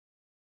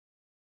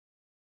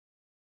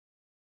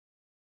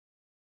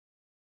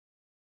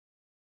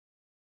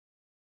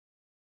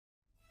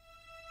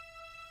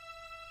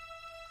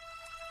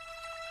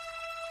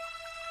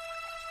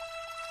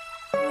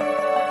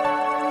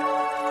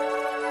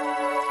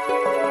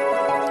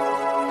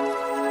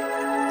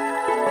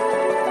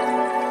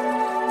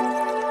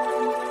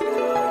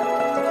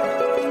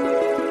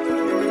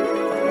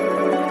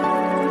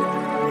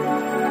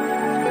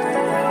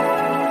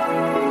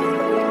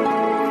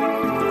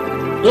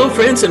Hello,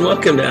 friends, and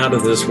welcome to Out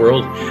of This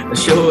World, a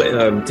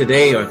show.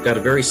 Today, I've got a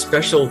very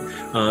special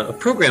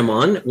program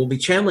on. I'll be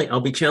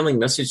channeling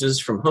messages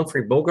from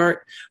Humphrey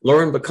Bogart,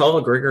 Lauren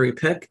Bacall, Gregory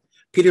Peck,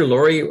 Peter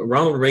Lorre,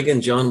 Ronald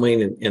Reagan, John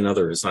Wayne, and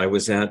others. I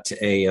was at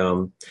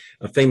a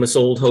famous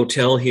old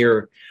hotel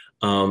here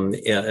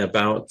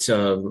about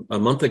a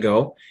month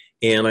ago,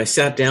 and I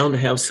sat down to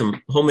have some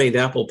homemade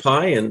apple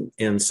pie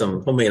and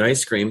some homemade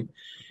ice cream.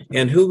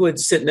 And who would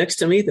sit next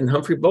to me than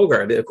Humphrey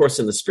Bogart, of course,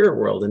 in the spirit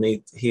world.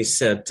 And he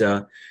said,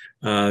 Ted,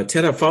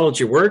 I followed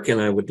your work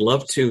and I would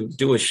love to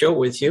do a show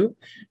with you.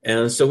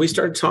 And so we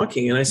started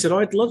talking and I said,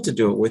 I'd love to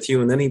do it with you.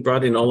 And then he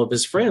brought in all of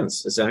his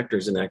friends, his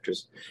actors and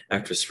actress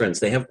friends.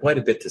 They have quite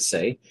a bit to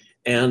say.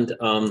 And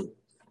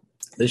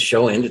this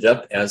show ended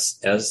up as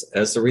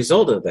the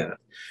result of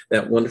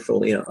that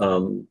wonderful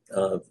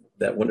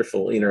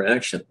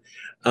interaction.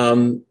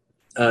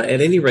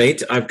 At any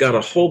rate, I've got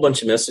a whole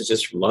bunch of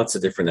messages from lots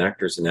of different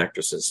actors and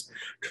actresses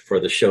for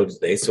the show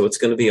today, so it's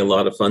going to be a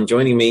lot of fun.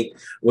 Joining me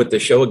with the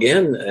show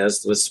again,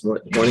 as was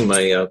joining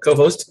my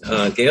co-host,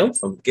 Gail,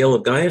 from Gail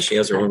of Gaia. She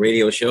has her own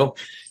radio show,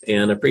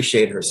 and I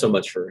appreciate her so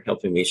much for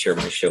helping me share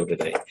my show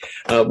today.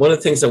 One of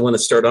the things I want to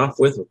start off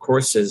with, of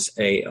course, is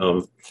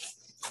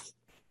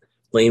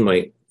playing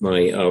my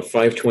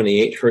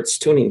 528 hertz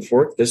tuning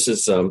fork. This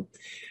is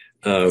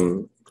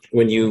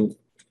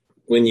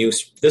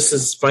this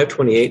is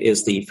 528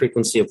 is the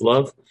frequency of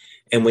love.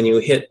 And when you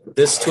hit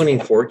this tuning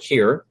fork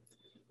here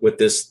with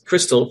this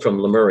crystal from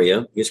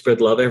Lemuria, you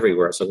spread love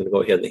everywhere. So I'm going to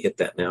go ahead and hit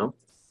that now.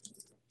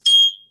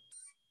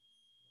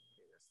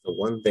 The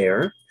one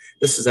there.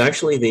 This is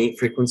actually the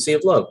frequency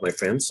of love, my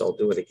friends. So I'll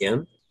do it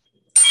again.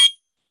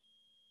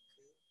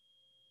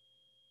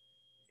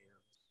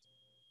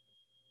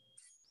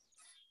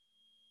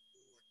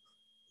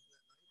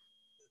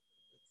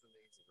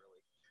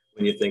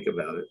 When you think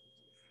about it.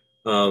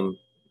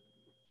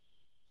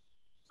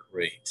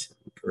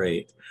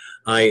 Great.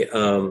 I,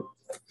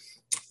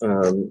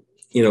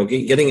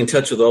 getting in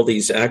touch with all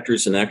these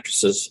actors and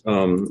actresses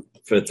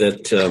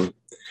that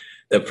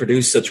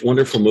produce such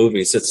wonderful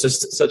movies. It's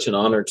just such an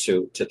honor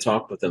to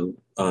talk with them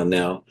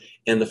now.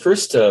 And the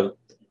first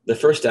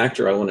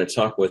actor I want to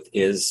talk with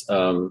is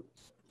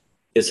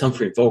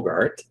Humphrey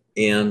Bogart.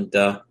 And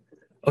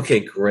okay,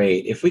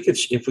 great. If we could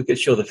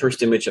show the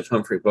first image of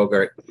Humphrey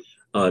Bogart,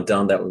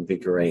 Don, that would be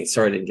great.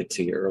 Sorry I didn't get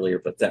to you earlier,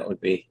 but that'd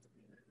be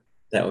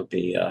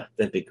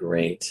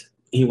great.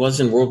 He was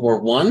in World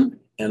War I,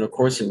 and of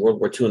course in World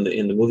War II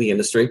in the movie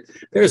industry.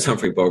 There's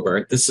Humphrey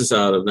Bogart. This is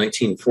out of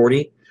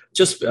 1940,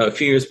 just a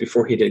few years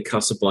before he did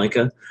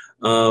Casablanca.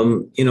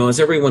 As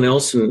everyone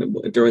else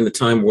during the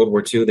time World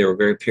War II, they were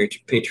very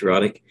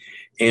patriotic,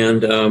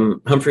 and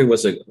Humphrey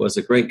was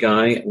a great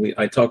guy.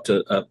 I talked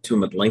to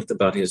him at length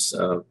about his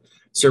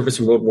service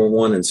in World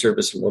War I and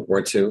service in World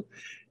War II.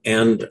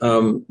 And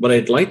what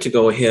I'd like to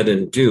go ahead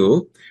and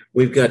do,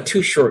 we've got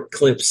two short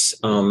clips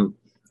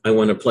I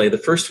want to play. The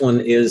first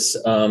one is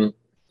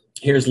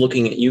Here's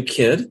Looking at You,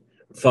 Kid,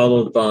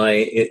 followed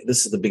by,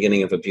 this is the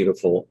beginning of a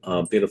beautiful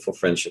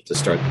friendship to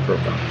start the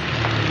program.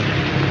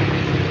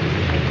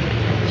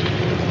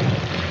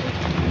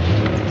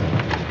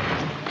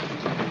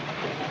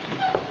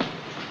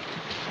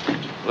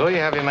 Louis,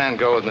 have your man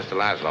go with Mr.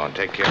 Laszlo and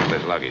take care of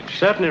his luggage.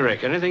 Certainly,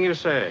 Rick. Anything you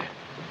say.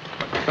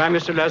 Find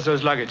Mr.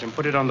 Laszlo's luggage and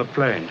put it on the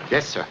plane.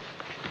 Yes, sir.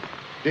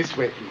 This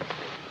way, please.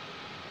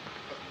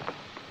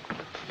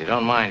 If you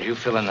don't mind, you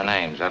fill in the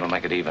names. That'll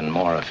make it even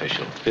more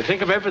official. You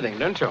think of everything,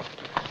 don't you?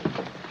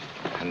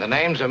 And the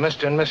names are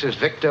Mr. and Mrs.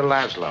 Victor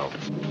Laszlo.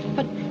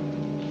 But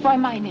why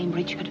my name,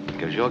 Richard?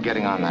 Because you're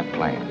getting on that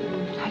plane.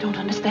 I don't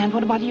understand.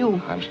 What about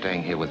you? I'm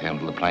staying here with him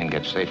till the plane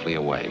gets safely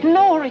away.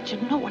 No,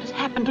 Richard, no. What has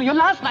happened to you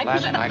last night?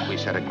 Last night we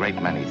said a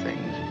great many things.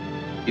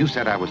 You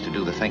said I was to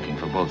do the thinking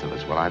for both of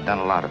us. Well, I've done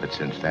a lot of it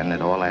since then. It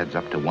all adds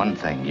up to one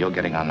thing. You're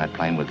getting on that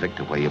plane with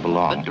Victor where you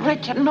belong. But,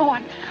 Richard, no,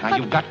 Now,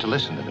 you've got to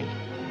listen to me.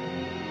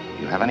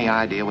 You have any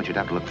idea what you'd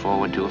have to look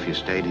forward to if you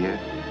stayed here?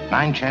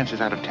 9 chances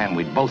out of 10,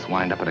 we'd both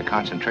wind up at a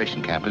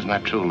concentration camp. Isn't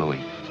that true,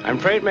 Louis? I'm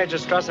afraid Major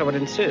Strasser would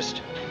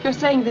insist. You're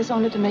saying this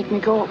only to make me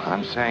go.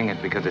 I'm saying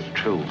it because it's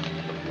true.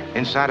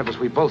 Inside of us,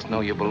 we both know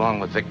you belong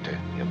with Victor.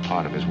 You're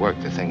part of his work,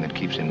 the thing that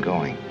keeps him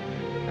going.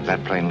 If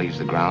that plane leaves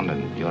the ground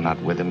and you're not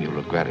with him, you'll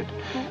regret it.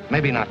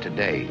 Maybe not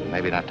today,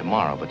 maybe not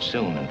tomorrow, but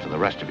soon and for the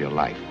rest of your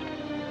life.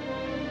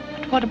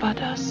 But what about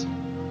us?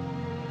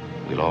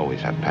 We'll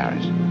always have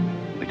Paris.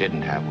 We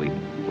didn't have. We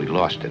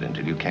lost it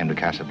until you came to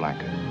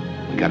Casablanca.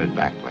 We got it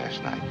back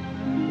last night.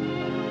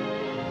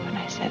 When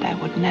I said I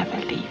would never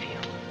leave you.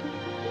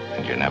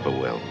 And you never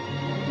will.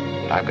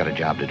 But I've got a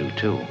job to do,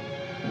 too.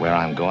 Where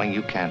I'm going,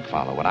 you can't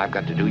follow. What I've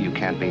got to do, you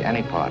can't be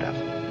any part of.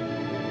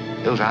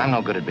 Ilsa, I'm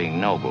no good at being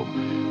noble,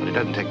 but it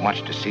doesn't take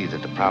much to see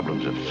that the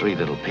problems of 3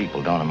 little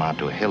people don't amount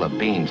to a hill of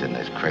beans in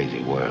this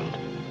crazy world.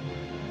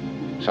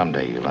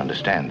 Someday you'll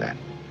understand that.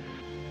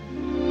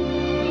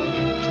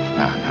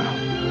 Now.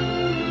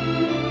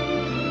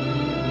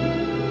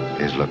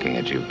 Here's looking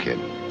at you, kid.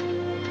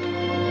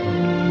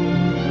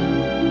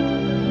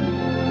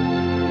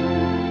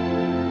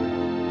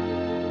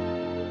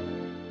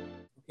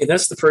 Okay,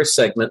 that's the first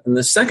segment. And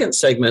the second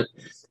segment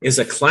is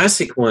a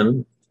classic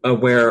one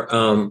where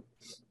the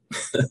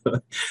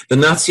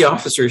Nazi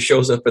officer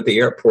shows up at the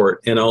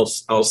airport, and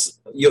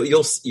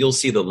you'll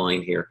see the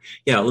line here.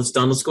 Yeah, let's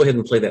go ahead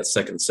and play that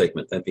second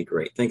segment. That'd be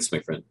great. Thanks, my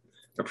friend.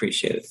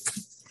 Appreciate it.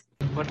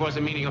 What was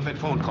the meaning of that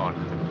phone call?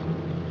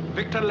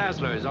 Victor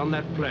Laszlo is on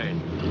that plane.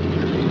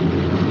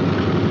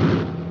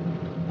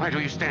 Why do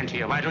you stand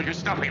here? Why don't you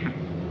stop him?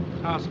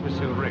 Ask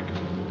Monsieur Rick.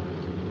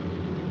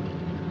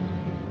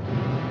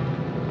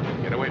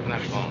 Get away from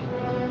that phone.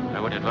 I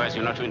would advise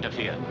you not to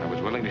interfere. I was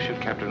willing to shoot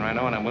Captain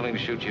Reno, and I'm willing to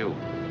shoot you.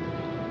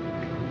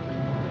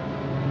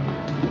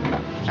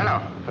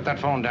 Hello. Put that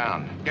phone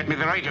down. Get me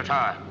the radio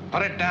tower.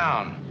 Put it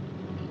down.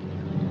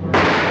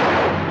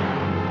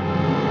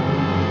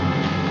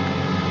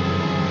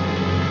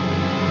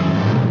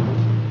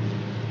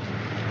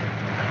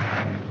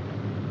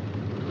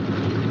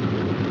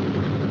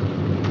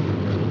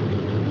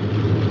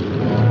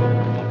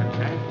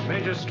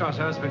 Major Strasser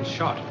has been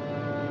shot.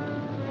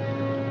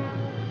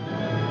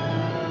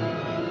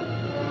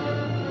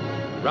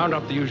 Round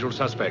up the usual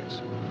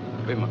suspects.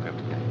 Oui, mon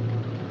capitaine.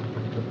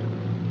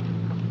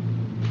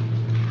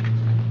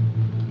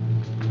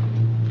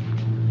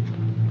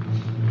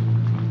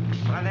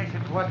 Prenez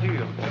cette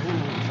voiture et vous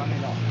prenez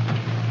l'autre.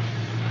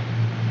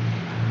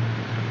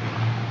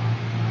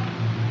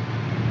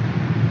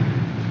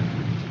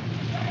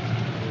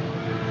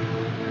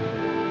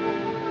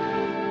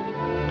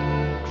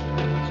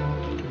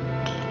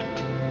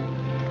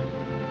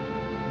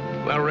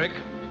 Well, Rick,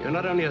 you're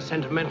not only a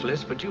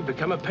sentimentalist, but you've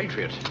become a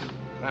patriot.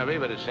 Maybe,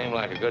 but it seemed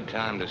like a good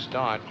time to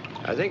start.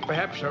 I think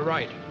perhaps you're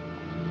right.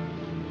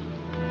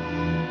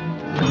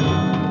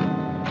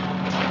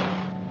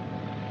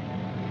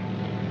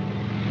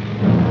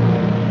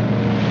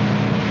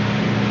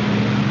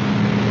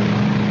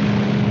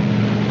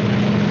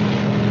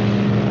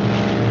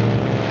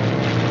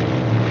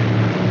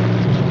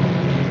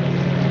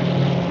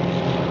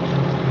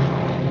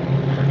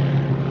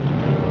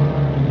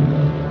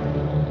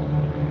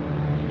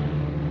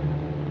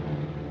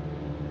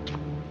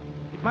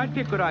 Might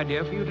be a good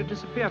idea for you to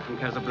disappear from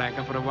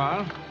Casablanca for a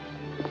while.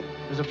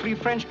 There's a Free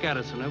French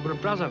garrison over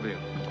at Brazzaville.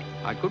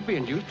 I could be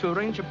induced to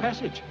arrange a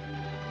passage.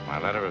 My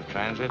letter of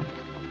transit?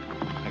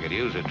 I could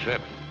use a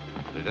trip.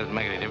 But it doesn't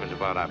make any difference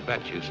about our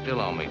bet. You still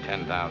owe me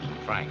 10,000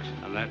 francs.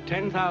 And that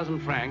 10,000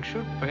 francs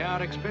should pay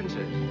our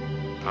expenses.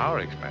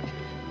 Our expenses?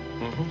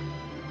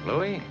 Mm-hmm.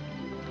 Louis,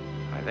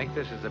 I think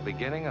this is the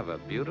beginning of a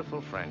beautiful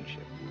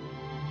friendship.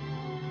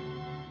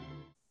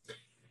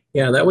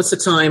 Yeah, that was the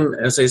time,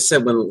 as I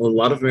said, when a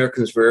lot of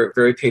Americans were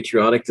very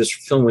patriotic. This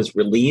film was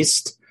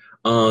released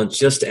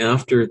just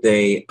after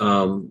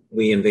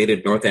we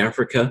invaded North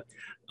Africa,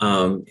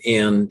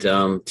 and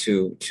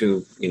to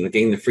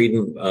gain the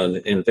freedom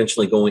and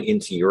eventually going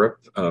into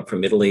Europe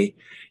from Italy.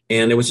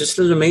 And it was just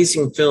an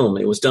amazing film.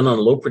 It was done on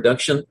low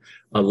production.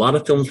 A lot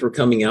of films were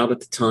coming out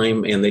at the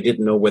time, and they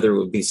didn't know whether it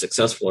would be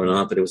successful or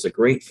not. But it was a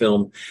great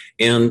film.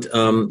 And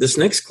this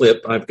next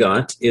clip I've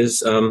got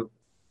is.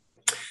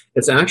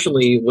 It's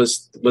actually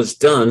was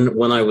done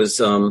when I was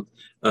near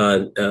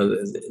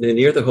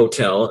the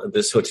hotel,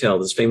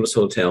 this famous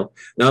hotel,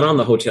 not on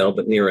the hotel,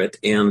 but near it.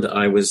 And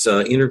I was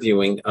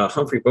interviewing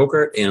Humphrey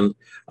Bogart and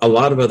a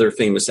lot of other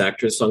famous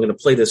actors. So I'm going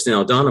to play this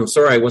now. Don, I'm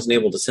sorry I wasn't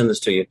able to send this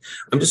to you.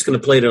 I'm just going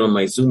to play it on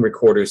my Zoom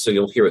recorder so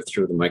you'll hear it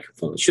through the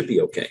microphone. It should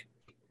be okay.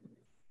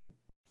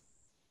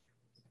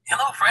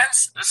 Hello,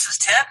 friends. This is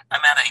Ted.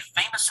 I'm at a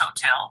famous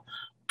hotel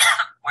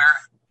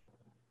where...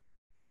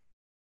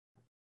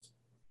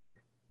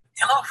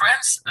 Hello,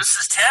 friends. This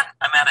is Ted.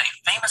 I'm at a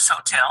famous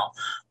hotel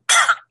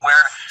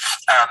where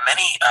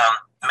many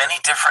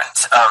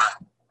different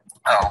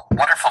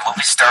wonderful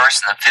movie stars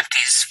in the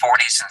 50s,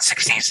 40s, and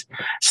 60s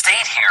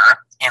stayed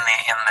here in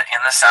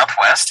the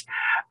Southwest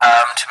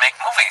to make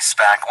movies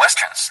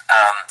westerns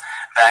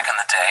back in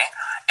the day,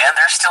 and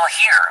they're still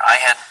here.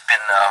 I had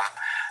been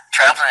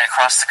traveling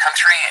across the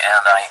country,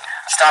 and I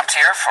stopped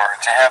here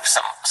to have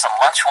some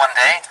lunch one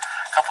day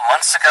a couple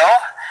months ago,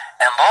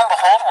 and lo and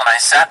behold, when I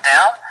sat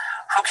down,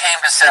 who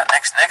came to sit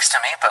next to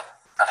me but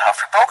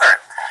Humphrey Bogart?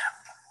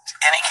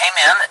 And he came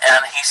in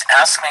and he's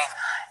asked me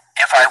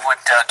if I would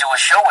do a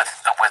show with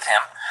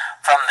him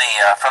from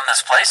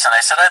this place, and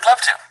I said I'd love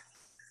to.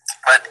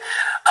 But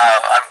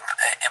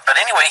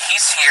anyway,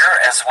 he's here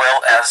as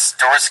well as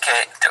Doris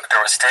Day,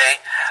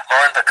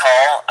 Lauren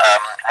Bacall,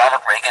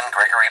 Ronald Reagan,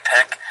 Gregory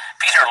Peck,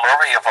 Peter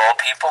Lorre of all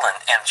people,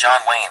 and John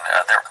Wayne.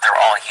 They're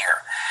all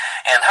here.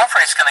 And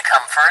Humphrey's going to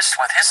come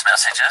first with his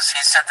messages.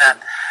 He said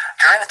that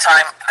during the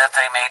time that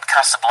they made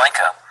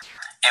Casablanca,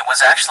 it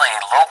was actually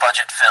a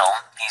low-budget film,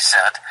 he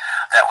said,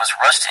 that was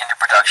rushed into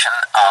production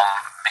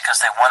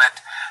because they wanted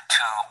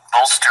to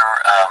bolster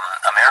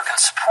American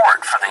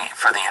support for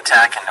the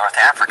attack in North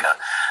Africa.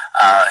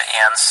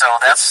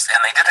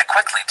 And they did it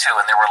quickly, too,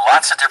 and there were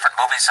lots of different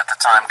movies at the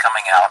time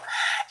coming out.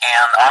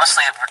 And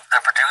honestly, the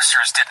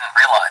producers didn't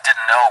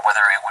know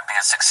whether it would be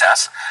a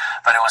success,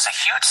 but it was a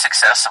huge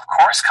success. Of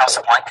course,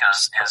 Casablanca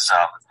is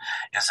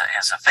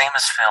a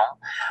famous film.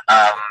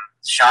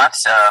 shot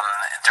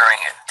during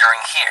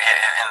here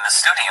in the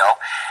studio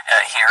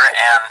here,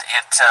 and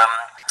it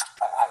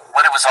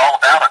what it was all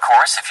about. Of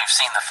course, if you've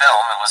seen the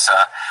film, it was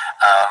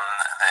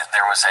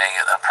there was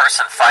a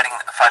person fighting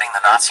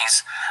the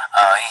Nazis.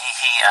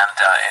 He and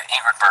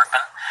Ingrid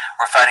Bergman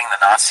were fighting the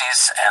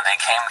Nazis, and they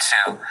came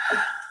to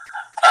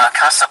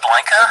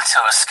Casablanca to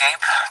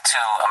escape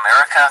to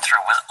America through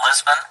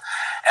Lisbon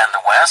and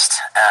the West,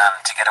 and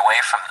to get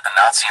away from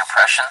Nazi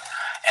oppression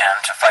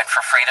and to fight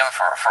for freedom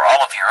for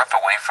all of Europe,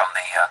 away from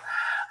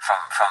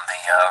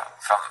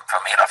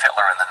Adolf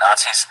Hitler and the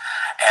Nazis.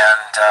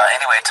 And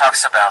anyway, it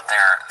talks about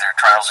their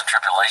trials and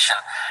tribulation.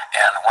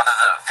 And one of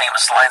the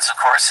famous lines, of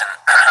course, in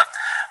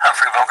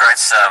Humphrey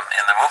Bogart's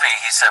in the movie,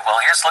 he said, "Well,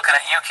 here's looking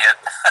at you, kid."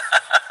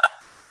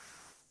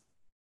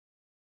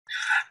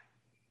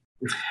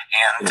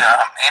 And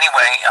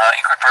anyway,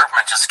 Ingrid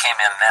Bergman just came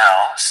in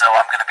now, so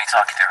I'm going to be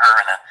talking to her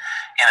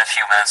in a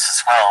few minutes as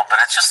well. But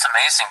it's just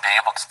amazing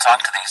being able to talk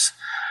to these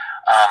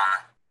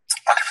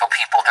wonderful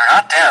people. They're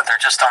not dead;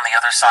 they're just on the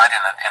other side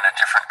in a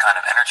different kind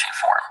of energy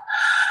form.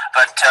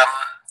 But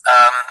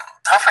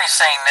Humphrey's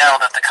saying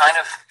now that the kind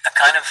of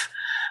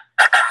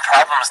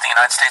problems the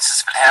United States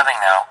has been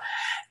having now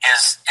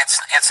is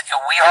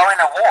we are in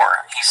a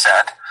war, he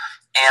said,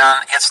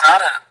 and it's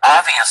not an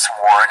obvious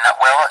war.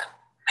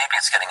 Maybe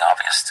it's getting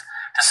obvious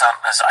to some.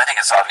 I think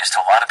it's obvious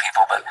to a lot of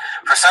people, but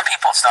for some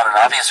people, it's not an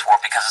obvious war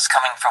because it's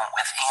coming from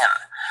within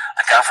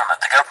the government.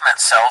 The government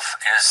itself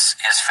is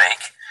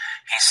fake,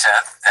 he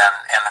said,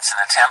 and it's an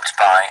attempt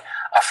by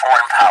a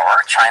foreign power,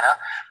 China,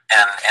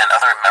 and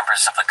other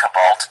members of the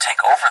cabal to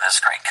take over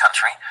this great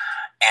country.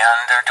 And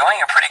they're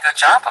doing a pretty good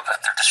job of it.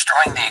 They're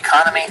destroying the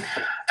economy,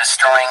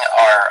 destroying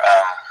our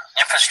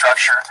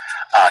infrastructure,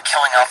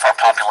 killing off our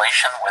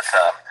population with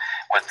the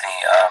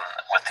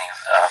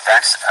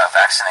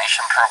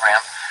vaccination program,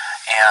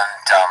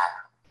 and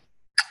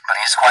but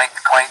he's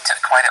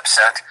quite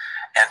upset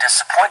and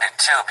disappointed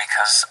too,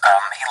 because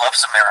he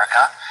loves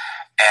America,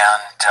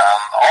 and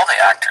all the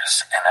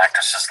actors and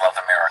actresses love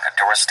America.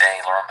 Doris Day,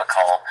 Lauren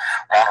Bacall,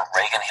 Ronald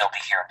Reagan, he'll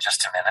be here in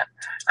just a minute.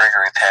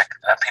 Gregory Peck,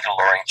 Peter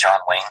Lorre, John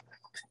Wayne,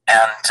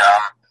 and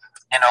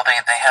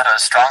they had a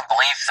strong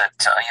belief that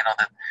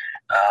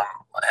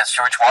as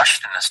George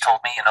Washington has told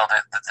me,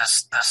 that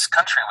this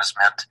country was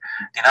meant,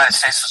 the United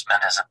States was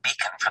meant as a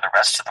beacon for the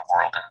rest of the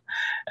world,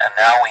 and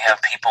now we have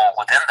people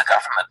within the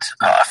government,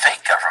 a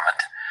fake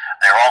government.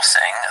 They're all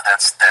saying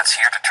that's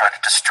here to try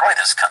to destroy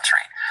this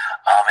country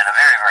in a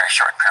very, very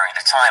short period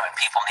of time, and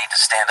people need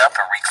to stand up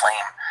and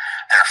reclaim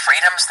their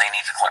freedoms. They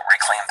need to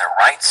reclaim their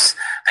rights.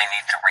 They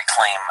need to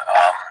reclaim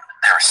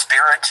their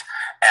spirit,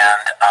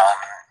 and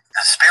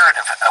the spirit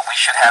of we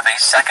should have a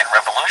second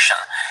revolution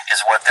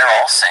is what they're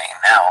all saying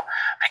now,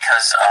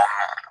 because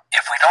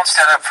if we don't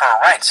stand up for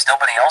our rights,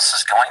 nobody else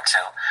is going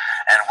to,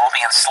 and we'll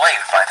be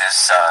enslaved by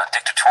this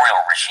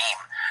dictatorial regime.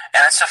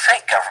 And it's a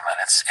fake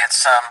government.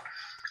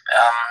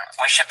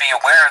 We should be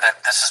aware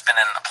that this has been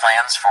in the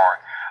plans for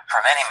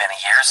many, many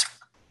years.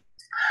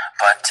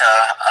 But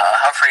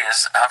Humphrey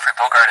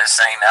Bogart is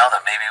saying now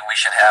that maybe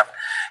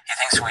he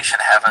thinks we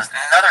should have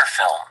another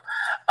film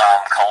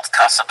called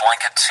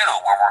Casablanca 2,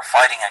 where we're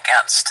fighting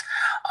against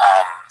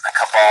the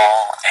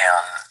cabal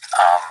and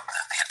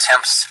the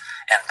attempts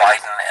and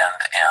Biden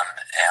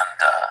and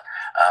the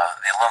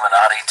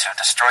Illuminati to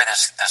destroy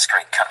this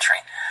great country.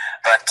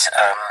 But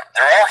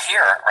they're all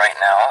here right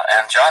now,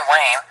 and John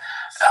Wayne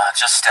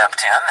just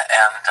stepped in,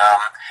 and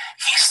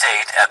he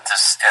stayed at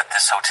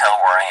this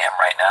hotel where I am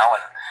right now,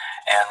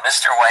 and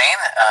Mr.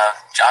 Wayne,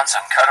 John's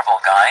an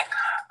incredible guy.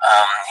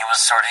 He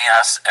was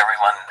as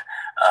everyone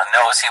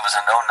knows, he was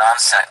a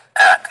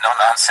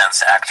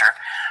no-nonsense actor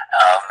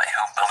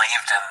who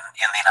believed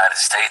in the United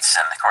States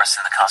and, of course,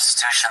 in the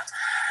Constitution,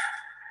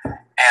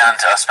 and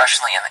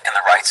especially in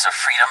the rights of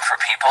freedom for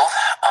people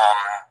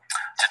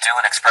to do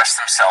and express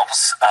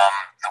themselves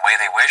the way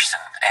they wished,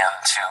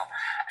 and to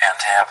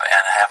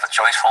have a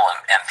joyful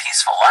and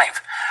peaceful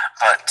life.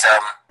 But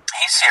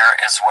he's here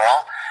as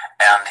well,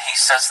 and he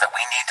says that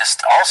we need to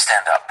all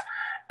stand up,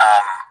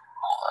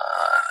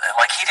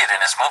 like he did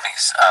in his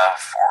movies,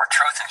 for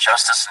truth and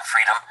justice and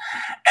freedom.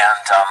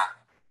 And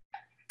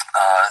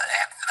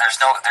there's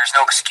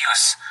no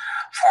excuse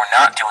for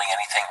not doing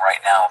anything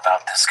right now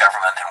about this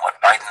government and what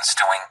Biden's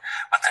doing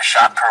with the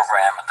shot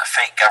program and the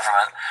fake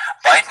government.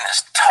 Biden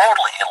is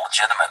totally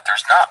illegitimate.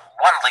 There's not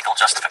one legal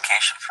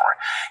justification for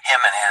him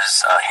and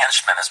his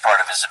henchmen as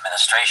part of his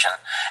administration.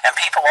 And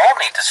people all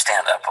need to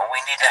stand up, and we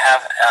need to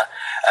have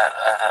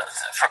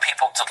for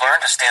people to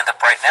learn to stand up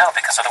right now,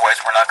 because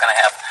otherwise we're not going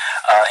to have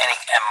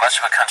much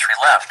of a country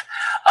left.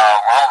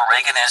 Ronald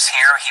Reagan is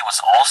here. He was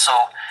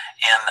also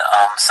in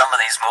some of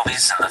these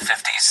movies in the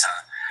 50s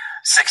and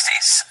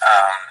 60s,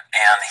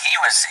 and he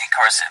was, of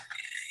course,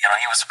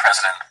 he was the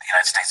president of the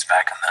United States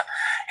back in the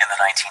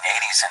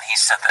 1980s, and he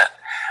said that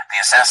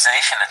the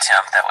assassination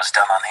attempt that was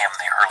done on him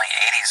in the early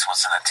 80s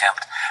was an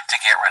attempt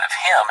to get rid of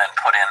him and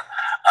put in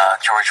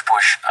George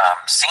Bush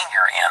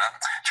Sr. in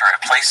to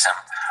replace him.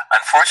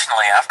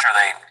 Unfortunately, after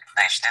they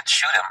did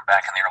shoot him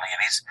back in the early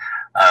 80s,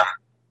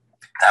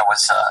 that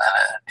was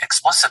an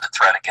explicit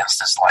threat against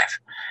his life,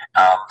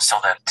 so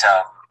that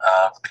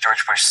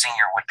George Bush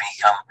Sr. would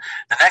become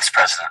the next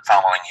president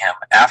following him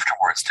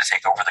afterwards to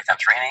take over the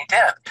country, and he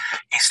did.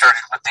 He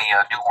started with the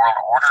New World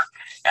Order,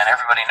 and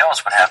everybody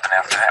knows what happened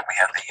after that. We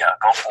had the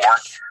Gulf War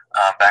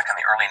back in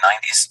the early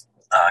 90s.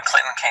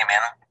 Clinton came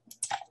in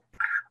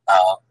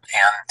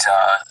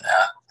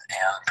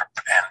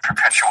and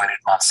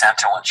perpetuated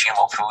Monsanto and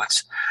GMO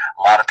foods.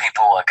 A lot of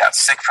people got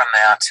sick from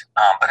that,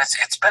 but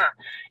it's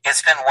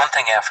been one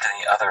thing after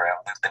the other, and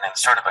we've been in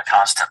sort of a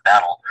constant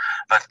battle.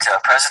 But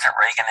President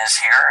Reagan is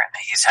here, and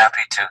he's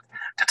happy to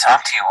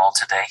talk to you all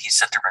today. He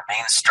said to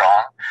remain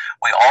strong.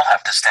 We all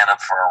have to stand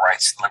up for our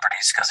rights and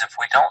liberties, because if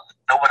we don't,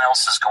 no one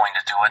else is going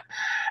to do it,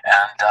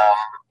 and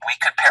we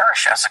could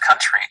perish as a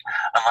country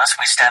unless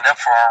we stand up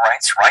for our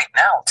rights right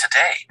now,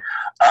 today.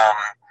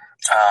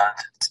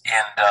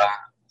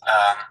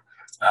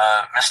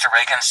 Mr.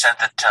 Reagan said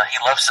that he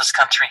loves this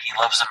country, he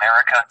loves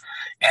America,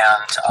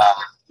 and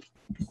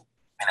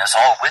is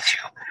all with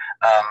you,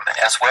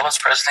 as well as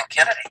President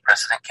Kennedy.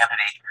 President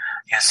Kennedy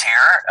is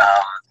here.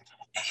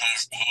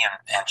 He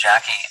and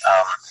Jackie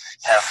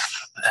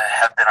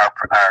have been our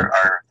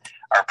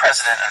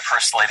president and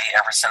first lady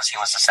ever since he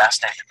was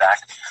assassinated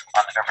back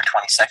on November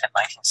 22nd,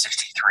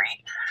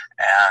 1963.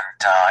 And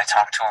I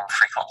talk to him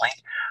frequently,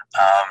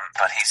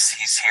 but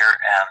he's here,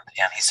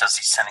 and he says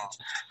he's sending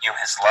you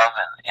his love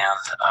and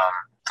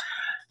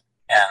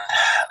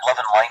love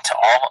and light to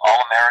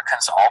all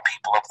Americans, all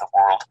people of the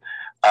world.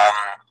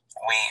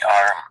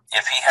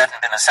 If he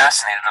hadn't been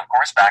assassinated, of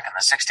course, back in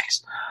the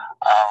 60s,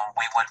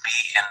 we would be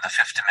in the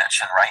fifth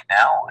dimension right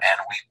now, and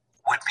we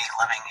would be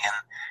living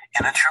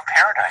in a true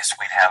paradise.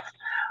 We'd have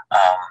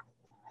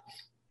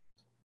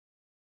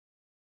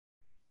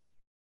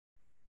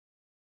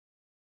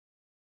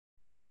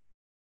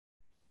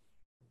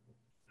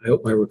I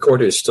hope my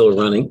recorder is still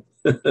running.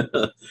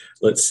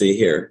 Let's see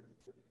here.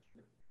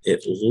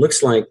 It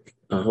looks like,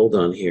 hold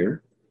on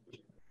here.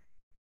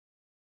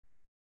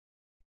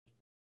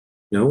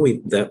 No,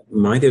 that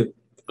might have,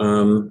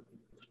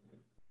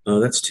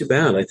 that's too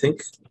bad, I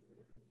think.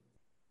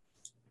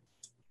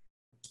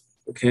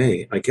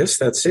 Okay, I guess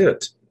that's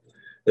it.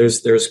 I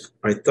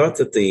thought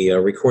that the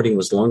recording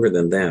was longer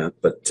than that,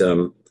 but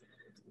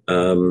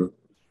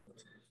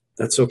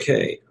that's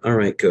okay. All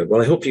right, good.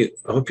 Well, I hope you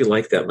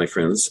like that, my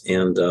friends.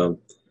 And let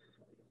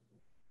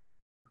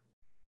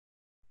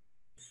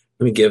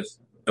me give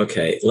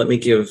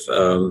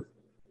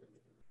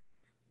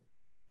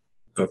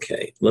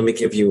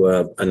you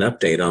an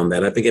update on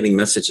that. I've been getting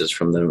messages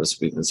from them as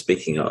we've been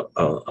speaking all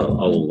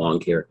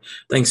along here.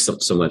 Thanks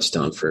so much,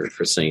 Don, for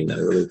saying that.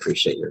 I really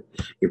appreciate your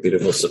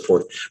beautiful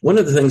support. One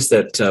of the things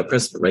that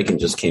President Reagan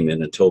just came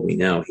in and told me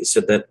now, he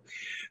said that,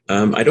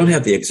 I don't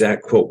have the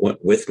exact quote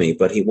with me,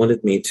 but he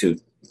wanted me to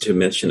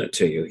mention it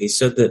to you. He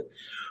said that,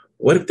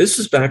 what if this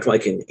was back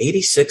like in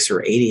 86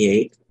 or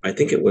 88? I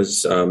think it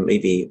was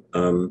maybe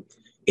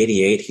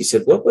 88. He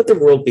said, what would the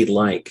world be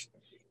like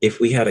if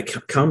we had a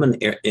common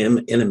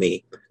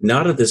enemy,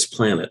 not of this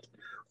planet?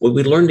 Would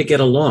we learn to get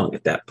along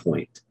at that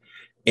point?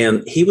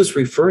 And he was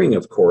referring,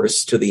 of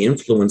course, to the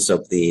influence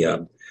of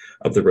the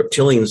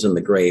reptilians and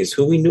the Graze,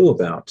 who we knew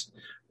about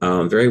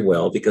very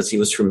well, because he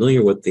was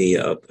familiar with the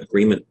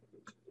agreement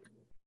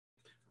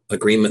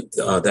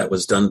that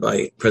was done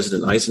by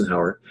President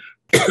Eisenhower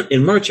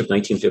in March of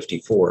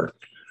 1954.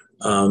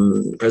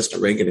 President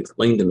Reagan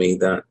explained to me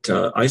that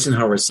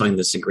Eisenhower signed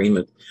this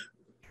agreement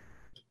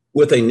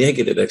with a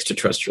negative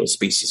extraterrestrial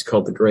species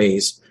called the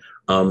Graze,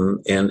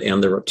 and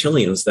the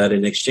reptilians, that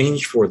in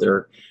exchange for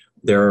their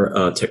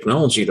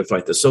technology to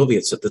fight the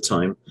Soviets at the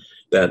time,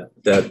 that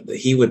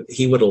he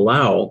would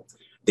allow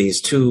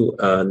these two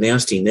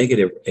nasty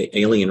negative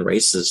alien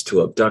races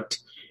to abduct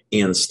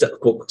and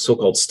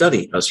so-called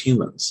study us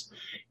humans.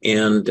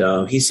 And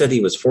he said he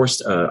was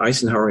forced,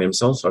 Eisenhower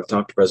himself, I've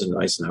talked to President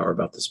Eisenhower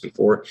about this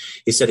before,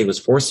 he said he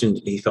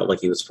felt like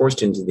he was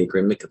forced into the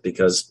agreement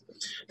because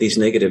these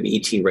negative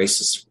ET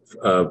races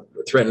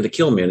threatened to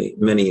kill many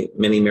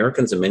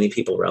Americans and many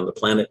people around the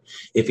planet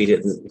if he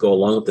didn't go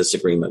along with this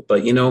agreement.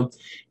 But,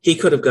 he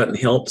could have gotten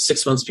help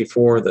 6 months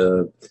before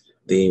the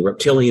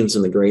reptilians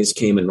and the Grays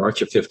came in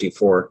March of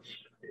 54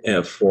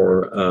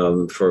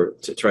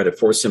 to try to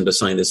force him to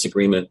sign this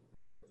agreement.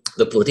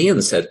 The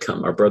Pleiadians had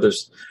come. Our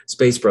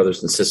space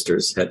brothers and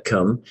sisters had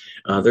come.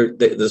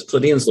 The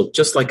Pleiadians look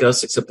just like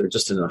us, except they're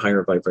just in a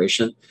higher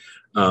vibration.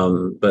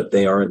 But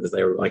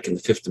they're like in the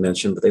fifth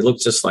dimension, but they look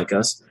just like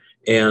us.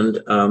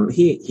 And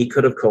he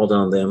could have called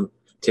on them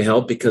to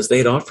help, because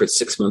they'd offered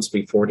 6 months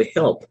before to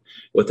help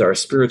with our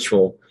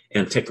spiritual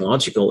and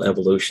technological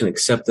evolution,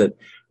 except that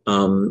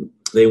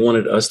they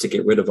wanted us to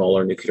get rid of all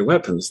our nuclear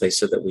weapons. They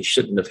said that we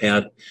shouldn't have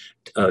had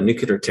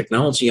nuclear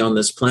technology on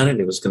this planet.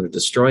 It was going to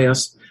destroy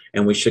us,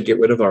 and we should get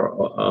rid of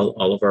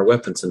all of our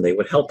weapons, and they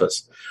would help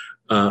us.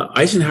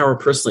 Eisenhower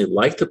personally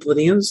liked the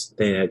Pleiadians.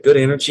 They had good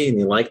energy, and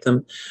he liked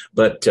them.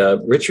 But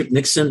Richard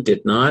Nixon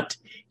did not.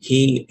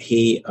 He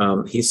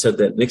said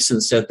that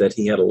Nixon said that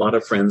he had a lot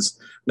of friends,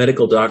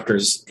 medical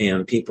doctors,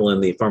 and people in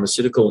the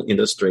pharmaceutical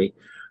industry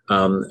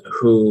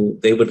who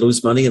they would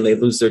lose money and they'd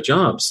lose their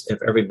jobs if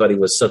everybody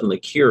was suddenly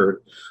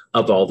cured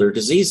of all their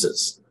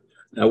diseases.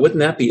 Now, wouldn't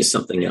that be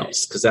something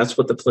else? Because that's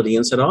what the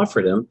Pleiadians had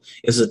offered him,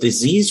 is a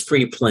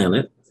disease-free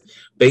planet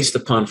based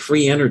upon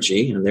free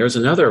energy. And there's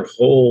another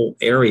whole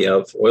area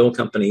of oil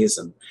companies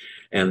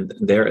and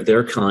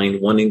their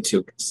kind wanting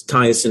to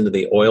tie us into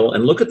the oil.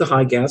 And look at the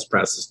high gas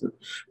prices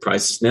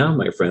now,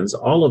 my friends.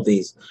 All of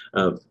these,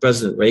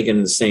 President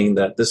Reagan is saying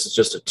that this is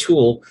just a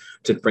tool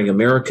to bring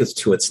America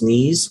to its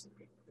knees.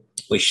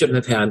 We should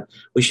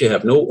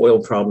have no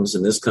oil problems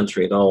in this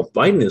country at all.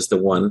 Biden is the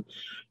one,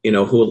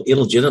 who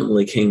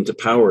illegitimately came to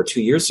power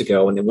 2 years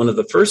ago. And one of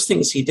the first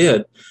things he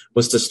did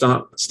was to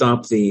stop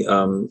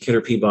the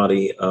Kidder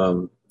Peabody,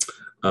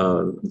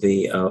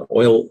 the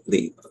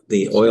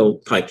oil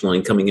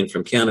pipeline coming in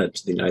from Canada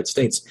to the United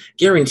States,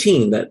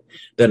 guaranteeing that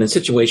in a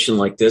situation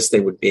like this, they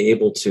would be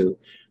able to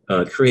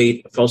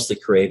falsely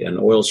create an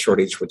oil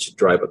shortage, which would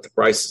drive up the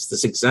prices. This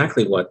is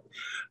exactly what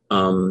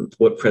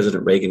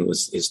President Reagan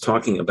is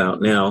talking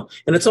about now.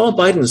 And it's all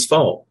Biden's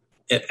fault.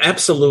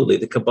 Absolutely.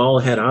 The cabal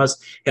has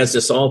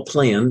this all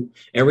planned,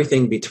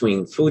 everything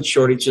between food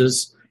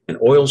shortages and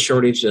oil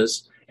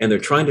shortages, and they're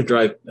trying to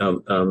drive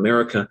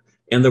America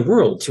and the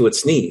world to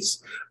its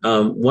knees.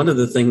 One of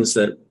the things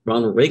that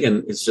Ronald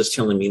Reagan is just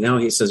telling me now,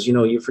 he says, if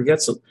you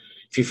forget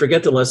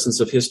the lessons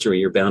of history,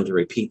 you're bound to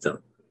repeat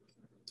them.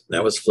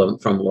 That was from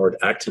Lord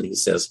Acton, he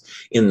says,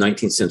 in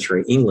 19th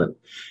century England.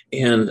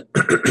 And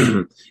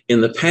in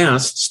the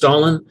past,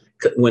 Stalin,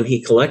 when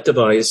he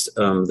collectivized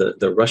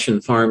the Russian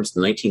farms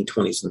in the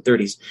 1920s and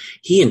 30s,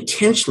 he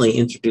intentionally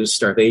introduced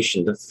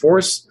starvation to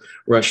force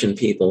the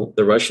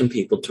Russian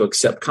people to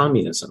accept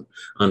communism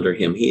under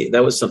him.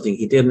 That was something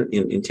he did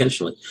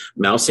intentionally.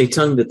 Mao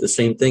Zedong did the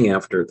same thing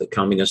after the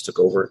communists took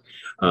over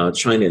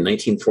China in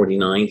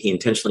 1949. He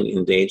intentionally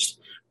engaged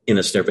in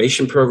a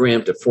starvation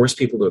program to force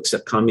people to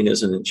accept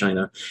communism in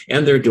China,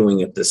 and they're doing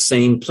it the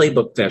same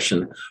playbook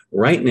fashion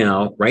right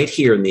now, right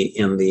here in the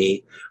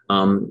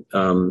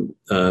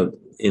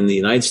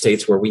United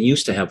States, where we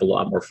used to have a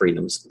lot more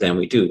freedoms than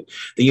we do.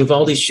 The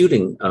Uvalde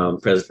shooting,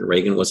 President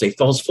Reagan, was a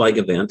false flag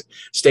event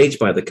staged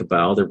by the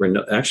cabal. There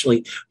were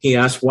he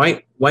asked,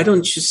 why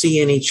don't you see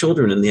any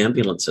children in the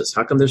ambulances?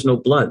 How come there's no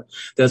blood?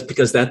 That's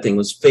because that thing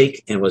was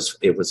fake and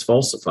it was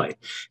falsified.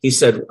 He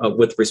said,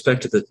 with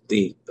respect to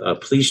the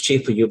police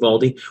chief of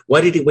Uvalde,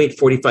 why did he wait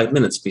 45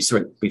 minutes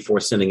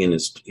before sending in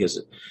his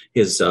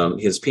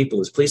people,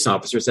 his police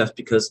officers? That's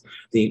because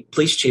the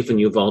police chief in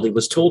Uvalde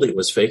was told it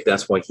was fake.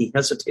 That's why he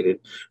hesitated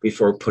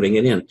before putting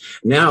it in.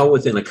 Now,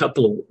 within a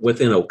couple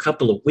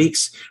of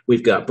weeks,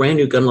 we've got brand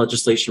new gun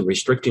legislation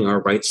restricting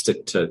our rights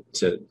to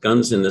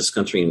guns in this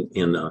country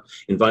in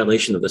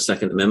violation of the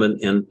Second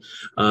Amendment. And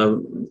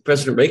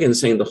President Reagan is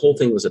saying the whole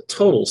thing was a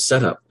total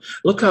setup.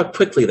 Look how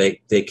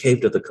quickly they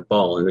caved to the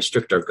cabal and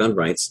restrict our gun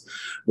rights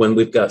when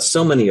we've got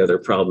so many other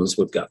problems.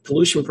 We've got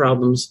pollution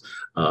problems,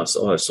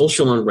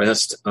 social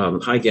unrest,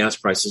 high gas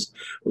prices,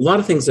 a lot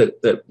of things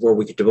that where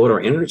we could devote our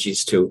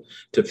energies to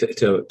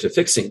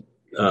fixing.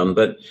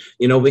 But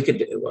we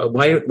could.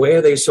 Why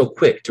are they so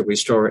quick to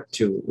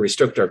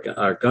restrict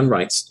our gun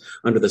rights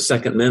under the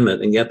Second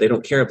Amendment, and yet they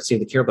don't seem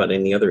to care about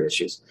any other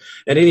issues?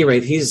 At any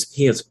rate, he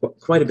has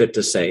quite a bit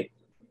to say.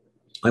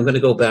 I'm going to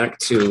go back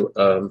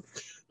to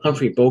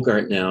Humphrey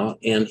Bogart now,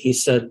 and he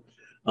said,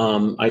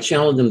 I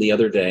challenged him the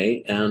other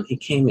day, and he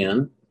came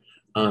in.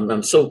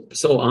 I'm so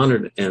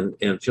honored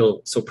and feel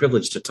so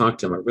privileged to talk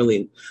to him. I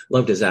really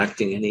loved his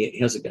acting, and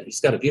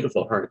he's got a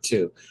beautiful heart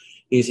too.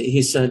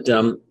 He said,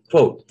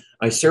 quote,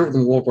 I served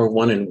in World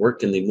War I and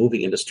worked in the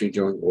movie industry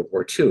during World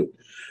War II.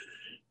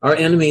 Our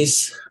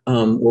enemies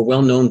were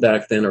well known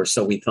back then, or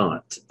so we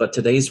thought. But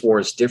today's war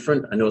is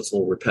different. I know it's a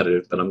little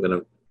repetitive, but I'm going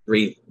to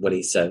read what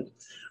he said.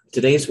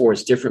 Today's war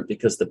is different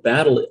because the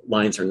battle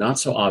lines are not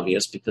so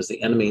obvious, because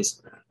the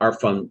enemies are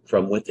from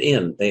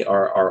within. They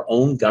are our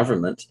own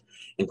government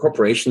and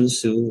corporations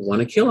who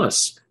want to kill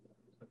us.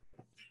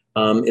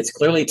 It's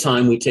clearly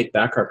time we take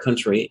back our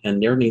country,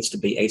 and there needs to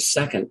be a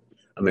second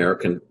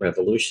American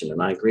Revolution,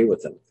 and I agree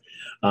with them.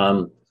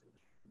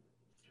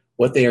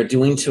 What they are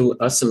doing to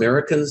us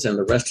Americans and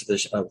the rest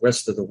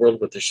of the world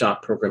with the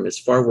SHOT program is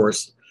far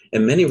worse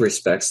in many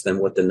respects than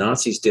what the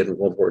Nazis did in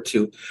World War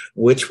II,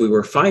 which we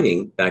were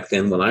fighting back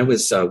then when I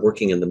was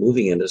working in the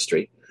movie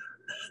industry.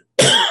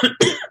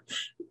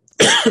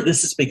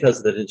 This is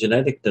because the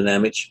genetic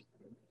damage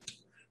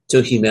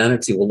to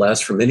humanity will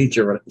last for many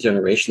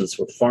generations,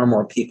 with far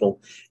more people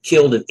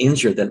killed and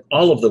injured than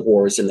all of the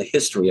wars in the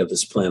history of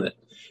this planet.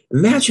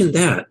 Imagine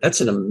that.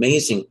 That's an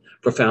amazing,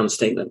 profound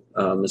statement,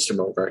 Mr.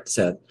 Bogart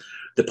said.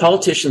 The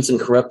politicians and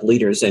corrupt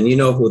leaders, and you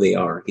know who they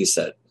are, he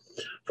said,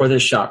 for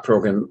this SHOT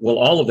program will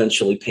all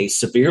eventually pay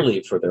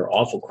severely for their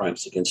awful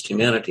crimes against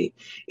humanity.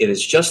 It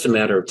is just a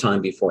matter of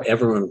time before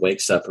everyone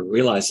wakes up and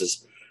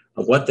realizes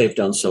what they've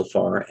done so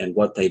far and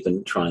what they've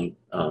been trying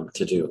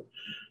to do.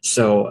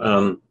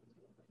 So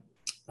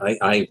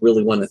I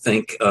really want to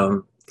thank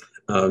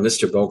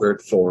Mr.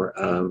 Bogart for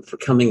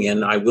coming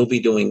in. I will be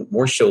doing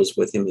more shows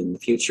with him in the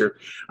future.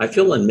 I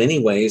feel in many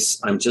ways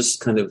I'm just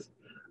kind of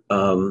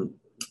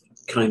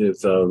kind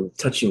of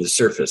touching the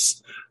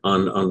surface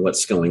on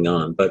what's going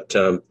on. But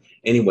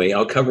anyway,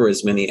 I'll cover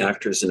as many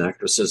actors and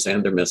actresses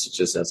and their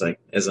messages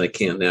as I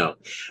can now.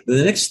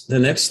 The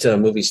next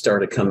movie star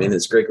to come in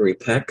is Gregory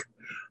Peck,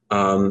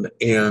 and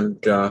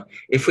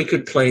if we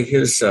could play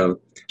his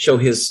show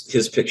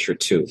his picture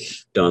too,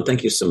 Don.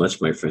 Thank you so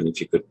much, my friend.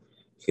 If you could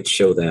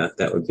show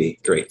that would be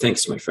great.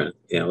 Thanks, my friend.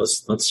 Yeah,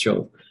 let's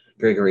show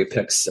Gregory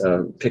Peck's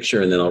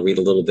picture, and then I'll read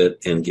a little bit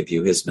and give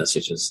you his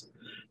messages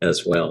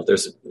as well.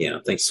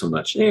 Thanks so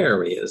much.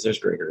 There he is. There's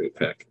Gregory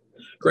Peck.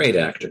 Great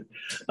actor.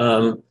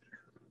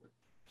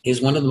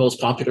 He's one of the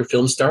most popular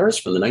film stars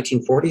from the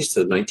 1940s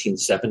to the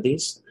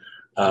 1970s.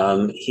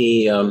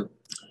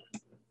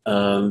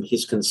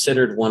 He's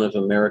considered one of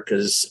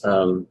America's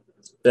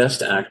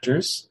best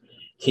actors.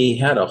 He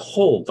had a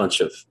whole bunch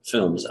of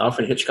films.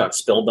 Alfred Hitchcock's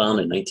Spellbound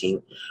in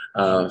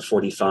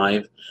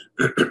 1945.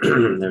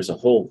 There's a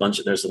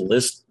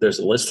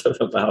list of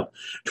about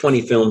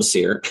 20 films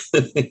here.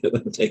 It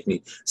would take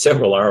me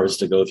several hours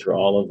to go through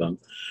all of them.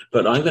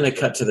 But I'm going to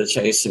cut to the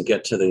chase and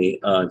get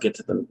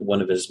to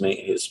one of his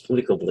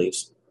political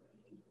beliefs.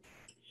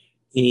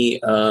 He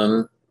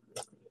in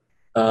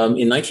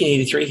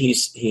 1983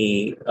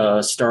 he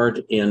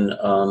starred in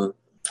The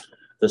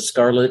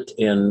Scarlet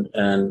and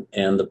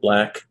the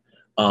Black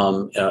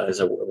as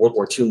a World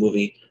War II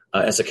movie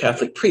as a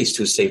Catholic priest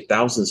who saved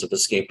thousands of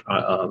escaped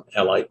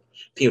Allied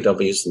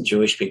POWs and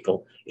Jewish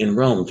people in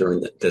Rome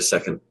during the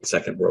Second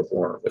World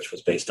War, which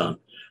was based on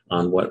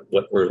what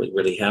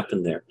really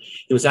happened there.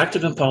 He was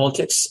active in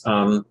politics,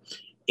 and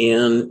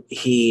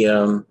he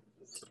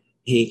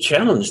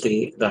challenged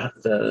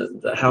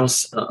the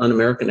House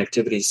Un-American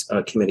Activities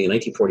Committee in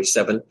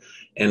 1947,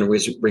 and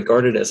was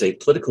regarded as a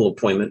political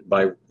appointment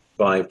by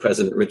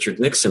President Richard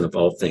Nixon, of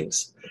all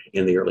things,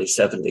 in the early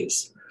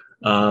 70s.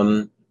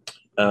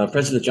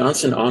 President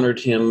Johnson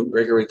honored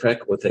Gregory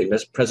Peck, with a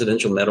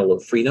Presidential Medal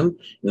of Freedom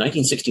in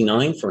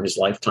 1969 for his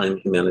lifetime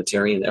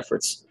humanitarian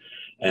efforts.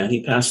 And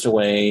he passed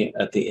away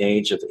at the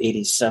age of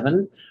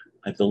 87,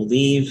 I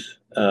believe,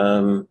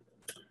 back,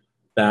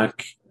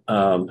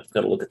 I've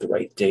got to look at the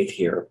right date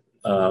here,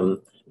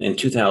 in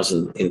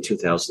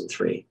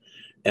 2003.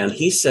 And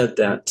he said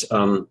that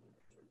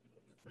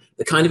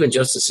the kind of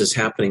injustices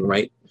happening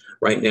right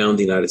now in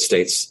the United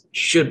States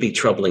should be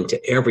troubling to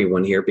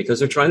everyone here, because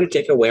they're trying to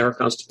take away our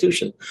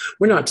Constitution.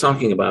 We're not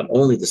talking about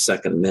only the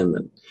Second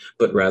Amendment,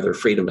 but rather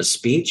freedom of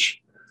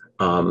speech,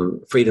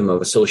 freedom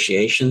of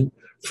association,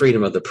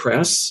 freedom of the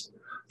press,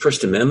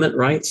 First Amendment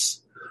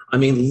rights. I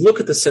mean, look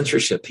at the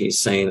censorship he's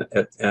saying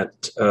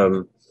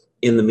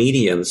in the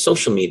media and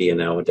social media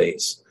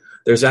nowadays.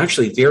 There's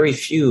actually very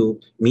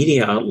few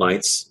media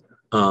outlets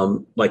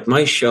like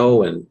my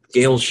show and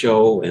Gail's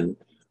show and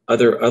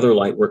other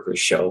light workers'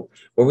 show,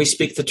 where we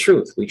speak the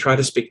truth. We try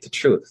to speak the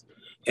truth,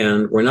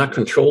 and we're not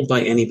controlled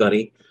by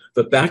anybody.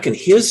 But back in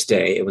his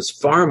day, there was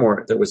far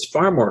more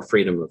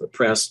freedom of the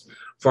press,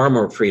 far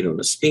more freedom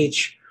of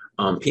speech.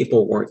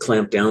 People weren't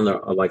clamped down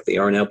like they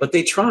are now, but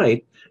they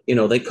tried.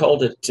 They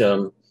called it,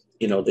 a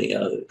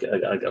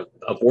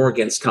war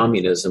against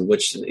communism,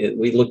 which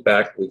we look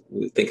back,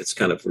 we think it's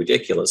kind of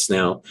ridiculous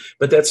now,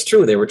 but that's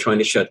true. They were trying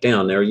to shut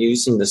down. They're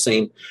using the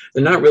same.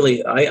 They're not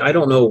really. I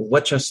don't know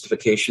what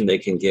justification they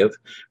can give,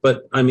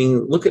 but I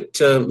mean, look at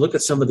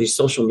some of these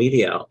social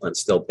media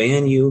outlets. They'll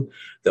ban you.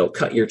 They'll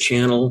cut your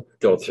channel.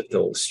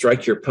 They'll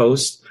strike your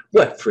post.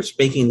 What, for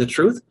speaking the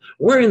truth?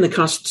 Where in the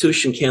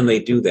Constitution can they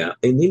do that?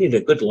 They needed a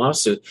good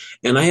lawsuit.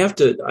 And I have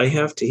to,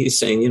 he's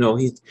saying,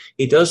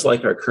 he does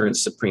like our current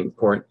Supreme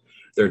Court.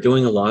 They're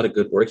doing a lot of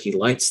good work. He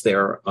likes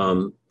their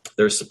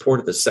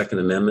support of the Second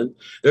Amendment.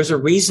 There's a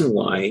reason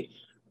why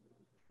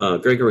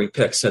Gregory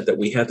Peck said that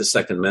we had the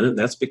Second Amendment.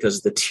 That's because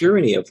of the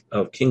tyranny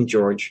of King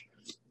George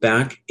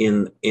back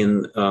in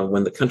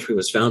when the country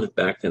was founded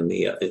back in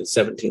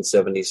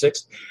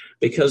 1776.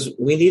 Because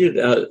we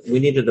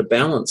needed a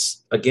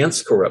balance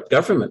against corrupt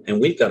government,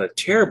 and we've got a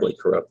terribly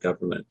corrupt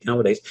government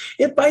nowadays.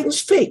 And Biden's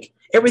fake.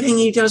 Everything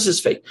he does is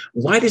fake.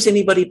 Why does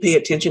anybody pay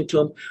attention to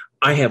him?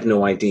 I have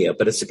no idea.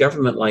 But it's a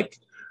government like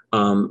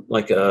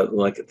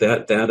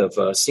that of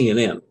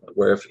CNN,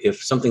 where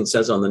if something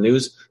says on the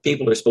news,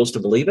 people are supposed to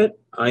believe it.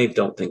 I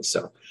don't think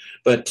so.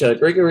 But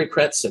Gregory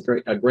Peck's a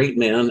great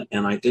man,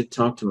 and I did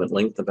talk to him at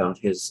length about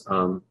his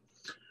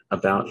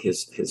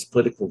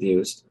political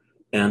views.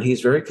 And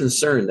he's very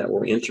concerned that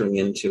we're entering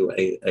into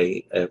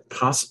a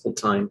possible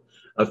time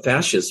of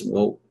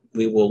fascism.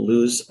 We will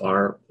lose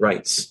our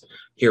rights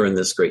here in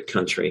this great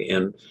country.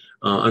 And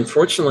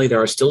unfortunately,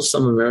 there are still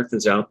some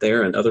Americans out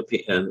there and other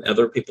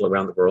people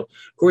around the world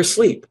who are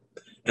asleep.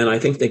 And I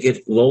think they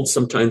get lulled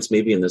sometimes,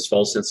 maybe in this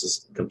false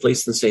sense of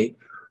complacency.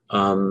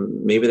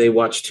 Maybe they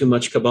watch too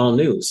much cabal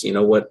news. You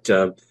know what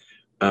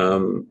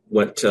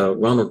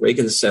Ronald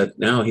Reagan said.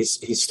 Now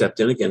he's stepped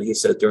in again. He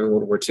said during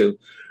World War II,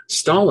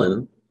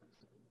 Stalin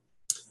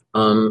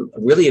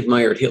really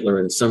admired Hitler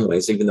in some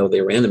ways, even though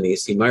they were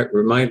enemies. He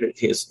reminded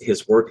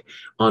his work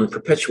on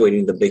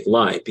perpetuating the big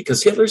lie,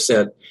 because Hitler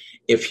said,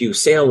 if you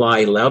say a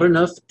lie loud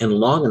enough and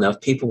long enough,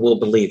 people will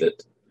believe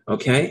it.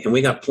 Okay, and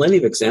we got plenty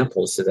of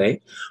examples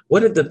today.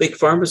 What did the big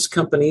pharma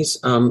companies,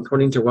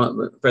 according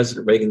to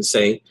President Reagan,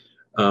 say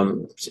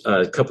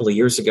a couple of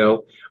years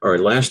ago or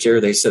last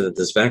year? They said that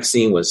this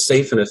vaccine was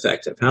safe and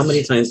effective. How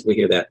many times do we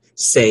hear that?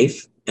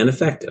 Safe and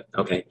effective.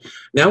 Okay,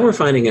 now we're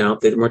finding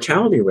out that the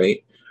mortality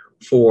rate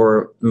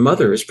for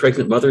mothers,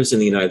 pregnant mothers in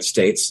the United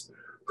States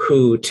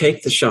who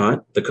take the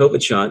shot, the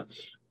COVID shot,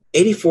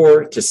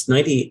 84 to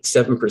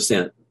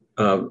 97%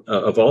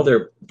 of all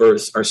their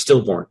births are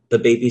stillborn. The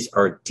babies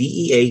are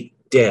DEA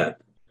dead.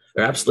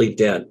 They're absolutely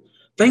dead.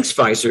 Thanks,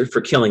 Pfizer,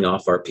 for killing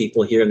off our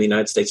people here in the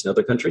United States and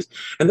other countries.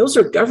 And those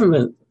are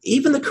government,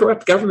 even the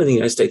corrupt government in the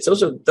United States,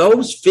 those are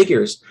those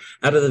figures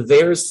out of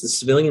the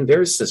civilian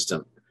VAERS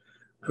system.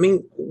 I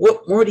mean,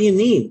 what more do you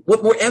need?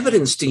 What more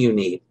evidence do you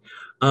need?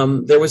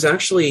 There was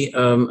actually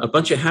a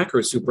bunch of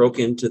hackers who broke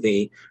into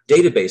the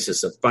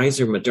databases of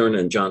Pfizer, Moderna,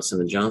 and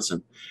Johnson &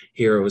 Johnson.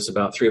 Here it was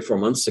about 3 or 4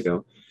 months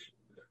ago.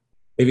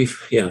 3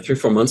 or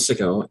 4 months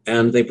ago.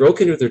 And they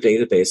broke into their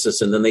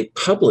databases, and then they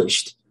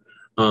published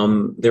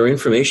their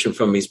information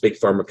from these big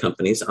pharma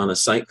companies on a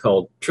site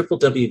called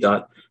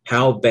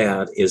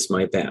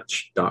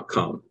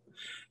www.howbadismybatch.com.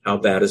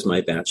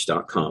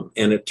 Howbadismybatch.com.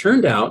 And it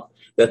turned out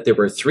that there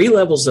were 3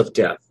 levels of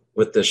death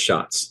with the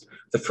shots.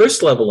 The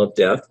first level of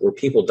death, where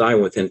people die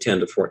within 10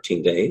 to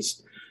 14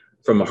 days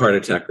from a heart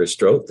attack or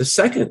stroke. The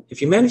second,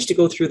 if you manage to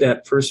go through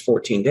that first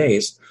 14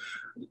 days,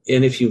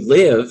 and if you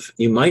live,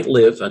 you might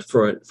live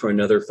for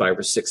another 5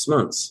 or 6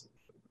 months.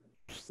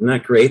 Isn't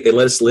that great? They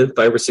let us live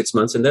 5 or 6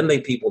 months, and then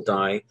people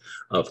die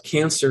of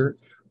cancer,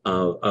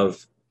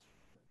 of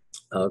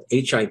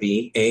HIV,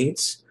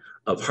 AIDS,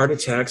 of heart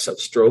attacks, of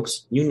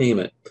strokes, you name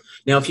it.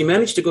 Now, if you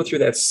manage to go through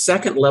that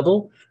second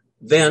level,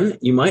 then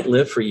you might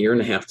live for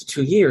 1.5 to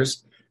 2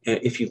 years. And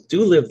if you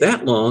do live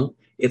that long,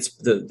 it's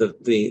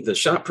the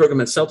shot program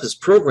itself is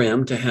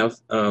programmed to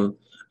have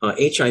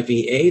HIV,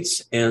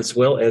 AIDS, as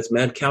well as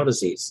mad cow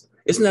disease.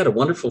 Isn't that a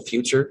wonderful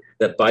future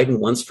that Biden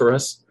wants for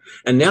us?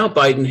 And now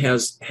Biden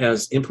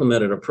has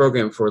implemented a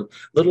program for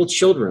little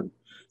children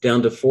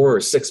down to 4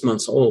 or 6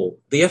 months old.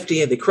 The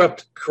FDA, the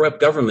corrupt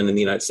government in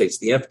the United States,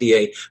 the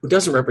FDA, who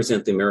doesn't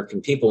represent the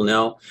American people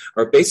now,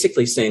 are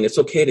basically saying it's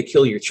okay to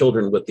kill your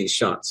children with these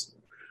shots.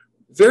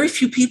 Very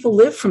few people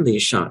live from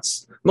these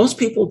shots. Most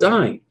people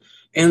die.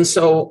 And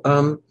so,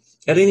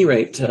 at any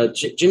rate,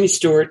 Jimmy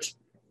Stewart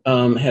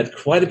had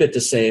quite a bit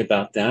to say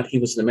about that. He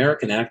was an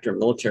American actor,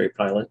 military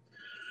pilot.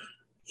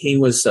 He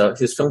was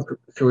his film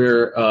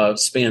career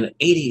spanned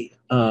 80.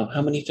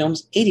 How many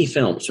films? 80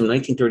 films from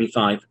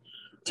 1935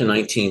 to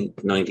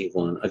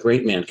 1991. A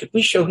great man. Could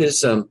we show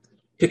his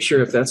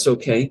picture, if that's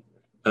okay,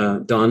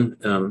 Don?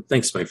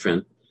 Thanks, my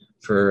friend,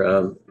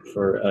 for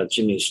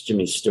Jimmy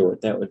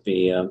Stewart. That would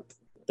be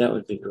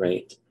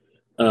great.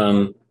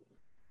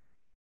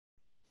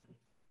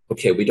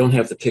 Okay, we don't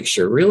have the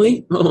picture.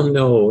 Really? Oh,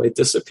 no, it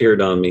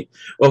disappeared on me.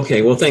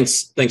 Okay, well,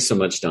 thanks so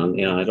much, Don.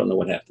 Yeah, I don't know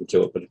what happened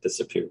to it, but it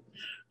disappeared.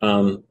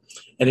 At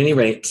any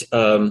rate,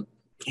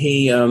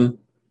 he a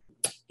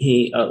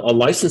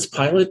licensed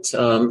pilot.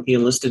 He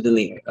enlisted in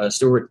the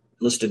Stewart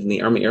enlisted in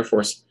the Army Air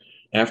Force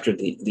after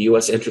the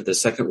U.S. entered the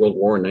Second World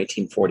War in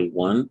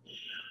 1941.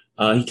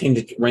 He came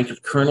to rank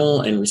of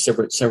colonel and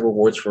received several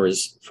awards for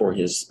his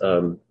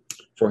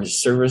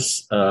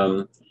service.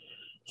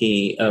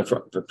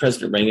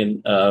 President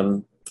Reagan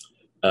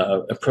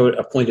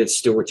appointed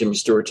Jimmy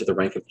Stewart to the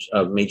rank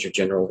of Major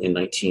General in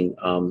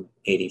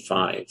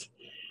 1985.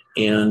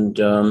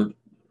 And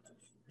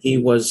he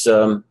was,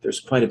 there's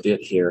quite a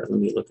bit here. Let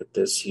me look at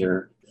this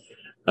here.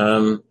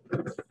 I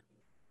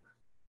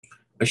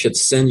should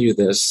send you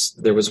this.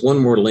 There was one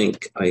more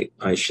link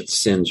I should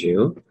send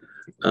you.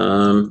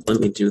 Let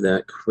me do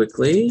that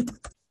quickly.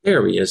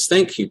 There he is.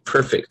 Thank you.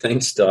 Perfect.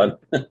 Thanks, Don.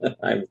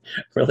 I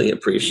really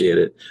appreciate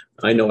it.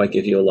 I know I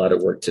give you a lot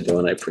of work to do,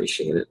 and I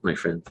appreciate it, my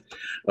friend.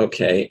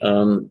 Okay.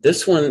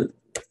 This one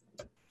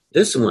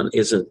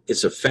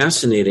is a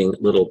fascinating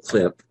little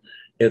clip.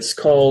 It's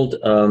called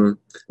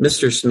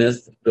Mr.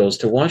 Smith Goes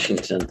to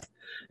Washington.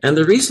 And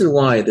the reason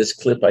why this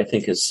clip, I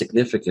think, is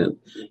significant,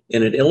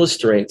 and it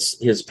illustrates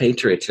his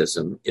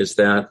patriotism, is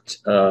that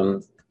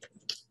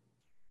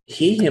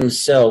he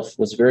himself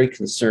was very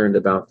concerned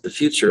about the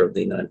future of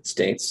the United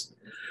States.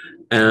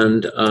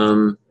 And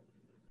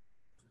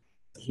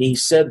he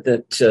said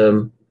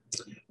that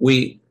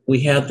we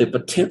had the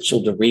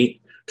potential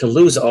to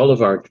lose all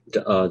of our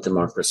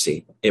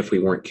democracy if we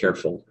weren't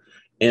careful.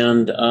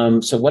 And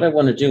so what I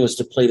want to do is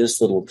to play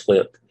this little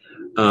clip.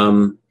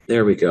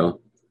 There we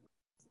go.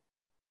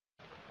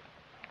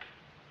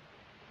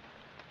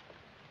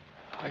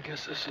 I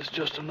guess this is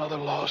just another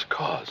lost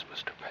cause,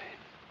 Mr. Payne.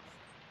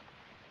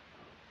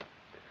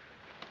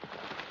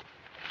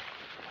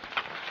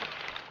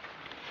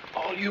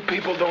 All you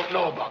people don't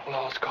know about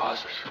lost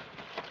causes.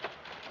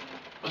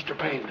 Mr.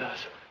 Payne does.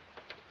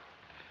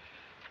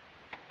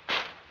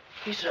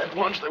 He said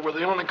once they were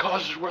the only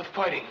causes worth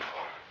fighting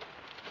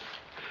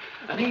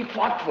for. And he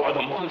fought for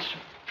them once.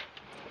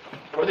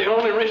 For the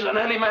only reason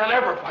any man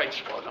ever fights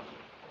for them.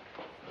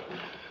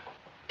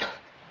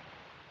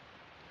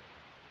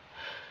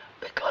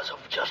 Because of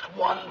just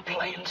one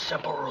plain,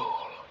 simple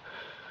rule.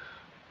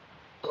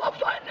 Love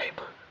thy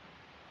neighbor.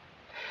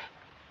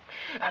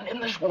 And in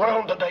this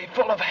world today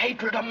full of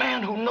hatred, a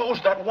man who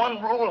knows that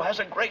one rule has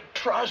a great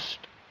trust.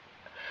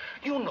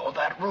 You know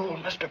that rule,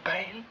 Mr.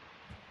 Payne.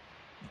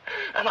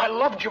 And I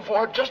loved you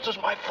for it just as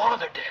my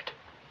father did.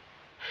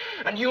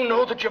 And you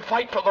know that you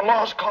fight for the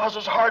lost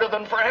causes harder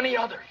than for any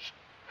others.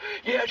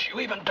 Yes, you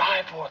even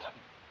die for them.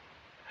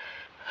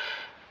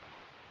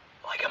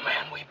 Like a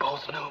man we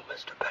both knew,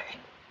 Mr. Payne.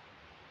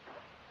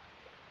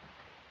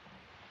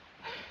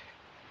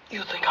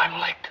 You think I'm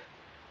licked?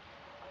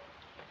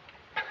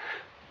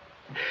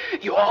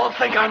 You all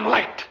think I'm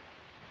licked.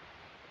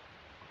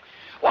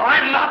 Well,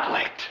 I'm not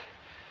licked.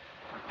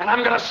 And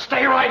I'm going to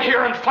stay right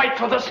here and fight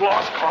for this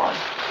lost cause,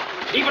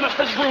 even if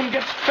this room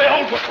gets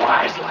filled with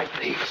lies like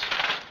these.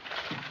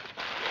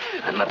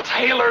 And the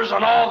Taylors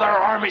and all their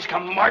armies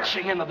come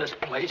marching into this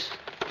place.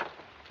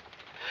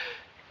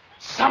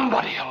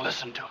 Somebody will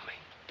listen to me.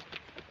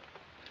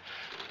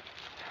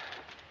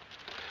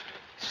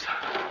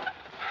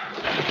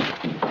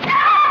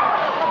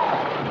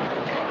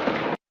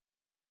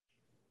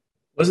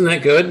 Wasn't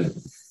that good?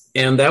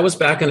 And that was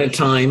back in a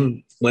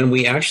time when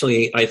we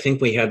actually, I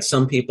think we had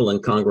some people in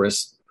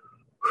Congress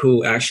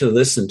who actually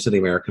listened to the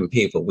American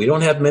people. We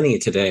don't have many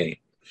today.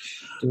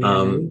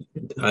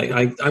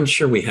 I'm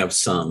sure we have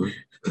some.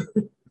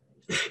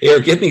 Here,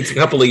 give me a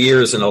couple of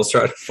years and I'll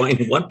try to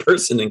find one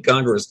person in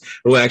Congress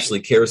who actually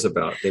cares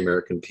about the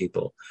American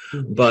people.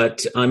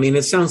 But, I mean,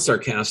 it sounds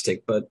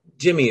sarcastic, but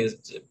Jimmy,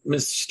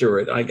 Mr.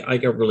 Stewart, I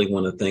really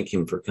want to thank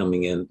him for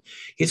coming in.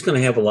 He's going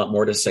to have a lot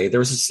more to say.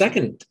 There's a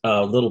second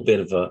little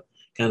bit of a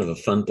kind of a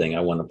fun thing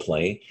I want to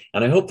play,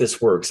 and I hope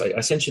this works. I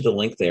sent you the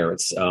link there.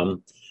 It's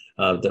the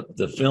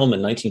film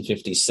in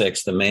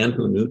 1956, The Man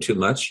Who Knew Too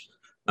Much.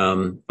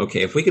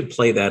 Okay, if we could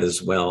play that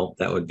as well,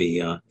 that'd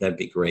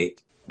be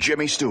great.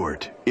 Jimmy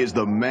Stewart is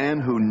the man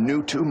who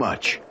knew too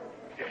much.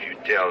 If you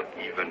tell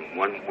even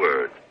one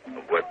word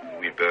of what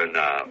we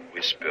Bernard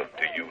whispered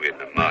to you in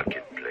the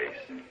marketplace,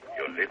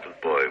 your little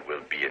boy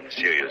will be in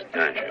serious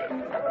danger.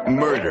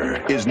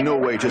 Murder is no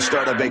way to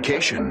start a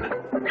vacation.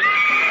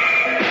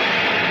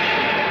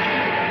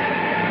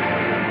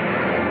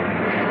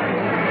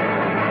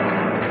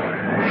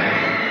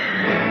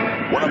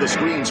 One of the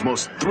screen's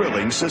most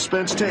thrilling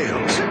suspense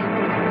tales.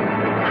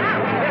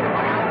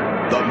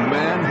 The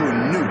Man Who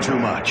Knew Too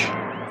Much.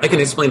 I can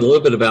explain a little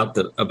bit about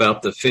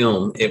the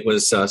film. It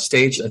was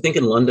staged, I think,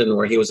 in London,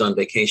 where he was on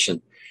vacation,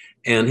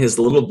 and his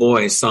little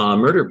boy saw a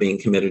murder being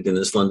committed in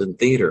this London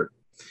theater,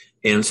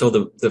 and so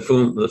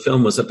the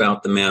film was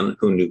about the man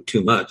who knew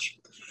too much.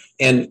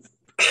 And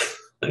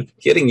I'm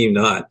kidding you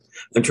not.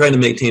 I'm trying to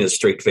maintain a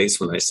straight face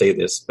when I say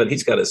this, but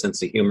he's got a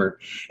sense of humor.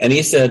 And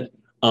he said,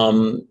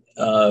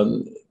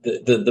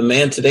 the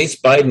man, today's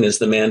Biden is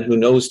the man who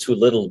knows too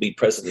little to be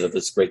president of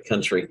this great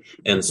country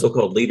and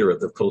so-called leader of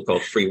the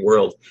so-called free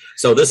world.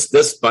 So this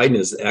Biden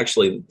is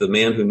actually the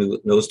man who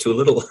knows too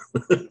little.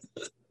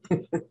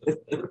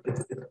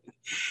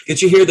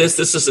 Did you hear this?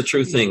 This is a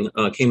true thing.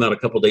 Came out a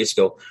couple days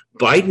ago.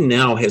 Biden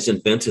now has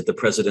invented the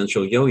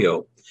presidential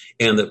yo-yo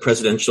and the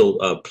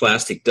presidential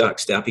plastic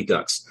ducks, Daffy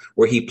Ducks,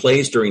 where he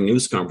plays during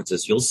news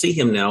conferences. You'll see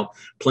him now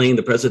playing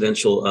the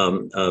presidential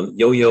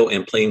yo-yo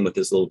and playing with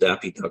his little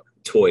Daffy Duck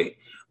toy.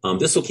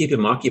 This will keep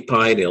him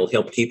occupied. It'll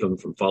help keep him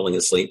from falling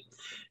asleep.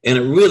 And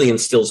it really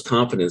instills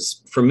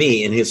confidence for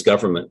me in his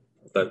government.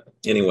 But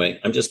anyway,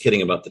 I'm just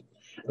kidding about the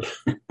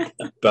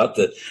about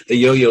the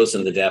yo-yos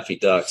and the Daffy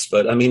Ducks.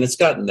 But I mean, it's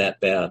gotten that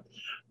bad.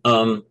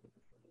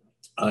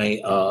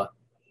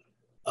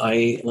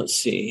 Let's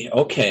see.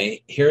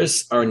 Okay,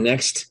 here's our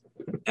next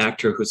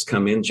actor who's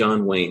come in,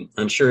 John Wayne.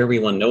 I'm sure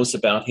everyone knows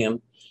about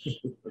him.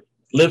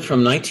 Lived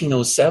from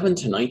 1907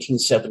 to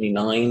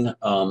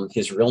 1979.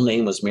 His real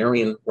name was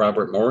Marion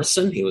Robert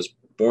Morrison. He was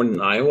born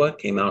in Iowa,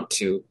 came out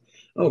to,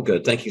 oh,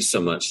 good. Thank you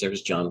so much.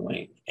 There's John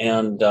Wayne.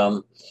 And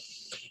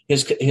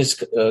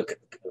his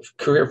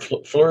career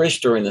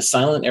flourished during the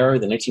silent era,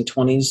 the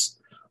 1920s.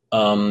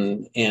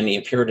 And he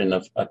appeared in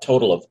a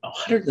total of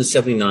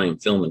 179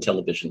 film and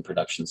television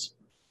productions.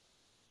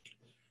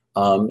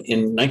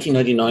 In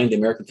 1999, the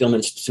American Film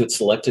Institute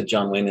selected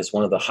John Wayne as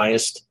one of the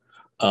highest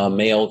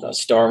male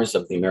stars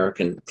of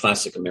the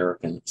classic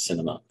American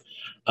cinema.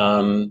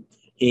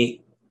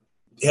 He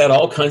had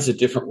all kinds of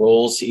different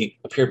roles. He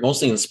appeared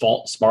mostly in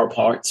small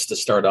parts to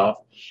start off.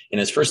 And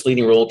his first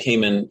leading role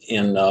came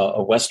in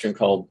a Western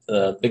called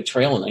Big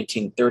Trail in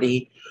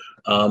 1930.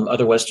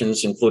 Other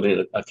Westerns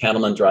included A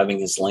Cattleman Driving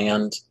His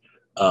Land.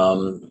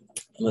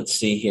 Let's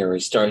see here. He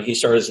started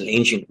as an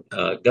ancient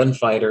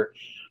gunfighter.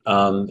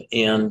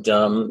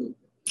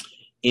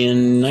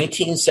 In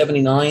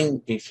 1979,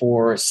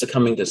 before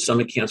succumbing to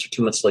stomach cancer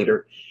 2 months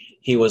later,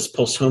 he was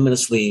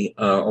posthumously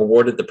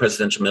awarded the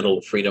Presidential Medal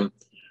of Freedom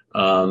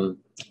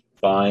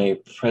by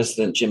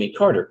President Jimmy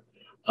Carter.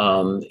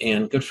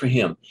 And good for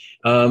him.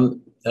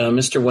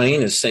 Mr.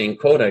 Wayne is saying,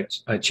 quote,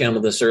 I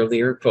channeled this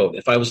earlier, quote,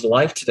 if I was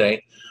alive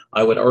today,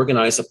 I would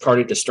organize a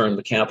party to storm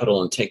the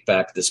Capitol and take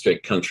back this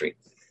great country.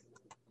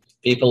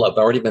 People have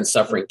already been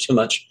suffering too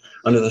much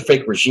under the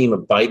fake regime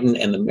of Biden,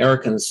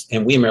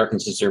 and we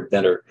Americans deserve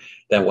better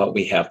than what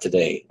we have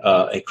today,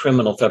 a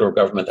criminal federal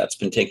government that's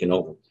been taken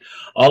over.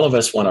 All of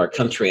us want our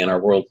country and our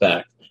world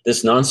back.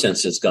 This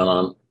nonsense has gone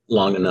on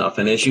long enough.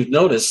 And as you've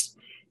noticed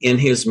in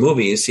his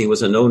movies, he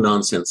was a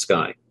no-nonsense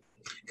guy,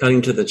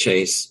 cutting to the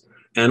chase.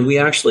 And we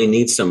actually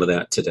need some of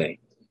that today.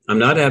 I'm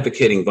not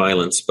advocating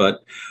violence, but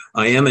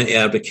I am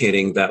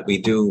advocating that we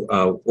do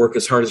work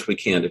as hard as we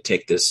can to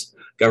take this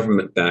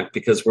government back,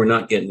 because we're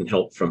not getting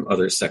help from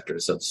other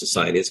sectors of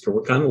society. It's because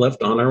we're kind of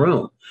left on our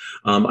own.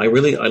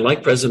 I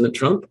like President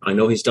Trump. I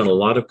know he's done a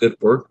lot of good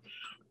work,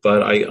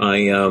 but I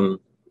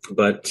don't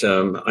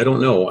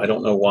know. I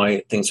don't know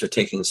why things are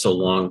taking so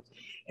long,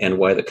 and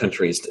why the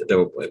country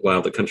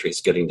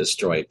is getting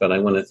destroyed. But I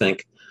want to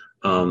thank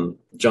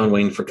John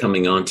Wayne for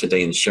coming on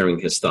today and sharing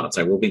his thoughts.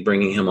 I will be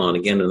bringing him on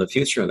again in the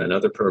future in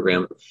another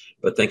program,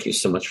 but thank you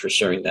so much for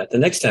sharing that. The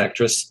next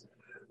actress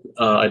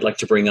I'd like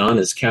to bring on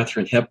is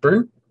Katharine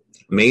Hepburn.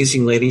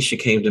 Amazing lady. She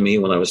came to me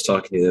when I was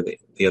talking to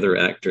the other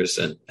actors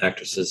and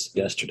actresses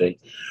yesterday.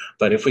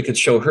 But if we could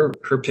show her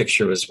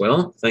picture as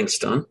well. Thanks,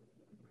 Don.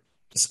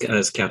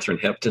 As Katharine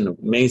Hepburn,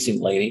 amazing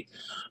lady.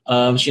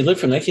 She lived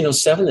from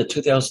 1907 to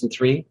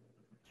 2003.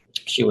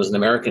 She was an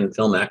American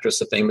film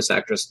actress, a famous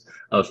actress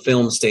of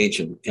film, stage,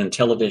 and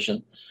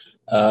television.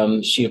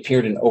 She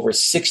appeared in over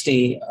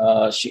 60.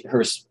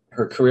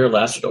 Her career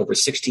lasted over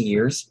 60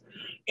 years,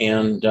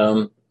 and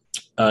in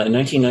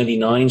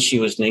 1999, she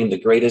was named the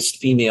greatest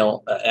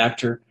female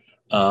actor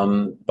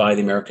by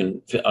the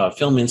American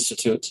Film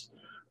Institute.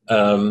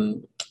 Let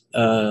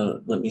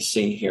me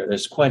see here.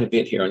 There's quite a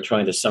bit here. I'm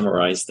trying to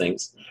summarize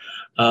things.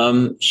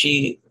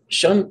 She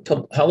shunned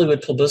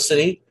Hollywood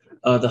publicity,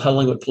 the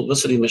Hollywood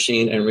publicity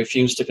machine, and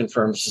refused to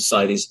conform to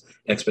society's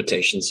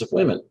expectations of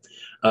women.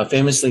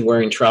 Famously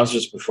wearing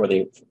trousers before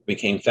they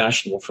became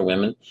fashionable for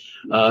women.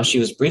 She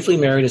was briefly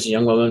married as a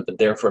young woman, but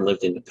therefore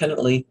lived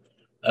independently.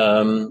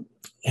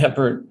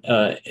 Hepburn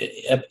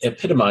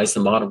epitomized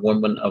the modern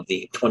woman of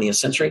the 20th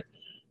century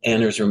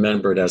and is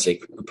remembered as an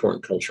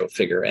important cultural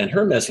figure. And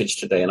her message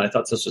today, and I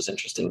thought this was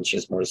interesting, and she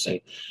has more to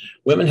say,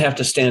 women have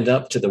to stand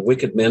up to the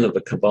wicked men of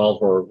the cabal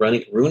who are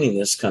ruining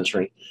this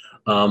country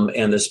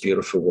and this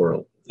beautiful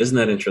world. Isn't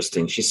that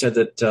interesting? She said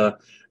that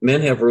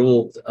men have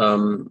ruled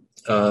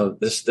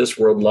this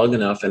world long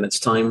enough, and it's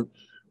time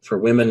for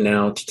women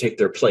now to take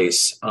their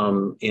place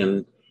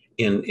in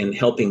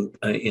helping,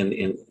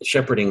 in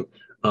shepherding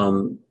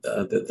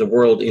the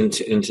world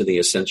into the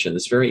ascension.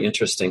 It's very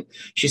interesting.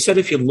 She said,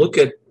 if you look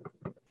at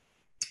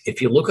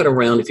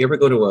around, if you ever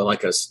go to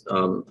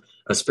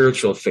a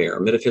spiritual fair,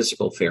 a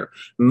metaphysical fair,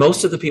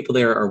 most of the people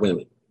there are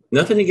women.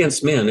 Nothing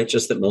against men. It's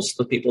just that most of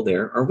the people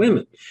there are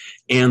women,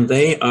 and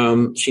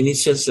she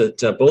says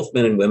that both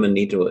men and women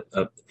need to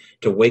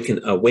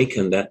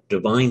awaken that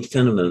divine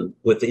feminine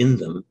within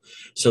them,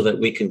 so that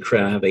we can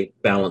have a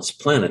balanced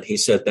planet.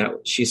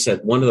 She said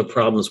one of the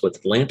problems with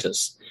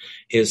Atlantis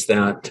is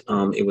that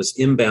it was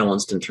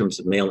imbalanced in terms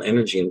of male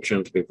energy and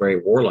turned to be very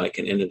warlike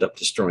and ended up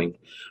destroying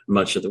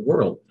much of the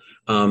world.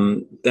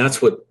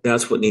 That's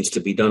what needs to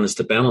be done, is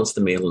to balance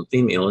the male and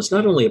female. It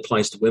not only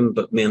applies to women,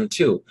 but men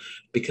too,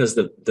 because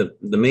the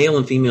male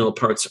and female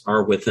parts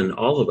are within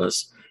all of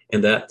us,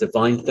 and that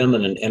divine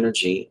feminine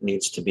energy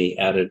needs to be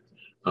added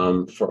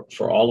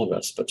for all of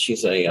us. But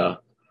she's a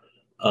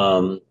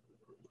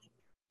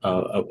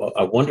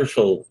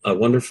wonderful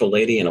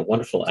lady and a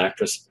wonderful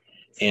actress,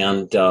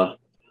 and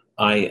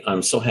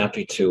I'm so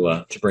happy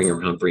to bring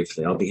her on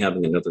briefly. I'll be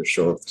having another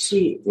show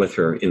with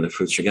her in the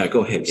future. Yeah,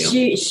 go ahead,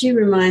 Gail. She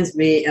reminds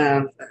me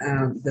of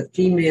the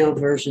female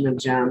version of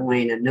John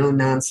Wayne, a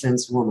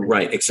no-nonsense woman.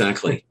 Right,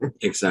 exactly.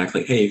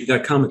 Exactly. Hey, if you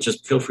got comments,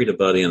 just feel free to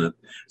butt in.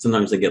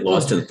 Sometimes I get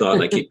lost in thought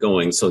and I keep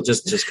going. So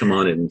just come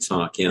on in and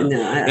talk. Yeah.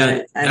 No,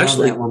 I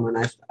actually love that woman.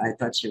 I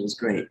thought she was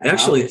great. I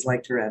always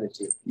liked her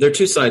attitude. They're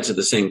two sides of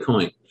the same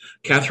coin.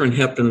 Katharine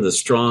Hepburn, the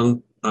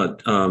strong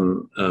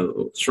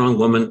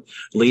woman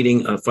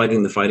leading,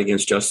 fighting the fight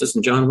against justice,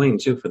 and John Wayne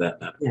too, for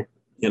that matter.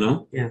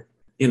 Yeah.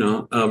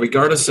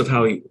 Regardless of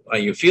how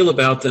you feel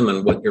about them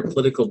and what your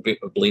political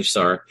beliefs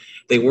are,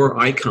 they were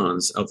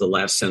icons of the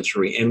last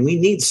century, and we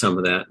need some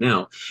of that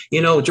now.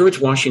 George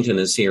Washington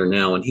is here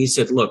now, and he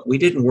said, look, we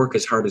didn't work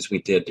as hard as we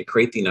did to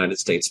create the United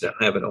States, to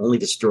have it only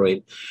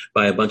destroyed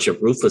by a bunch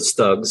of ruthless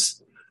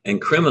thugs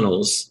and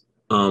criminals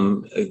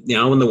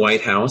now in the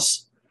White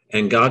House,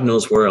 and God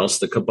knows where else,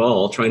 the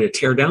cabal trying to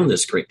tear down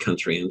this great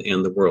country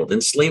and the world,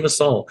 enslave us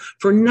all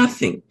for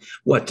nothing.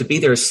 What, to be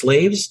their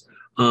slaves?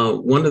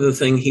 One of the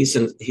things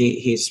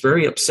he's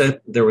very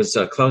upset. There was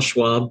Klaus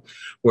Schwab,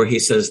 where he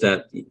says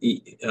that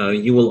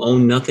you will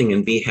own nothing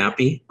and be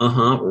happy.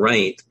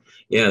 Right.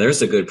 Yeah,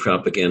 there's a good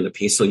propaganda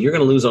piece. So you're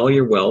going to lose all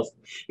your wealth.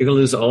 You're going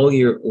to lose all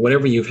your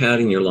whatever you've had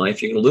in your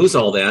life. You're going to lose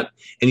all that,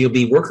 and you'll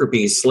be worker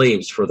bee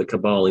slaves for the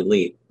cabal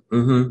elite.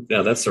 Mm-hmm.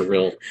 Yeah, that's a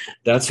real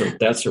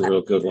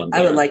good one.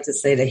 I would like to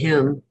say to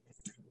him,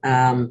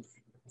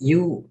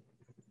 you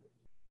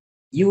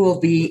will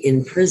be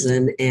in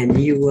prison,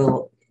 and you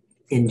will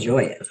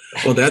enjoy it.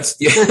 Well, that's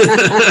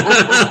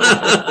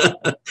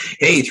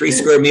hey, 3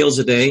 square meals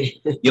a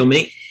day. You'll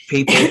meet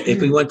people.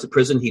 If we went to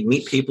prison, he'd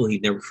meet people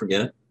he'd never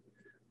forget.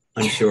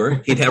 I'm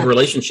sure he'd have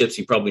relationships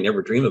he'd probably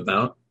never dream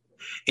about.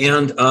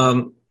 And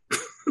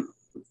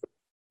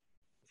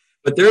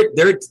but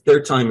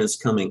their time is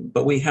coming.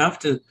 But we have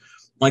to,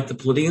 like the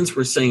Pleiadians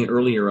were saying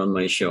earlier on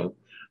my show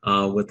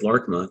with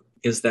Larkma,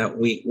 is that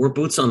we're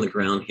boots on the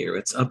ground here.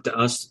 It's up to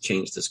us to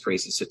change this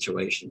crazy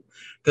situation.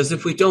 Because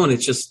if we don't,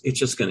 it's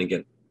just going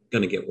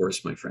to get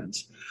worse, my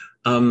friends.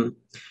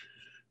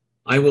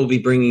 I will be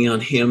bringing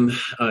on him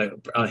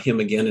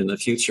again in the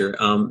future.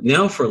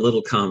 Now for a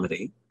little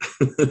comedy.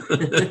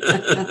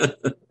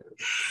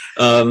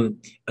 Don,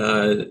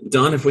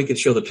 if we could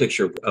show the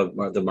picture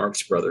of the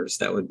Marx Brothers,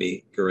 that would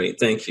be great.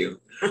 Thank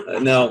you.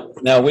 Now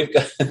we've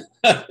got.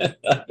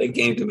 They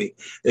came to me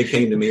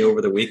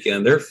over the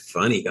weekend. They're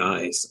funny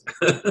guys.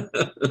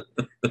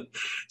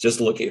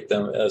 Just looking at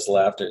them as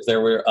laughter.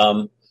 There were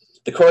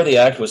the core of the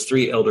act was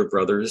 3 elder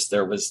brothers.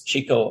 There was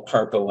Chico,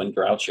 Harpo, and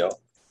Groucho.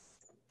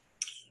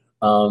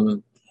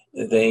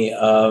 They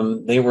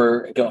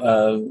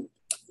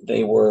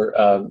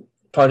were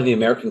part of the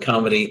American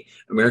family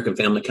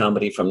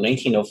comedy from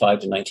 1905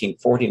 to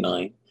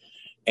 1949,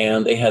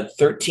 and they had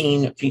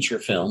 13 feature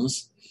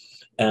films,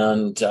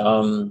 and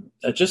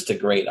just a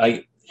great.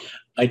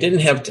 I didn't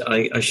have to.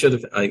 I should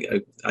have.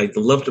 I'd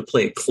love to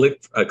play a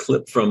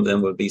clip from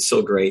them. Would be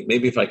so great.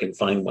 Maybe if I can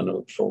find one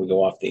before we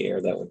go off the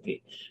air, that would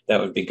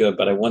be good.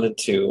 But I wanted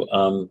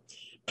to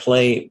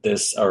play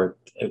this or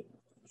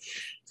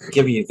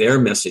give you their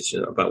message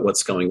about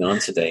what's going on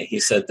today.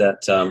 He said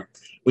that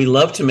we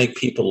love to make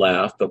people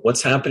laugh, but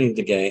what's happening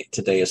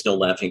today is no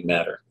laughing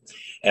matter,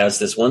 as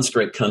this once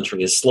great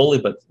country is slowly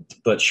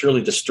but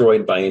surely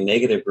destroyed by a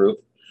negative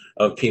group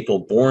of people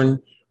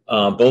born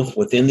both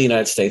within the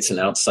United States and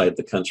outside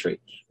the country.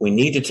 We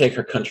need to take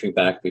our country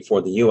back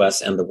before the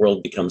U.S. and the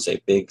world becomes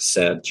a big,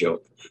 sad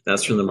joke.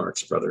 That's from the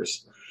Marx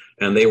Brothers.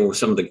 And they were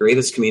some of the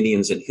greatest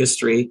comedians in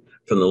history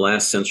from the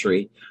last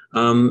century.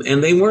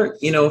 And they weren't,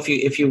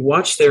 if you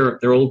watch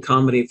their old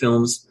comedy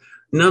films,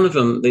 none of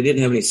them, they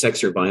didn't have any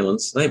sex or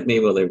violence. Maybe they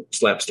were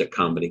slapstick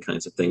comedy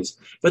kinds of things,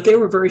 but they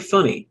were very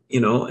funny,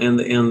 and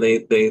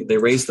they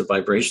raised the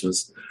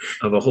vibrations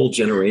of a whole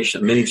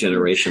generation, many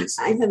generations.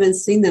 I haven't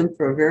seen them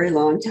for a very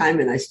long time,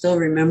 and I still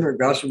remember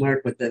Groucho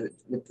Marx with the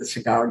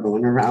cigar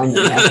going around.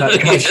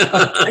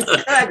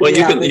 Well,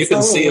 you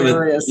can see him.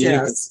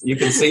 You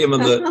can see him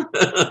in the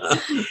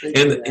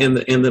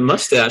and the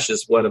mustache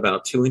is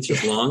about 2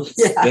 inches long,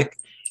 thick.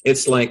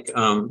 It's like.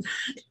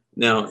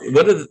 Now,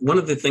 one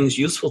of the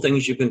useful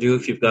things you can do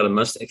if you've got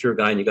if you're a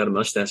guy and you got a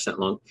mustache that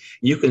long,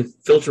 you can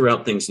filter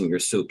out things in your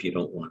soup you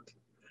don't want,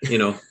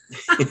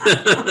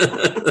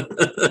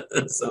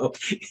 So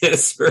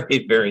it's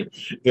very, very,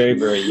 very,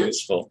 very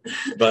useful.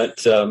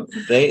 But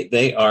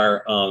they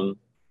are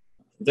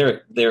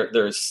they're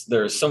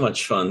so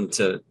much fun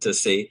to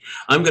see.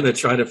 I'm going to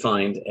try to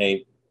find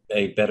a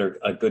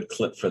good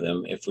clip for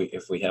them if we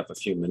have a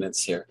few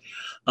minutes here.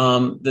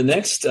 The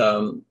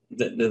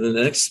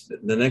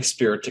next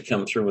spirit to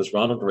come through was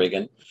Ronald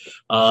Reagan.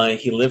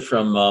 He lived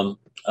from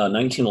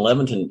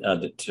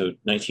 1911 to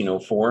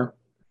 1904.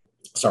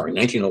 Sorry,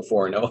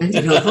 1904. No,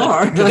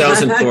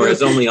 2004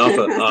 is only off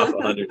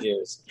 100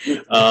 years.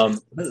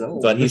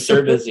 But he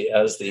served as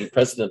the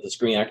president of the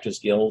Screen Actors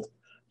Guild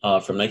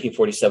from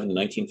 1947 to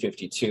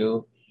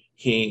 1952.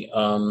 He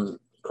of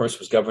course,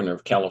 was governor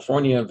of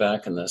California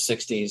back in the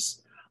 60s.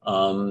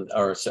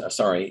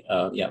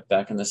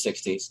 Back in the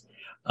 60s.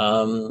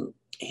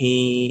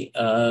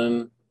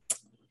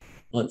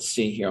 Let's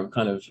see here. I'm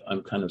kind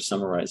of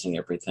summarizing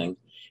everything.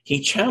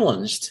 He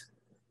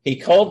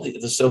called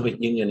the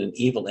Soviet Union an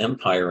evil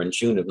empire in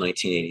June of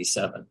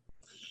 1987.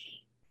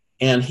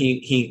 And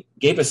he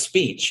gave a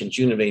speech in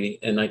June of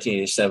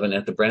 1987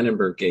 at the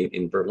Brandenburg Gate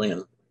in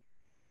Berlin.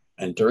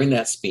 And during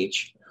that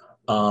speech,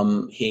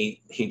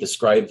 he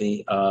described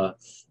the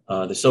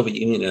Soviet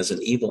Union as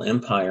an evil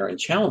empire and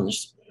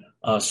challenged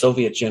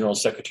Soviet General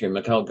Secretary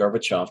Mikhail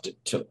Gorbachev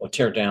to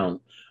tear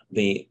down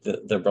the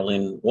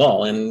Berlin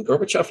Wall. And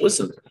Gorbachev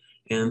listened.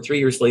 And 3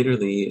 years later,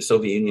 the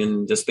Soviet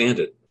Union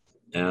disbanded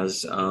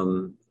as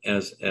a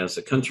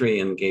country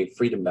and gave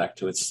freedom back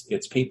to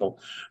its people.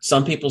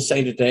 Some people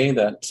say today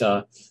that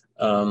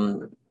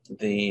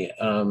the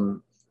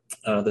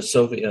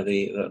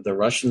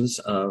Russians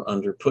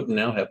under Putin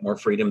now have more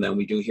freedom than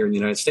we do here in the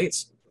United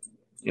States.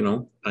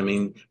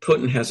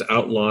 Putin has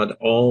outlawed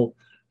all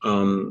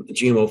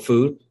GMO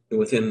food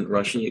within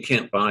Russia. You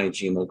can't buy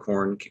GMO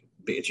corn,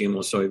 GMO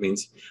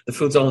soybeans. The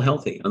food's all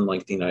healthy,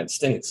 unlike the United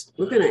States.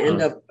 We're going to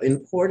end up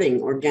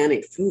importing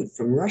organic food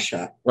from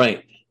Russia.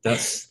 Right.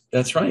 That's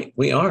right.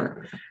 We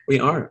are.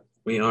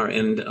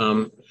 And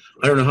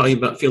I don't know how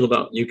you feel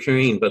about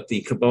Ukraine, but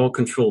the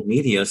cabal-controlled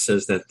media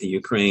says that the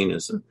Ukraine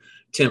is an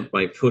attempt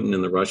by Putin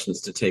and the Russians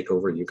to take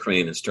over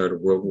Ukraine and start a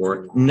world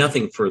war.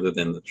 Nothing further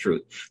than the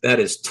truth. That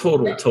is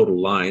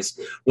total lies.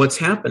 What's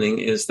happening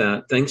is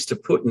that thanks to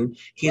Putin,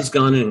 he's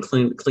gone in and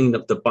cleaned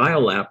up the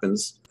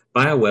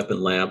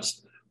bioweapon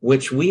labs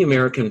which we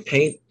American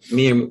paid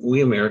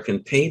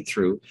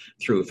through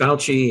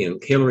Fauci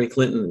and Hillary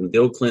Clinton and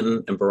Bill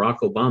Clinton and Barack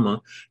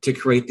Obama to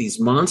create these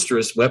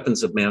monstrous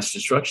weapons of mass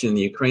destruction in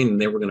the Ukraine, and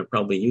they were going to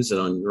probably use it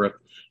on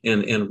Europe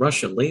and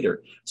Russia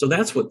later. So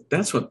that's what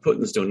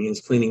Putin's doing.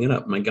 He's cleaning it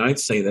up. My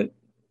guides say that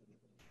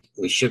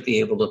we should be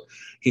able to.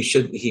 He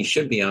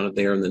should be out of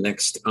there in the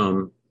next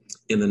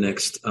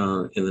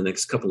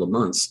couple of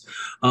months.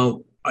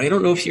 I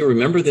don't know if you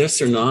remember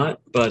this or not,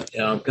 but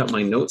I've got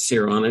my notes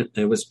here on it.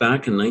 It was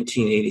back in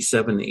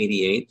 1987,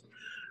 88.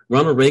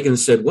 Ronald Reagan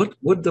said, "What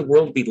would the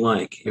world be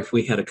like if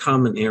we had a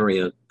common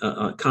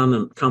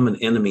common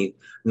enemy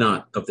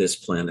not of this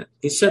planet?"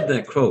 He said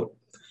that quote.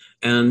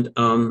 And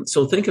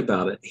so think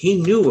about it.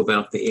 He knew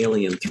about the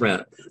alien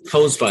threat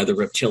posed by the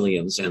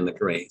reptilians and the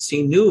Graze.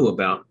 He knew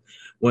about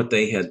what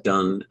they had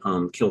done,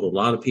 killed a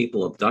lot of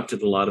people,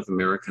 abducted a lot of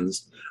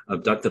Americans,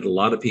 abducted a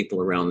lot of people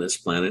around this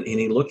planet, and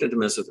he looked at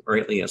them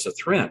rightly as a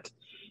threat.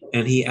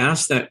 And he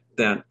asked that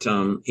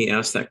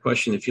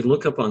question. If you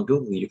look up on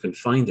Google, you can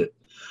find it.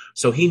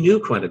 So he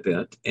knew quite a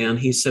bit, and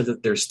he said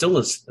that there's still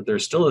a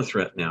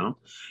threat now.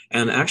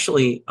 And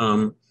actually,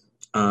 the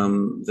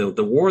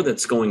war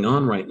that's going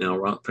on right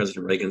now,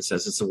 President Reagan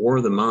says, it's a war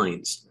of the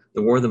minds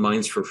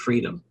for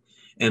freedom.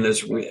 And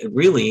there's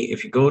really,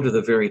 if you go to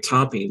the very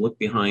top and you look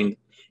behind.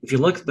 If you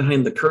look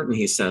behind the curtain,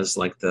 he says,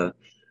 like the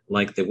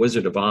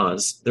Wizard of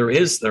Oz,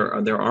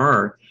 there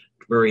are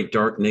very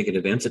dark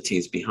negative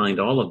entities behind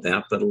all of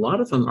that, but a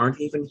lot of them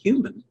aren't even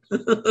human.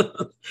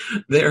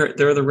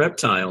 They're the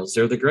reptiles,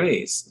 they're the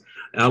Graze,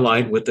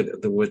 allied with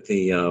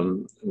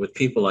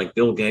people like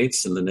Bill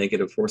Gates and the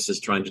negative forces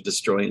trying to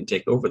destroy and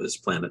take over this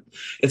planet.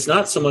 It's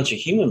not so much a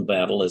human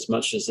battle as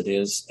much as it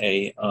is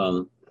a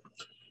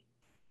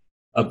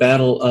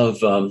battle of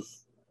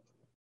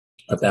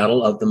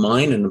the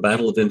mind and a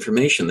battle of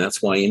information.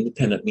 That's why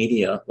independent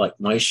media like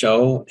my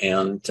show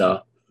and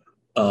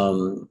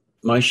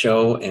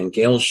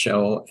Gail's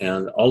show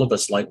and all of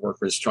us light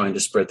workers trying to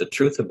spread the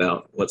truth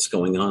about what's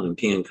going on, and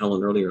P. and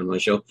Cullen earlier in my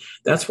show.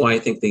 That's why I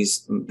think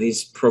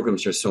these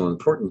programs are so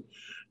important,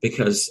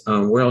 because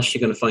where else are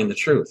you going to find the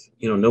truth?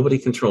 Nobody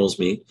controls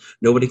me.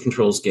 Nobody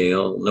controls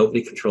Gail.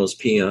 Nobody controls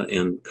Pia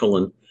and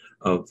Cullen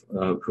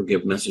who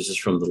give messages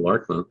from the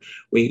Larkma.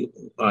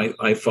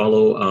 I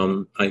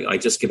follow. I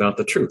just give out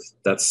the truth.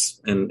 That's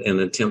an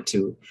attempt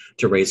to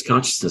raise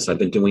consciousness. I've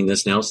been doing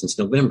this now since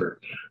November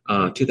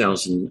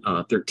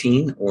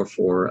 2013, or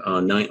for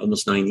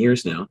almost 9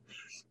 years now,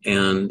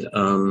 and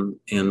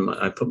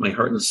I put my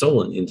heart and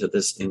soul into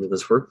this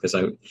work because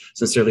I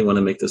sincerely want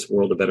to make this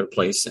world a better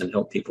place and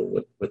help people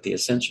with the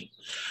ascension.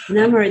 And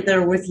I'm right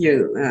there with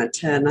you,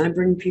 Ted. And I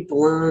bring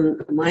people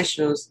on my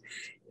shows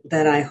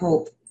that I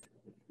hope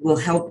will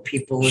help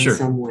people in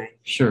some way.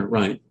 Sure,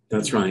 right.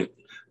 That's right.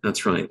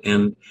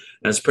 And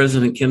as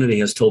President Kennedy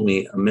has told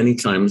me many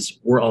times,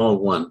 we're all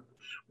one.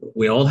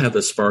 We all have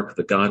the spark of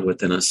the God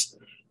within us,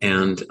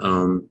 and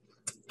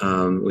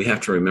we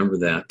have to remember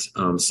that.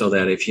 So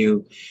that if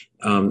you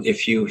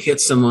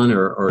hit someone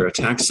or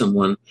attack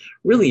someone,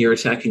 really you're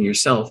attacking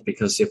yourself,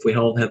 because if we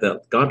all have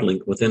that God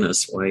link within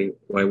us, why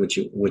would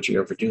you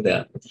ever do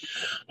that?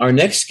 Our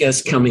next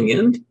guest coming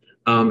in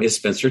is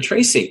Spencer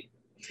Tracy.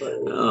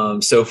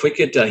 So if we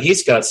could,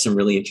 he's got some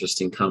really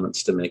interesting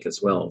comments to make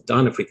as well.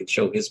 Don, if we could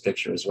show his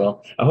picture as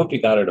well. I hope you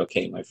got it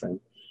okay, my friend.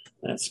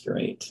 That's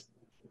great.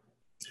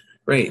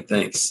 Great,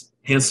 thanks.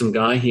 Handsome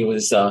guy. He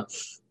was,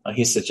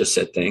 just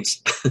said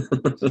thanks.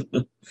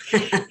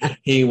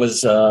 He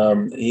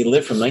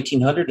lived from 1900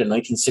 to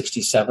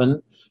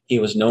 1967. He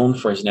was known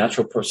for his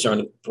natural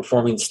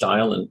performing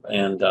style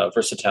and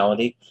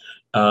versatility.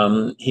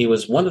 He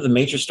was one of the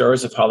major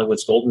stars of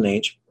Hollywood's golden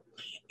age.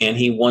 And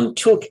he won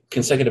 2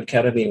 consecutive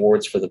Academy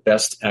Awards for the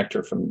Best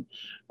Actor from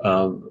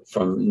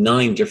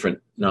 9 different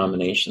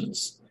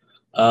nominations.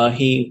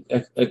 He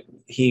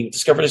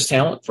discovered his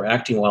talent for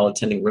acting while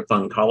attending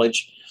Ripon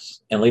College,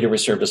 and later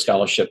received a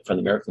scholarship from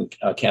the American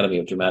Academy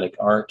of Dramatic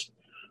Art.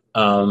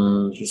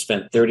 He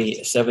spent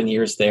 37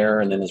 years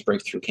there, and then his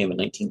breakthrough came in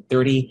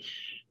 1930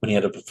 when he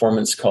had a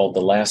performance called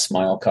The Last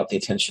Smile Caught the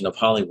Attention of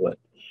Hollywood.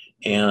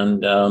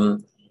 And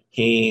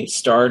he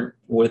starred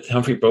with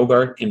Humphrey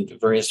Bogart in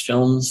various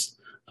films.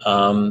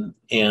 He's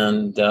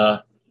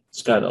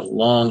got a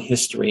long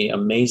history,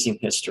 amazing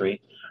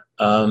history.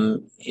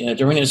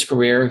 During his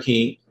career,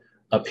 he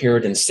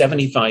appeared in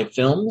 75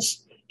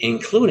 films,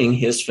 including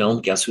his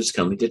film, Guess Who's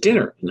Coming to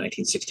Dinner, in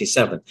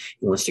 1967.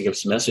 He wants to give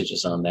some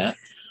messages on that.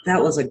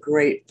 That was a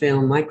great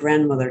film. My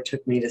grandmother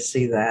took me to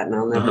see that, and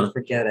I'll never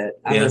forget it.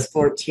 I was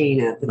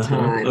 14 at the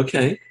time.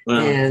 Okay.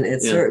 Wow. And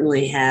it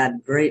certainly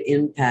had great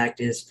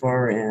impact as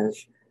far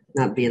as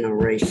not being a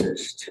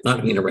racist.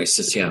 Not being a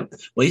racist, yeah.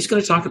 Well, he's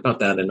going to talk about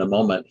that in a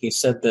moment. He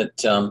said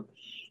that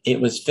it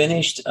was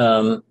finished.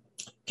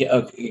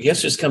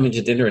 Guess Who's Coming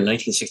to Dinner in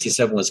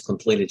 1967 was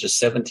completed just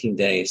 17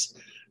 days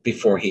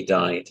before he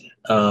died.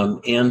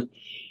 And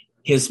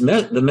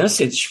the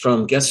message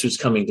from Guess Who's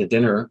Coming to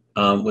Dinner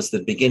was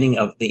the beginning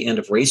of the end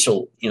of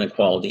racial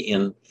inequality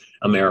in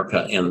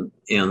America and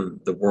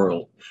the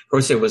world. Of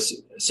course, there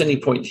was Sidney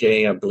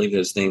Poitier, I believe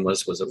his name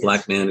was a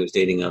black man who was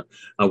dating a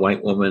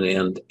white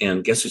woman,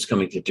 and Guess Who's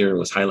Coming to Dinner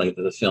was highlighted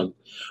in the film.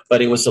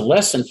 But it was a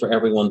lesson for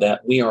everyone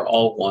that we are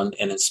all one,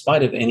 and in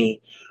spite of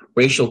any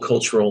racial,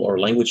 cultural, or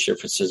language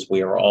differences,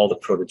 we are all the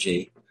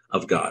protege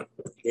of God.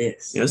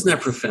 Yes. Isn't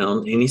that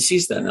profound? And he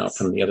sees that now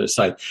from the other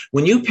side.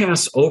 When you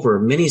pass over,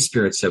 many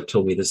spirits have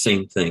told me the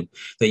same thing,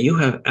 that you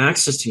have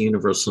access to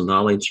universal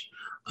knowledge.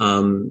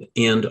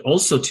 And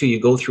also, too,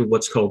 you go through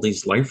what's called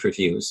these life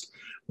reviews,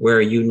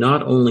 where you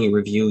not only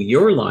review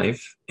your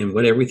life and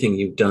what everything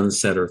you've done,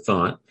 said, or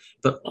thought,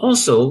 but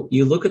also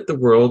you look at the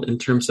world in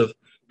terms of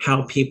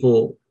how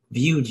people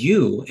viewed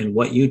you and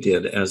what you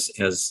did as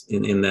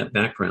in that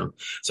background.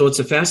 So it's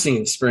a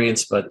fascinating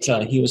experience. But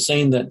he was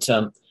saying that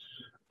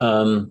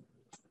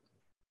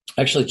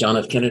actually John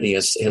F. Kennedy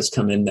has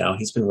come in now.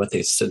 He's been with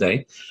us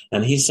today.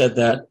 And he said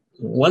that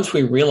once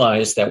we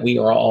realize that we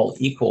are all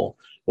equal,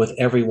 with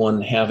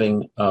everyone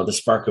having the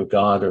spark of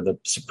God or the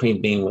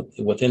supreme being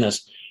within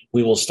us,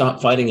 we will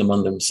stop fighting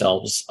among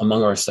ourselves,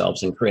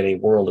 and create a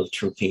world of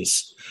true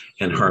peace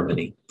and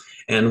harmony.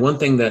 And one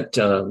thing that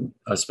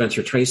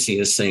Spencer Tracy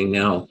is saying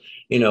now,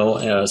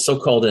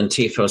 so-called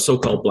Antifa,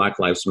 so-called Black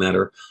Lives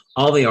Matter,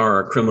 all they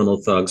are criminal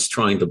thugs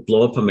trying to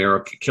blow up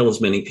America, kill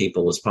as many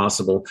people as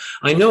possible.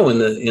 I know in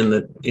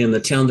the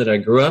town that I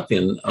grew up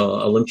in,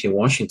 Olympia,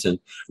 Washington,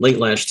 late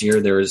last year,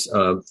 there's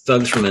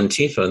thugs from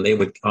Antifa, and they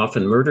would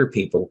often murder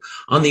people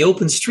on the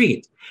open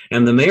street.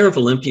 And the mayor of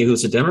Olympia,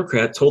 who's a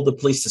Democrat, told the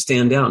police to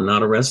stand down and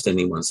not arrest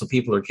anyone. So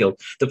people are killed.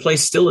 The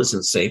place still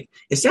isn't safe.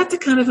 Is that the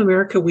kind of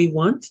America we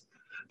want?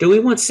 Do we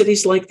want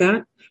cities like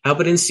that? How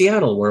about in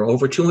Seattle, where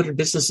over 200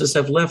 businesses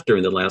have left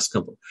during the last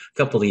couple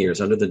of years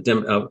under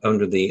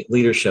the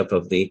leadership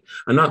of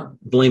I'm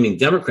not blaming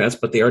Democrats,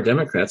 but they are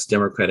Democrats,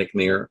 Democratic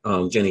Mayor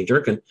Jenny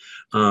Durkan.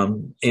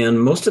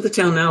 And most of the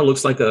town now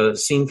looks like a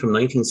scene from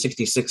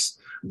 1966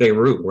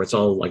 Beirut, where it's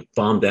all like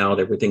bombed out.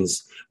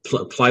 Everything's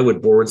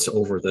plywood boards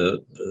over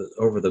the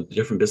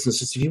different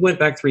businesses. If you went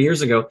back 3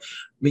 years ago,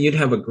 you'd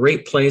have a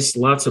great place,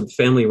 lots of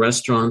family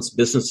restaurants,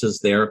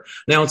 businesses there.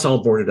 Now it's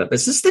all boarded up.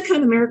 Is this the kind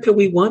of America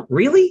we want?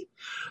 Really?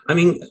 I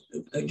mean,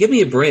 give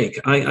me a break.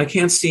 I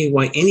can't see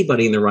why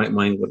anybody in their right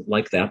mind would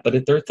like that,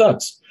 but they're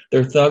thugs.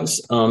 They're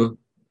thugs.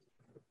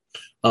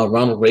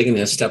 Ronald Reagan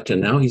has stepped in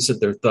now. He said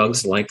they're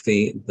thugs like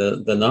the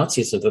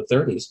Nazis of the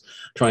 30s,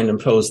 trying to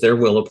impose their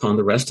will upon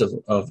the rest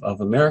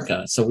of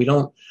America. So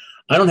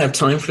I don't have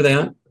time for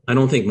that. I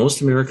don't think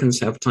most Americans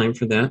have time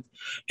for that.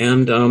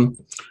 And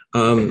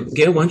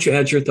Gail, why don't you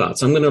add your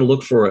thoughts? I'm going to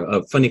look for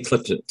a funny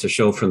clip to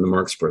show from the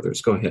Marx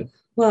Brothers. Go ahead.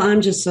 Well,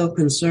 I'm just so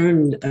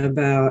concerned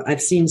about,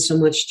 I've seen so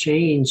much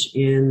change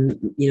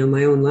in,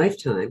 my own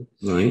lifetime.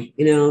 Right.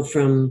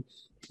 From,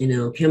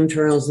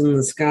 chemtrails in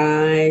the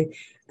sky,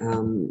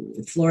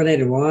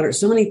 fluoridated water.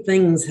 So many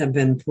things have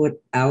been put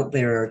out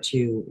there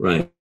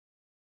to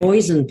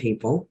poison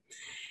people.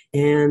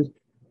 And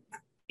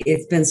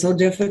it's been so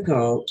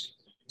difficult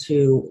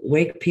to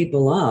wake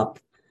people up.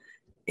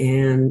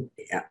 And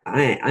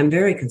I'm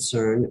very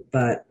concerned,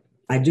 but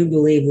I do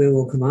believe we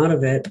will come out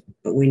of it,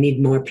 but we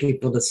need more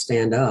people to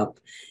stand up.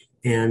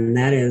 And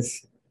that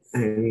is,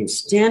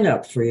 stand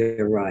up for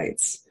your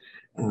rights.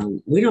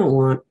 We don't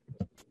want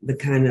the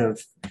kind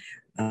of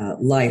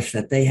life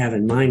that they have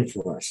in mind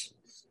for us.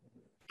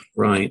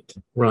 Right.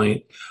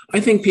 I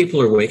think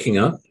people are waking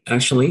up,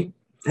 actually.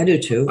 I do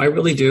too. I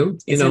really do.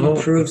 It's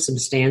improved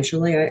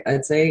substantially.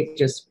 I'd say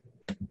just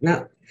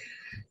not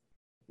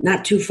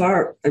too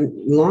far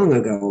long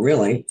ago,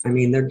 really.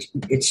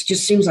 It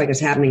just seems like it's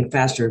happening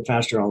faster and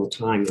faster all the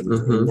time,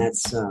 and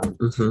that's a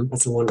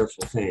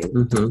wonderful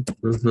thing.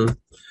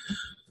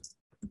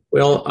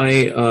 Well,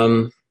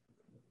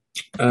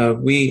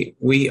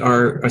 we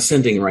are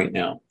ascending right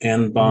now,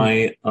 and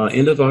by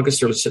end of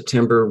August, early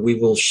September, we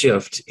will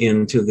shift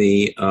into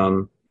the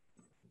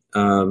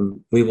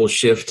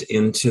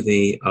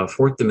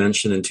fourth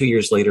dimension, and 2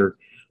 years later,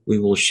 we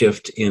will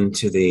shift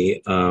into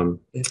the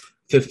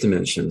fifth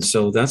dimension.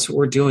 So that's what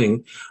we're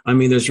doing.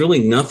 There's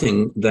really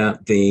nothing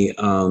that the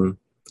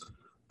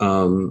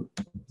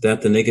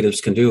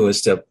negatives can do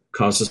is to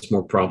cause us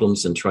more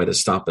problems and try to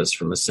stop us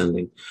from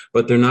ascending.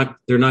 But they're not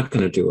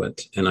going to do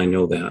it, and I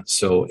know that.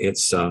 So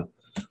it's I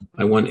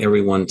want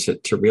everyone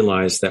to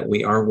realize that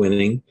we are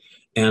winning,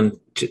 and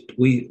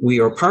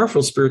we are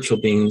powerful spiritual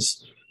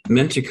beings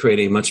meant to create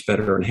a much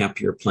better and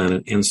happier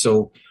planet. And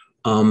so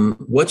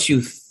what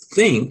you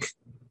think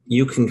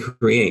you can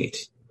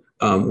create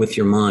with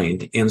your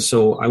mind. And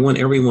so I want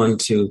everyone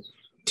to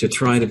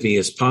try to be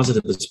as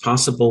positive as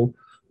possible.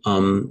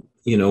 When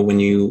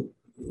you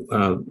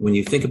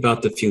think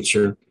about the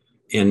future,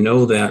 and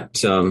know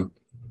that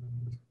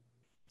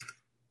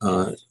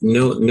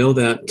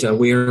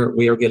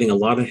we are getting a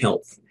lot of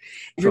help.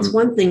 And it's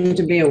one thing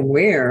to be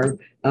aware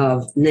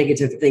of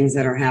negative things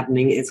that are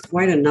happening. It's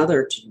quite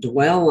another to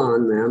dwell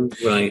on them.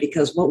 Right.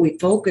 Because what we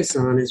focus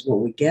on is what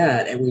we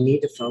get, and we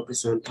need to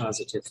focus on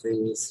positive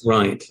things.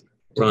 Right.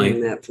 to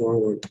bring that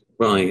forward.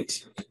 Right.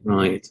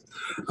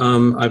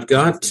 I've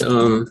got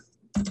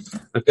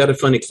a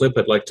funny clip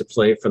I'd like to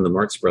play from the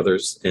Marx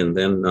Brothers, and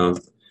then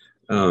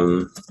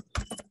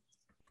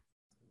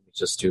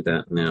just do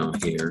that now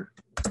here.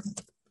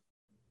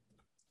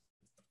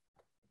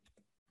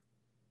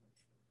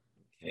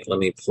 Okay, let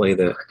me play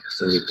that.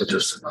 Let me put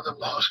this. Another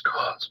lost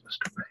cause,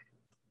 Mr. Bain.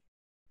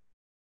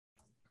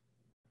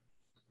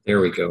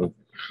 There we go.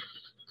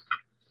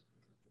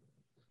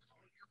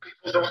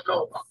 You don't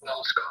know about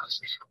lost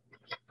causes.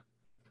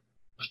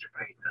 Mr.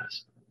 Bain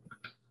does.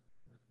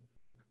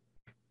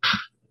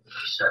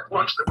 He said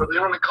once they were the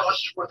only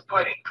causes worth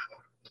fighting for.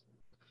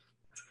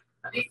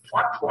 And he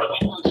fought for them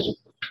once.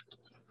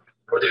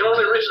 For the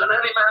only reason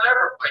any man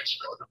ever fights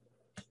for them.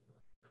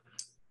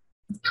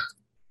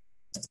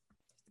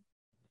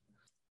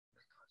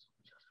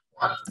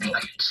 One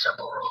plain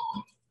simple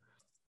rule.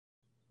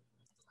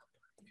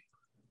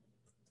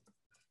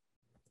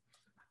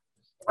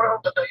 The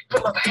world today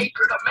full of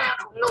hatred, a man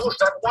who knows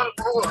that one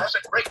rule has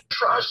a great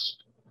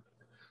trust.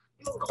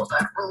 You know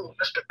that rule,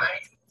 Mr.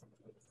 Bain.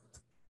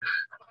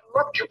 And I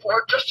loved you for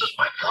it just as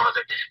my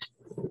father did.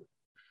 You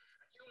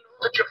know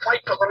that you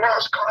fight for the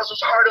lost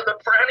causes harder than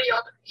for any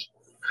others.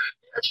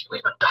 Yes, you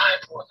even die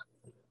for them.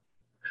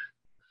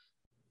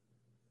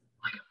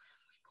 Like a man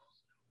we both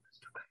know,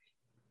 Mr. Bain.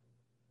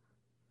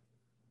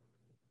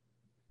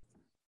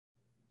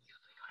 You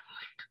think I'm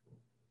late?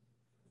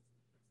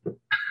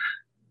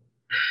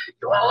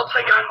 You all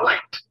think I'm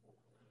late.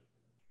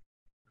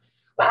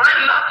 Well,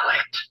 I'm not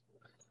late.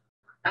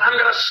 And I'm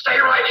going to stay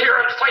right here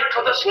and fight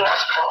for this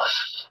lost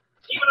cause.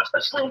 Even if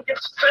this room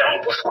gets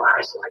filled with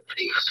lies like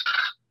these.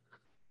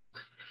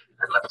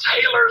 And the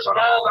Taylors and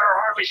all their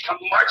armies come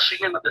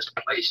marching into this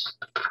place.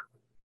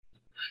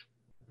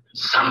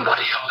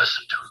 Somebody will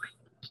listen to me.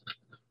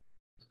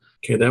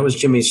 Okay, that was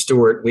Jimmy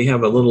Stewart. We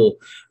have a little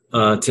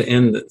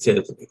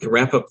to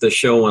wrap up the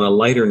show on a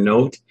lighter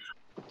note.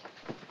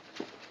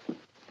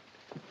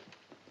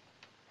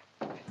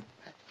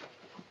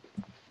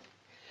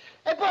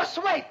 Hey, boss,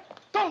 wait!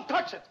 Don't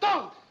touch it!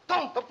 Don't!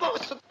 The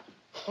boss!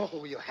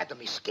 Oh, you had to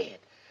be scared.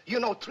 You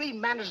know 3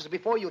 managers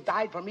before you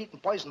died from eating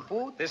poison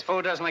food? This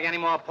food doesn't like any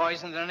more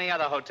poison than any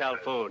other hotel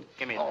food.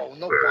 Give me that. Oh,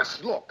 no,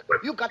 boss. Look,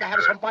 you got to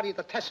have somebody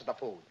to test the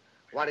food.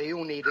 What do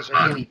you need is a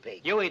guinea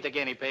pig. You eat the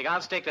guinea pig. I'll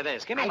stick to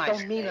this. Give me my I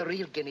don't mean a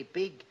real guinea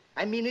pig.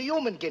 I mean a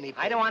human guinea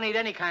pig. I don't want to eat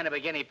any kind of a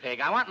guinea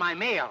pig. I want my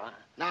meal.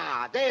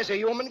 Nah, there's a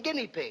human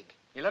guinea pig.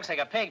 He looks like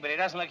a pig, but he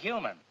doesn't look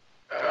human.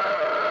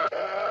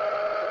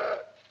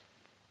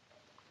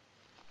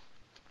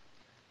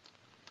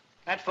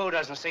 That food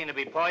doesn't seem to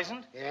be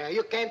poisoned. Yeah,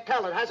 you can't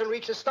tell. It hasn't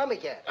reached his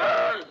stomach yet.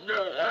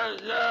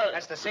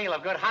 That's the seal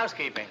of good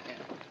housekeeping.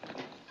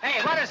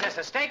 Hey, what is this,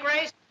 a steak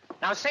race?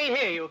 Now, see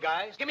here, you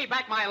guys. Give me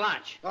back my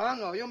lunch. Oh,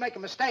 no, you make a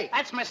mistake.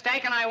 That's a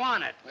mistake, and I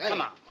want it. Hey,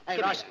 Come on. Hey,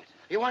 give me Russ,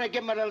 you want to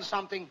give him a little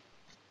something?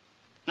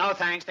 No,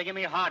 thanks. They give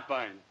me a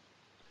heartburn.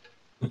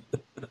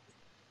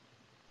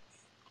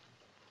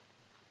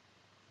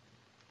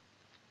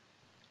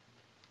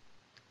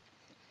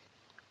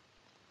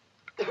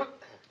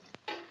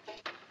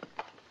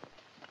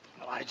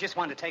 Well, I just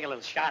wanted to take a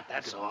little shot,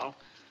 that's all.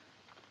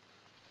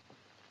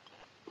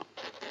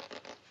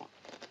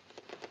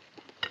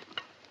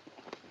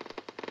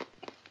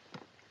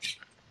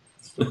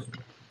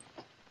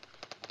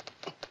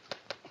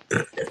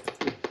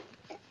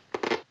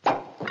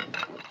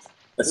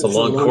 That's a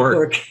long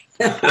cork.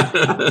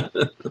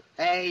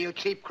 Hey, you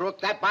cheap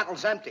crook, that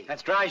bottle's empty.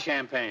 That's dry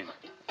champagne.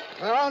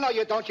 Oh, no,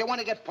 you don't. You want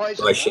to get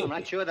poisoned? Dry Well, I'm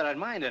not sure that I'd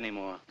mind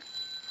anymore.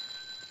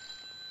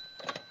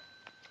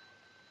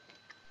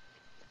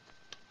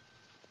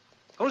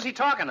 Who's he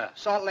talking to?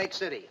 Salt Lake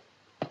City.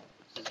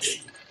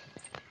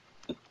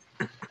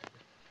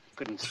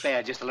 Couldn't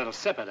spare just a little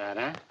sip of that,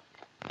 huh?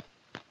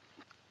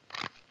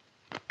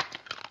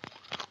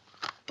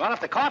 Well,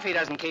 if the coffee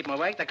doesn't keep him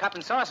awake, the cup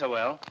and saucer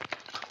will.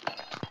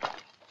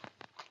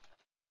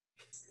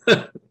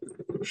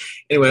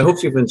 Anyway, I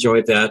hope you've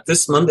enjoyed that.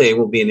 This Monday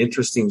will be an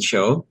interesting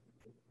show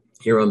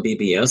here on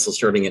BBS, so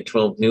starting at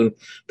 12 noon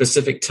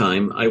Pacific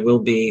time. I will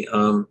be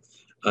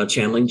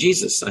channeling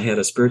Jesus. I had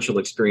a spiritual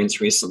experience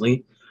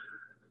recently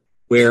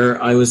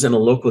where I was in a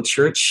local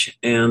church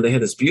and they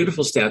had this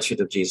beautiful statue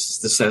of Jesus.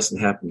 This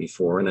hasn't happened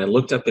before. And I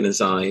looked up in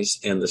his eyes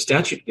and the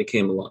statue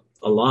became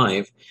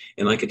alive,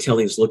 and I could tell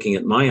he was looking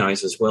at my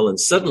eyes as well. And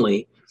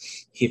suddenly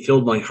he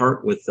filled my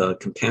heart with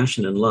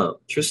compassion and love.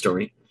 True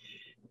story.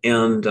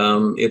 And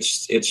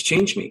it's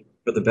changed me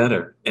for the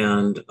better.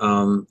 And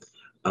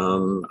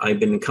I've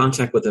been in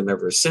contact with him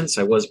ever since.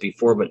 I was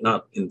before, but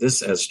not in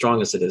this as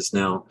strong as it is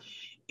now.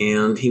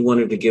 And he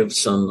wanted to give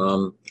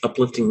some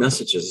uplifting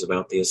messages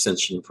about the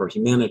ascension for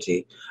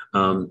humanity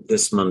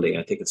this Monday.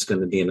 I think it's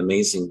going to be an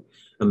amazing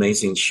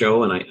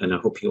show, and I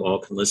hope you all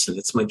can listen.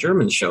 It's my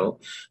German show,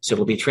 so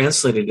it'll be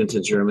translated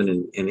into German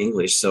and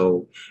English.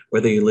 So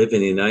whether you live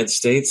in the United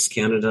States,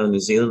 Canada,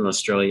 New Zealand,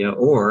 Australia,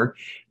 or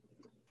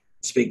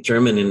speak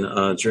German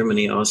in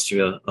Germany,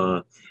 Austria,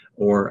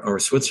 or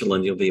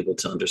Switzerland, you'll be able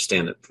to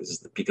understand it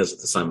because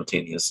of the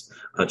simultaneous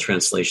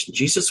translation.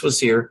 Jesus was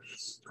here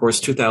course,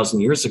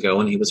 2,000 years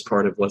ago, and he was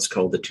part of what's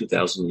called the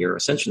 2,000-year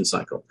ascension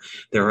cycle.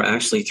 There are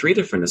actually 3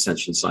 different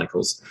ascension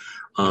cycles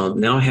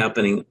now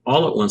happening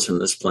all at once on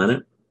this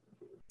planet.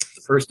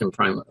 The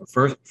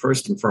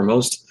first and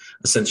foremost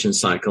ascension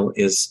cycle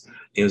is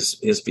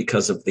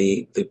because of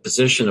the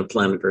position of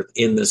planet Earth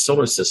in this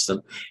solar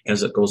system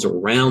as it goes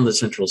around the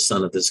central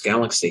sun of this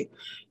galaxy.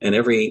 And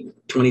every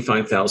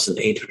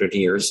 25,800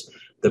 years,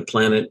 the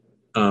planet,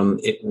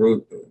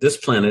 this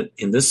planet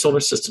in this solar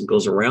system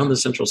goes around the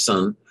central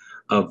sun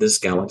of this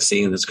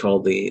galaxy, and it's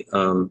called the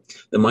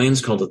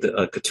Mayans called it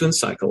the Katun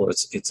cycle.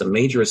 It's a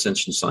major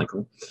ascension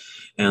cycle.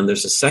 And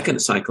there's a second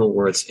cycle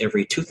where it's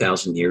every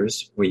 2,000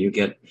 years, where you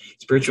get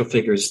spiritual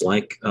figures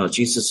like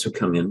Jesus who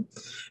come in.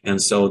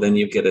 And so then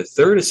you get a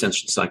third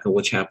ascension cycle,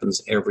 which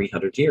happens every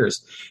 100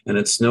 years. And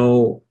there's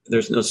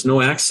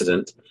no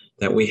accident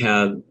that we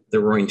had the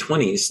Roaring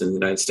 20s in the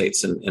United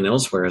States and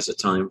elsewhere as a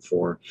time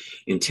for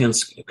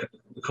intense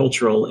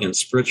cultural and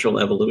spiritual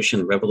evolution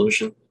and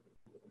revolution.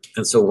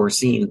 And so we're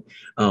seeing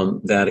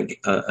that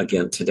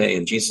again today.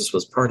 And Jesus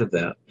was part of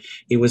that.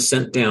 He was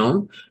sent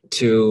down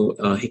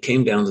he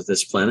came down to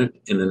this planet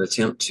in an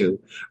attempt to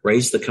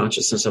raise the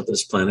consciousness of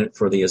this planet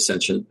for the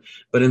ascension.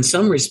 But in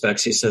some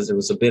respects, he says it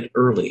was a bit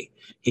early.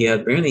 He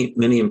had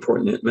many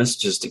important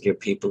messages to give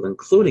people,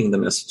 including the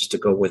message to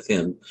go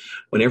within.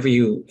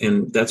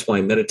 And that's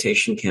why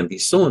meditation can be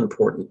so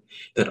important,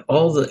 that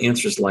all the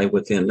answers lie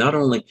within. Not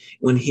only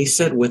when he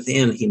said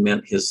within, he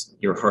meant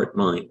your heart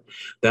mind.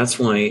 That's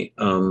why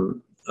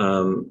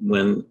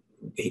when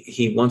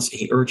he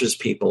urges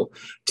people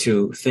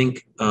to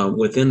think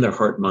within their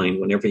heart mind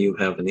whenever you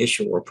have an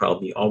issue or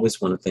problem. You always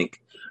want to think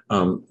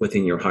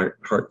within your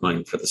heart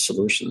mind for the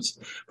solutions.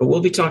 But we'll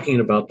be talking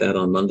about that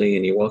on Monday,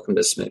 and you're welcome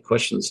to submit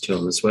questions to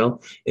him as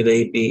well. It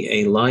may be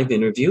a live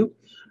interview.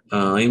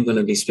 I am going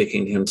to be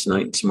speaking to him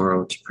tonight and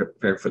tomorrow to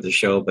prepare for the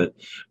show. But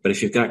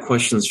if you've got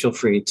questions, feel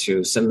free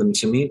to send them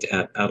to me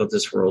at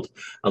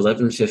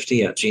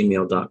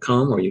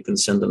outofthisworld1150@gmail.com, or you can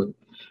send them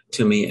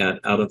to me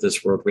at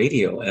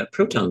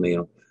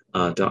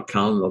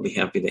outofthisworldradio@protonmail.com. I'll be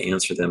happy to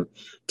answer them,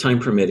 time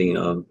permitting,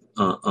 on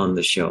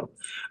the show.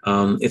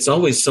 It's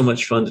always so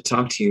much fun to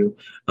talk to you,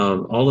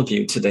 all of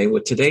you today.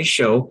 With today's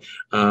show,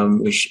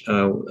 we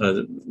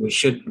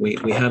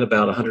had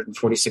about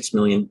 146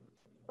 million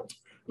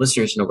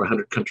listeners in over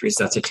 100 countries.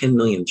 That's a 10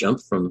 million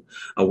jump from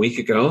a week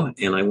ago.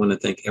 And I want to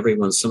thank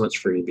everyone so much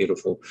for your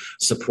beautiful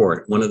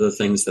support. One of the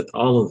things that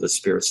all of the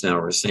spirits now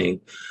are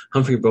saying,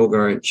 Humphrey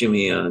Bogart,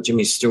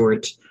 Jimmy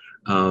Stewart,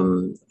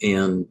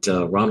 and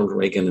Ronald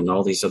Reagan and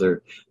all these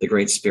the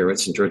great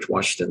spirits, and George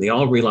Washington, they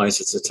all realize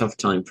it's a tough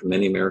time for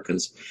many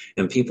Americans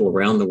and people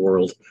around the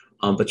world.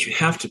 But you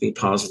have to be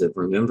positive.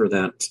 Remember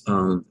that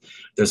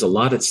there's a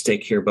lot at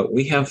stake here, but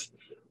we have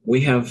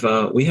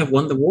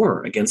won the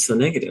war against the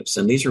negatives,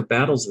 and these are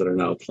battles that are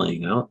now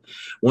playing out.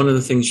 One of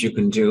the things you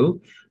can do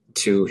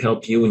to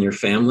help you and your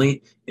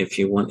family, if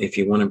you want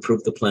to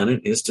improve the planet,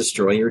 is to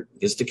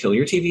kill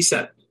your TV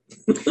set.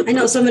 I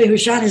know somebody who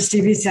shot his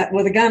TV set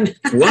with a gun.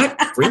 What?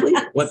 Really?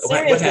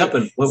 What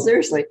happened?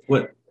 Seriously.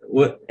 What?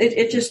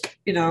 It just,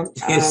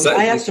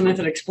 I asked him if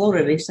it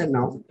exploded. He said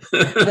no.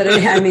 But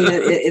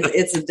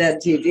it's a dead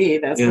TV,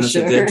 that's for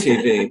sure. It's a dead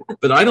TV.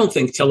 But I don't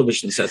think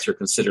television sets are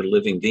considered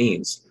living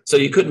beings. So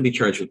you couldn't be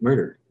charged with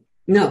murder.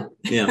 No.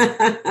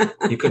 Yeah.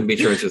 You couldn't be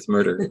charged with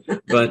murder.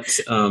 But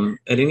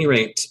at any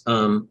rate,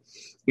 and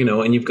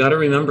you've got to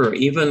remember,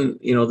 even,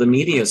 the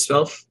media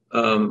itself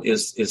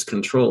is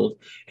controlled,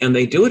 and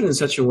they do it in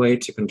such a way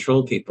to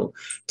control people.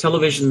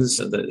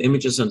 The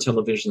images on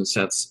television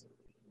sets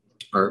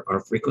are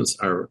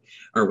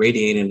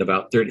radiating at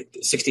about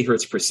 60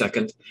 hertz per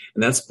second,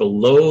 and that's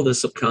below the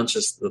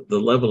subconscious, the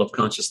level of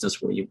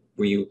consciousness where you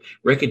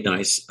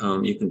recognize,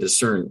 you can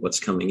discern what's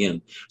coming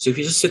in. So if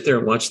you just sit there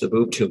and watch the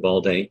boob tube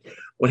all day,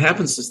 what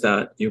happens is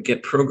that you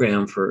get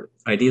programmed for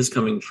ideas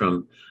coming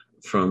from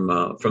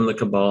the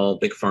cabal,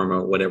 big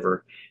pharma,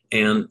 whatever,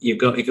 and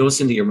it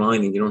goes into your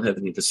mind, and you don't have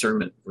any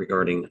discernment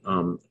regarding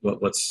what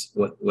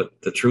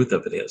the truth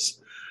of it is.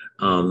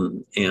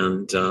 And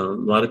a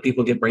lot of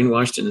people get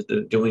brainwashed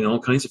into doing all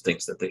kinds of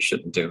things that they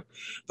shouldn't do.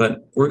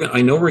 But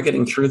I know we're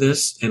getting through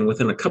this, and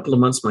within a couple of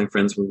months, my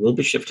friends, we will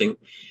be shifting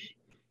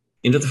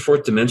into the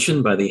fourth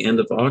dimension by the end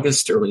of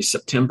August, early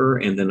September,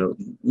 and then a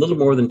little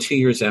more than 2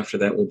 years after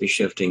that, we'll be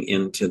shifting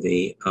into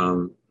the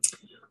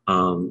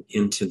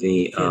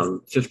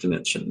fifth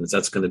dimension.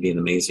 That's going to be an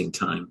amazing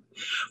time.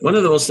 One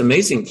of the most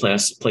amazing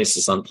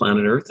places on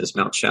planet Earth is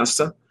Mount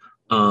Shasta,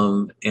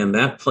 and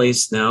that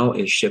place now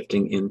is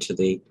shifting into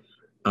the.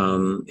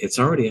 It's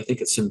already, I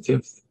think it's in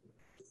fifth.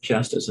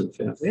 Shasta's in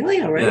fifth.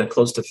 Really? Already? Yeah,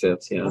 close to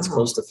fifth. Yeah, wow. It's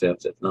close to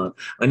fifth, if not.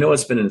 I know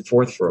it's been in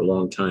fourth for a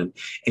long time.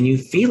 And you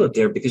feel it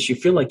there because you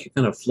feel like you're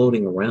kind of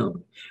floating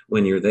around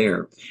when you're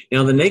there.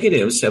 Now, the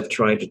negatives have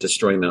tried to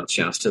destroy Mount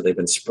Shasta. They've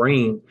been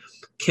spraying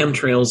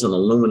chemtrails and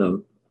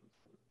aluminum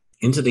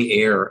into the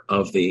air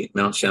of the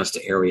Mount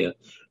Shasta area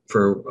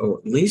for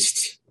at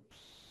least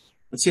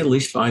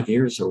 5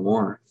 years or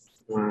more.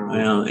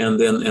 Wow.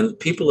 And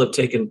people have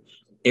taken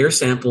air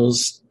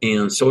samples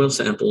and soil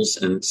samples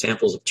and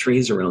samples of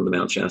trees around the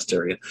Mount Shasta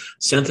area,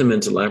 sent them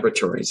into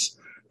laboratories,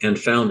 and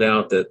found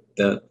out that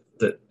the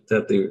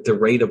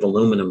rate of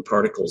aluminum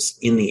particles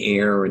in the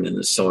air and in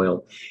the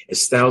soil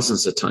is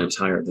thousands of times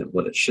higher than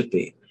what it should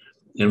be.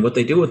 And what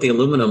they do with the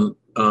aluminum,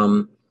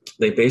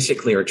 they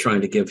basically are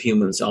trying to give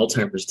humans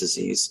Alzheimer's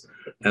disease,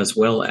 as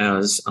well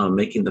as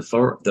making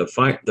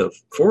the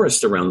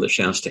forest around the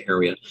Shasta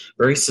area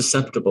very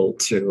susceptible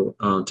to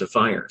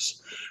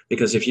fires.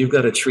 Because if you've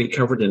got a tree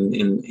covered in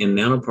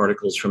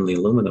nanoparticles from the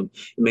aluminum,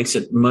 it makes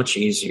it much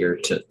easier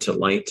to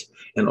light.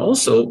 And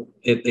also,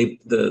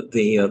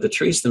 the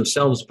trees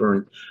themselves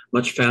burn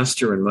much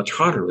faster and much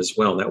hotter as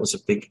well. That was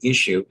a big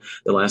issue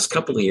the last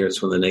couple of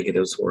years when the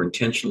negatives were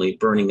intentionally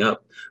burning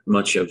up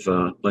much of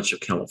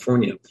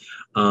California.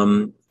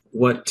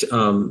 What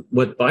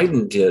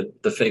Biden did,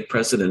 the fake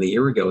president a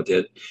year ago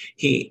did,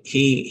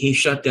 he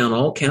shut down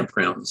all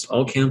campgrounds,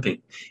 all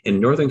camping in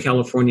Northern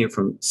California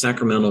from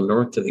Sacramento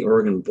north to the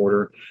Oregon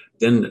border,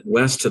 then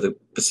west to the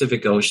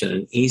Pacific Ocean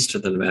and east to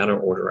the Nevada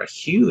border, a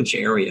huge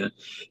area,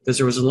 because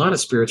there was a lot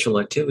of spiritual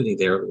activity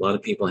there, a lot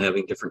of people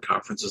having different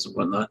conferences and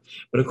whatnot.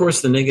 But of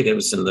course, the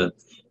negatives and the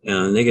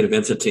negative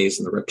entities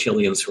and the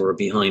reptilians who are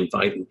behind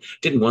Biden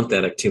didn't want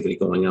that activity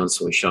going on,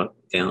 so we shut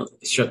down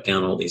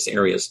all these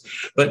areas.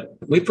 But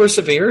we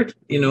persevered.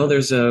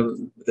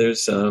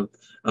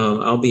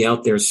 I'll be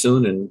out there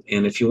soon,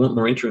 and if you want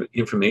more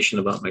information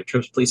about my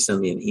trips, please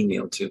send me an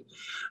email to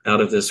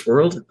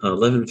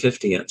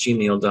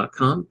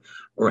outofthisworld1150@gmail.com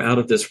or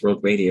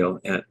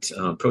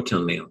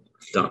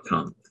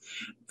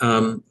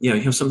outofthisworldradio@protonmail.com. You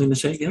have something to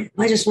say, Gail?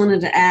 I just wanted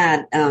to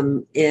add,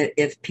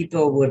 if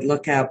people would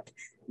look up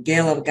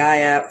Gail of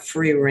Gaia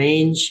Free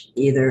Range,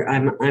 either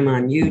I'm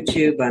on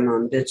YouTube, I'm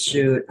on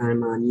BitChute,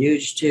 I'm on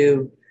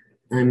YouTube,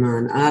 I'm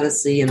on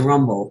Odyssey and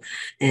Rumble,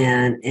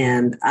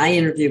 and I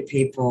interview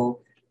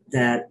people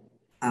that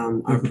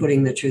are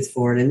putting the truth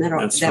forward, and that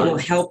will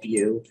help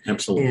you.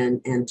 Absolutely.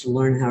 And to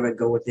learn how to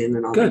go within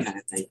and all that kind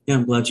of thing. Yeah,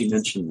 I'm glad you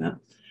mentioned that.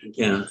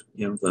 Yeah,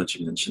 I'm glad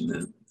you mentioned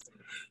that.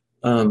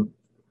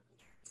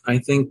 I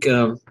think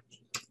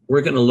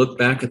we're going to look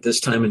back at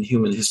this time in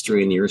human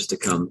history in years to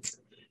come,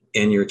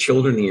 and your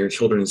children and your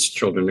children's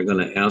children are going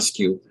to ask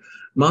you,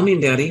 Mommy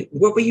and Daddy,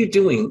 what were you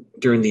doing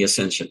during the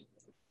ascension?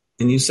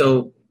 And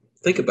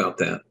think about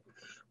that,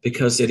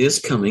 because it is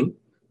coming.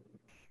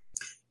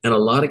 And a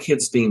lot of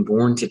kids being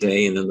born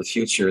today and in the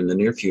future, in the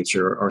near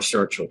future, are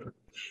star children.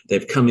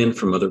 They've come in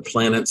from other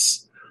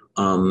planets.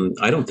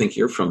 I don't think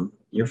you're from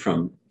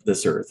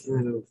this Earth.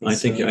 I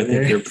think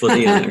you're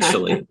Pleiadian,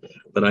 actually,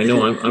 but I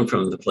know I'm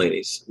from the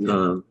Pleiades.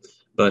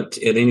 But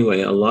anyway,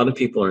 a lot of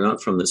people are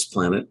not from this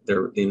planet.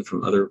 They're in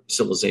from other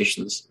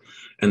civilizations,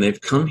 and they've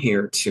come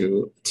here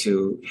to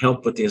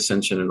help with the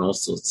ascension and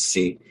also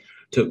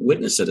to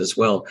witness it as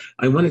well.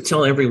 I want to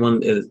tell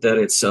everyone that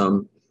it's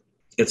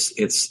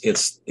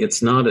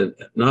not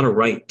a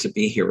right to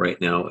be here right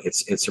now.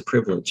 It's a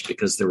privilege,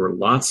 because there were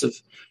lots of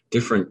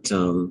different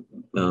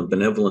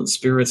benevolent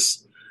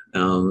spirits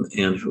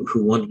and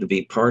who wanted to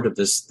be part of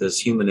this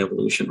human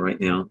evolution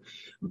right now,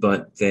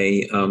 but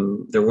there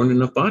weren't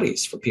enough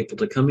bodies for people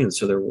to come in,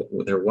 so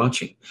they're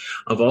watching.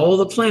 Of all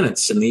the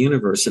planets in the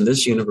universe, in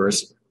this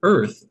universe,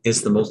 Earth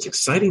is the most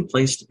exciting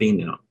place to be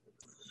now.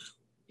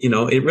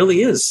 It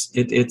really is.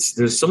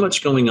 There's so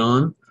much going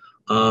on.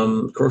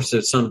 Of course,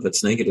 there's some of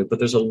it's negative, but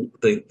there's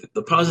the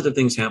positive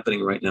things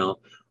happening right now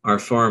are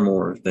far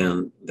more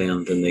than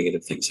the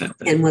negative things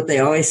happening. And what they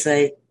always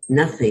say,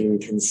 nothing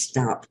can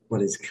stop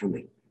what is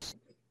coming.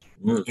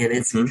 And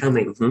it's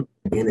coming, and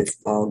it's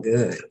all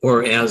good.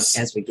 Or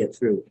as we get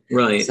through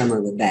some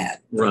of the bad.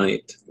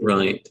 Right.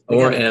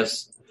 Or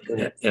as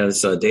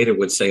Data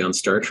would say on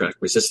Star Trek,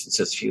 resistance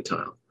is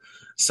futile.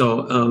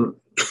 So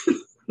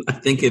I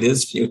think it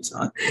is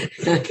futile.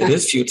 It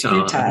is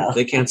futile.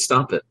 They can't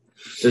stop it.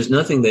 There's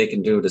nothing they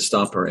can do to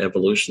stop our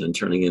evolution and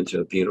turning into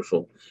a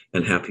beautiful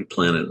and happy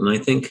planet. And I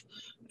think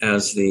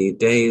as the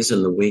days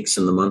and the weeks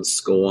and the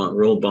months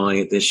roll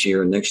by this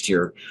year and next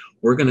year,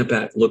 we're going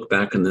to look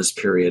back on this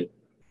period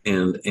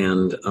and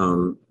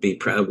be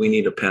proud. We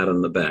need a pat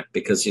on the back,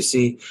 because you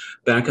see,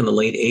 back in the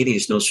late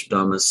 80s,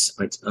 Nostradamus,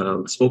 I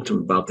spoke to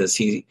him about this.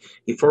 He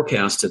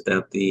forecasted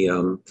that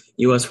the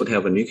U.S. would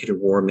have a nuclear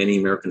war. Many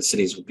American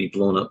cities would be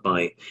blown up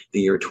by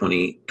the year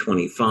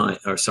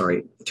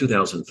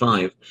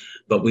 2005,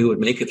 but we would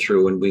make it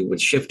through, and we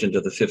would shift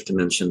into the fifth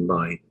dimension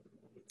by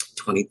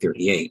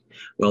 2038.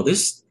 Well,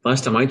 this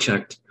last time I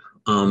checked,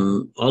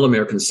 all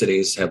American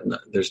cities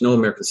there's no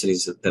American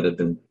cities that have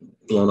been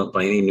blown up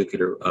by any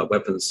nuclear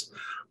weapons.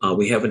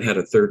 We haven't had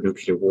a third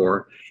nuclear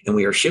war, and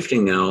we are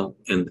shifting now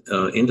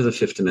into the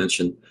fifth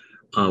dimension.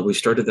 We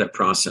started that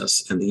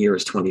process, and the year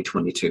is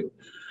 2022.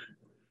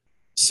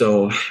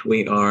 So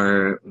we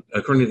are,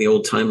 according to the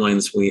old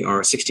timelines, we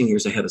are 16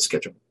 years ahead of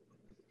schedule.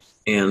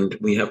 And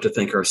we have to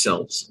thank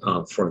ourselves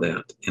for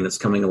that. And it's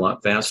coming a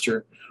lot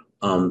faster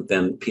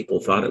than people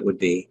thought it would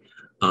be.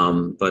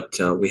 But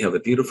we have a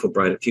beautiful,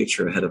 bright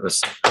future ahead of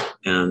us.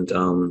 And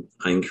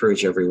I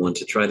encourage everyone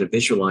to try to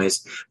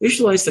visualize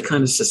the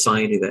kind of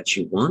society that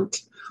you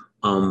want.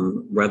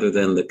 rather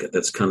than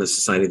that's kind of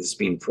society that's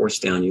being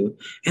forced down you,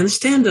 and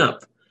stand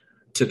up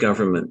to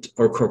government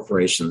or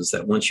corporations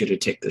that want you to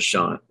take the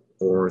shot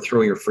or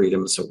throw your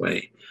freedoms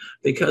away,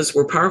 because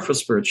we're powerful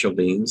spiritual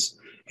beings,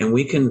 and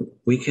we can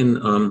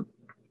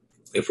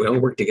if we all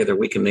work together,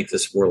 we can make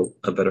this world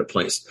a better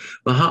place.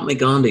 Mahatma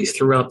Gandhi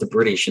threw out the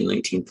British in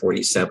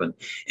 1947,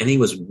 and he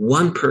was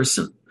one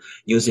person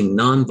using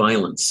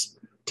nonviolence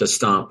to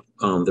stop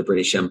the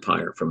British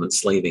Empire from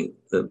enslaving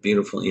the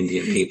beautiful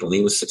Indian people. And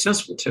he was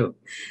successful, too.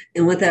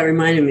 And what that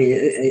reminded me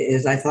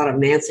is I thought of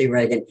Nancy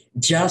Reagan,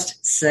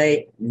 just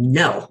say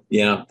no.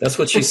 Yeah, that's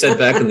what she said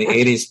back in the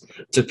 80s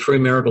to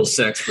premarital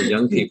sex for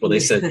young people. They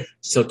said,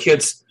 so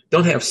kids,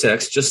 don't have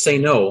sex, just say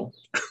no.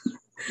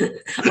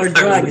 Or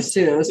drugs,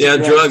 too. Yeah,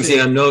 drugs.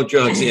 Yeah, no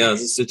drugs. Yeah,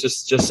 so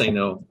just say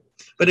no.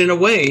 But in a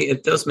way,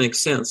 it does make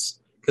sense,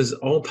 because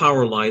all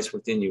power lies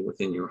within you,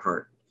 within your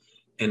heart.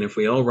 And if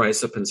we all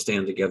rise up and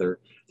stand together,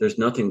 there's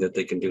nothing that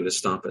they can do to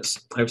stop us.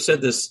 I've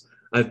said this,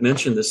 I've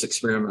mentioned this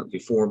experiment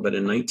before, but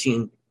in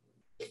June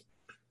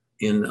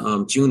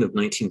of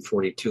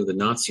 1942, the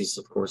Nazis,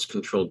 of course,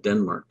 controlled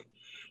Denmark.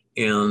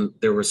 And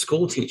there were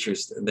school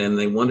teachers, then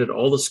they wanted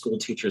all the school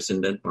teachers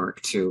in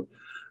Denmark to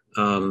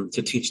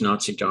teach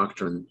Nazi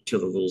doctrine to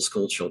the little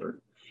school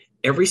children.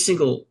 Every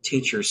single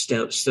teacher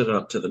stood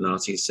up to the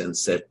Nazis and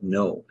said,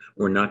 no,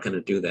 we're not going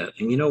to do that.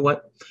 And you know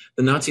what?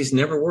 The Nazis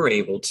never were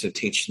able to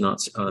teach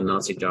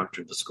Nazi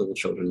doctrine to school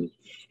children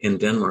in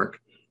Denmark,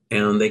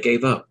 and they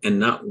gave up. And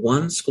not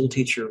one school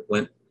teacher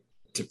went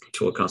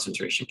to a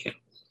concentration camp.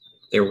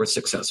 They were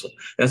successful.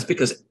 That's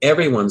because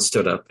everyone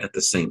stood up at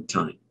the same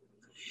time.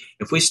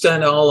 If we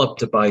stand all up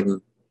to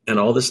Biden and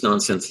all this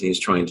nonsense that he's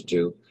trying to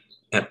do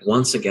at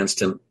once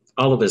against him,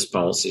 all of his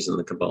policies in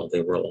the cabal,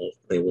 they will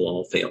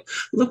all fail.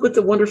 Look what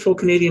the wonderful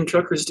Canadian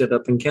truckers did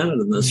up in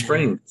Canada in the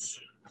spring.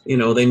 You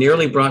know, they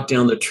nearly brought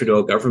down the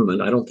Trudeau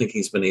government. I don't think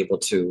he's been able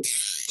to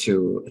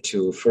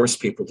force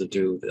people to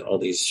do all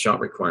these shot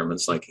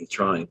requirements like he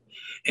tried.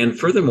 And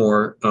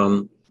furthermore,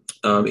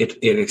 it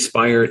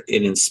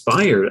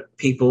inspired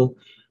people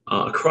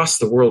across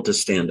the world to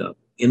stand up.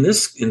 In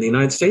the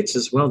United States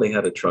as well, they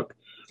had a truckers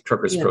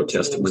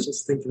protest. Went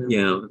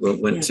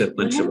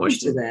to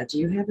Washington. That? Do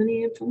you have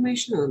any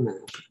information on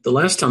that? The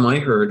last time I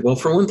heard, well,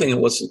 for one thing, it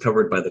wasn't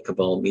covered by the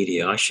cabal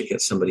media. I should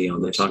get somebody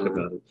on to talk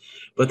about it.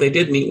 But they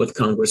did meet with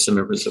Congress and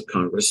members of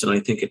Congress, and I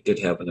think it did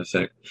have an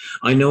effect.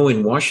 I know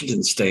in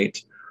Washington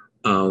State,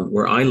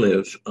 where I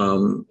live,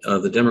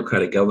 the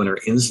Democratic governor,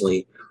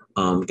 Inslee,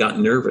 got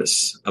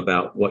nervous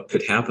about what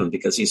could happen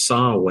because he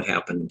saw what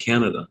happened in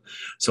Canada.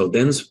 So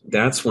then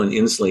that's when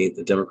Inslee,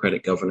 the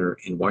Democratic governor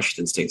in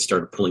Washington State,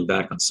 started pulling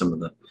back on some of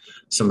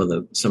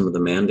the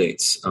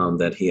mandates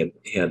that he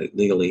had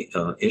legally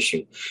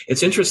issued.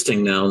 It's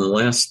interesting now. In the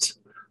last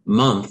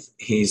month,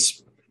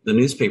 the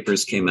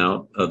newspapers came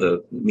out.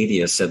 The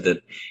media said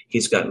that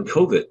he's gotten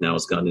COVID. Now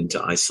has gone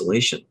into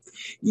isolation.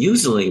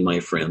 Usually, my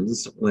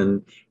friends,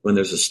 when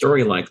there's a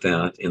story like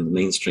that in the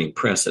mainstream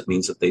press, it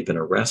means that they've been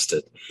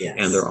arrested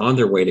and they're on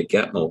their way to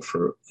Gitmo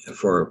for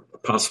a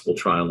possible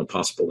trial and a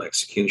possible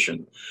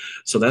execution.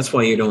 So that's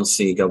why you don't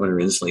see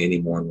Governor Inslee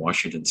anymore in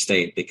Washington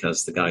State,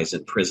 because the guy's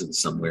in prison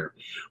somewhere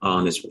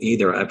he's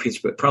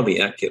probably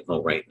at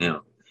Gitmo right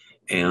now.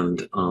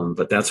 And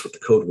but that's what the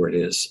code word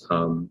is,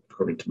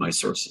 according to my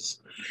sources.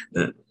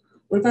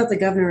 What about the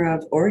governor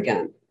of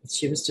Oregon?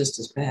 She was just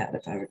as bad,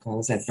 if I recall.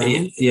 Is that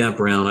Brown? Yeah,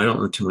 Brown. I don't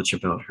know too much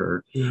about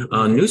her.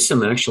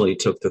 Newsom actually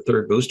took the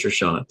third booster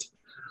shot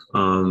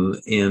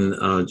in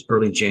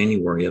early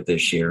January of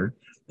this year.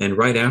 And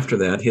right after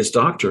that, his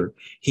doctor,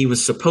 he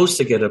was supposed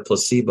to get a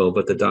placebo,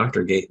 but the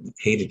doctor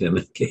hated him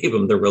and gave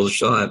him the real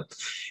shot.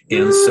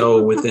 And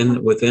so within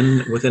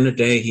a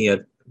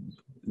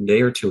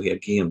day or two, he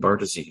had Guillain-Barré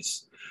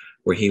disease,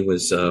 where he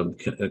was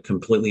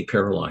completely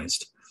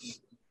paralyzed.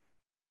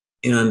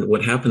 And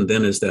what happened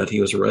then is that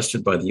he was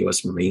arrested by the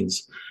U.S.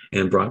 Marines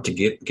and brought to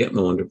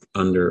Gitmo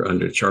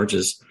under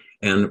charges.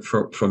 And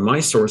from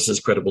my sources,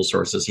 credible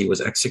sources, he was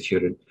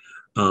executed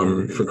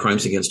for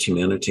crimes against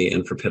humanity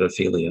and for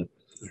pedophilia,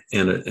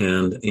 and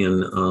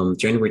in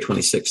January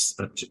 26th,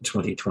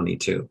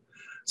 2022.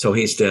 So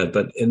he's dead.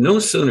 But no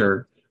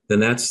sooner than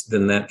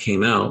that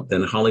came out,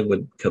 then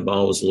Hollywood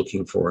cabal was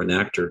looking for an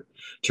actor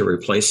to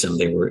replace him.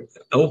 They were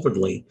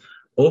openly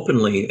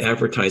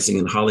advertising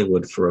in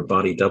Hollywood for a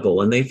body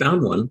double, and they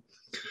found one.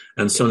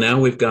 And so now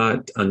we've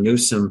got a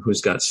Newsom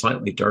who's got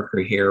slightly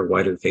darker hair,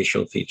 wider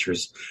facial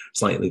features,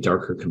 slightly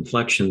darker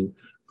complexion.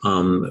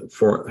 The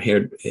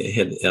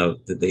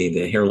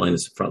hairline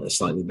is probably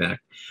slightly back.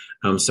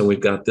 So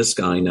we've got this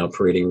guy now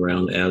parading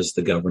around as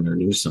the Governor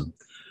Newsom.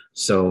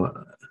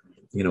 So,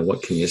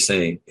 what can you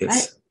say?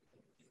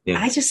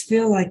 I just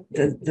feel like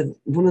the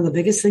one of the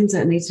biggest things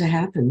that needs to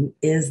happen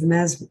is the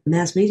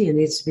mass media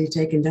needs to be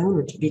taken down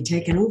or to be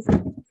taken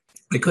over.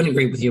 I couldn't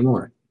agree with you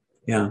more.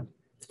 Yeah.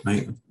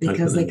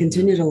 Because they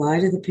continue to lie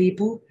to the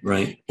people.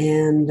 Right.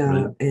 And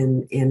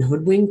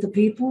hoodwink the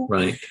people.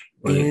 Right.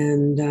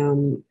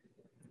 And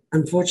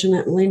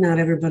unfortunately, not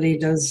everybody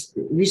does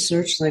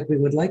research like we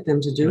would like them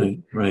to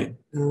do. Right.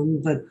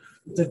 But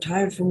they're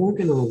tired from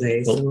working all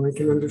day, so I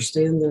can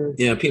understand their...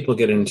 Yeah, people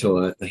get into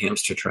a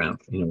hamster trap.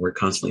 We're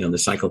constantly on the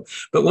cycle.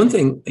 But one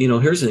thing,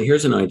 here's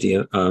an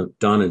idea,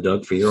 Don and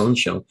Doug, for your own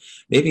show.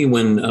 Maybe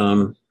when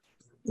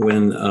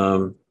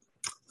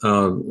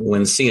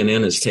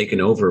CNN is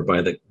taken over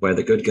by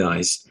the good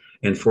guys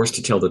and forced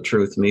to tell the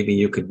truth, maybe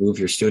you could move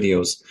your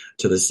studios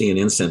to the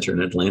CNN Center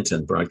in Atlanta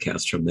and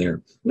broadcast from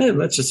there. Man,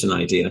 that's just an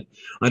idea.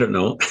 I don't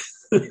know.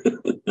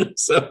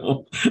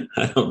 So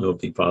I don't know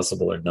if it's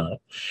possible or not.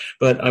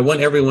 But I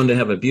want everyone to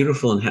have a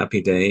beautiful and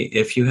happy day.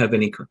 If you have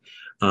any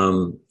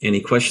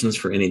questions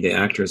for any of the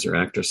actors or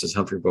actresses,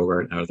 Humphrey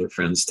Bogart and other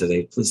friends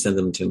today, please send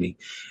them to me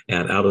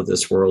at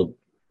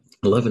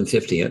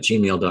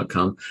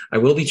outofthisworld1150@gmail.com. I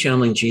will be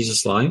channeling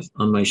Jesus live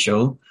on my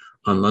show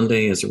on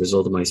Monday as a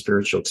result of my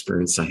spiritual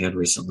experience I had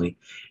recently.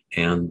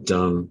 And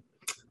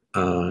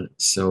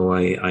so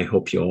I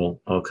hope you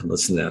all can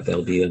listen to that.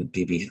 That'll be on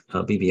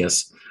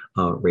BBS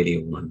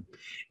Radio 1.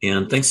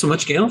 And thanks so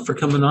much, Gail, for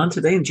coming on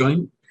today and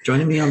joining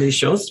me on these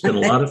shows. It's been a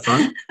lot of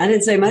fun. I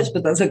didn't say much,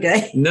 but that's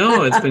okay.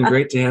 No, it's been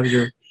great to have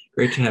your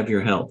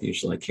help.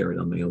 Usually I carry it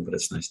on my own, but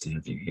it's nice to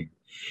have you here.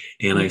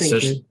 And I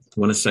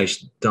want to say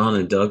Don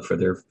and Doug for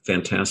their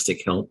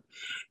fantastic help.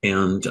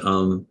 And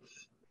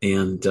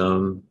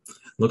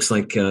looks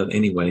like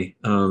anyway,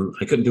 I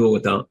couldn't do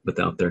it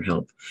without their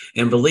help.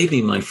 And believe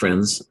me, my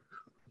friends,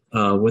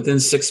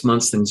 within 6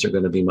 months things are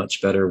going to be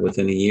much better.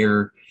 Within a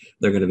year,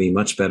 they're going to be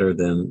much better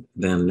than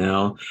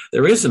now.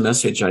 There is a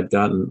message I've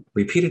gotten,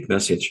 repeated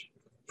message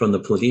from the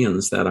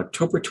Pleiadians, that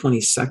October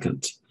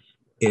 22nd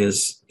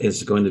is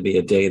going to be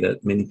a day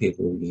that many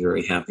people will be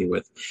very happy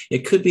with. It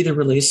could be the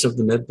release of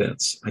the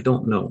medbeds. I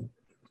don't know.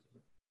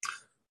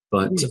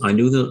 But I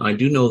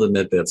do know the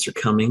medbeds are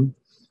coming.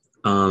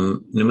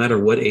 No matter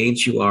what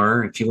age you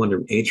are, if you want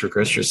to age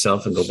regress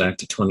yourself and go back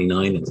to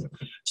 29 and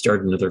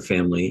start another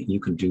family,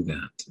 you can do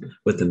that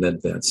with the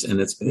medbeds.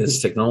 And it's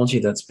technology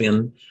that's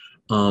been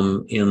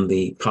in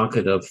the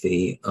pocket of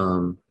the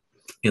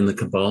in the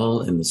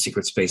cabal in the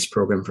secret space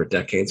program for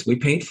decades. We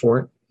paid for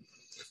it,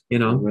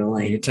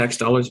 Really? Your tax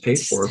dollars paid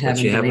for it,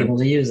 but you haven't been able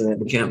to use it.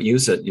 We can't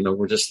use it.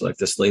 We're just like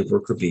the slave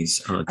worker bees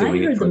doing I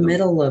heard it for the them.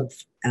 middle of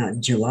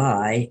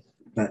July,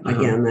 but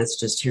again, that's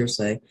just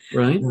hearsay,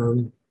 right?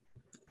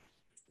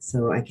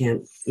 So I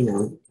can't,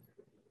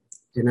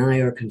 deny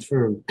or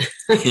confirm.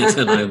 Can't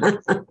deny.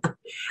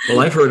 Well,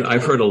 I've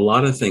heard a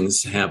lot of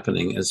things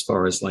happening as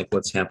far as like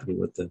what's happening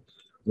with the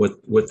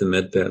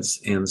med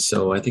beds, and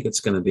so I think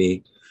it's going to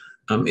be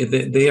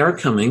they are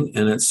coming,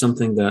 and it's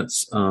something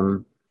that's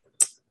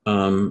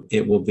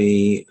it will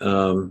be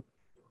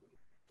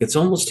it's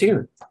almost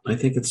here. I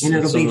think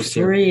it'll be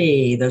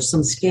free. Here. There's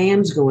some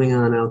scams going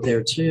on out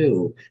there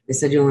too. They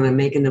said you want to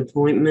make an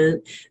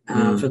appointment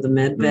for the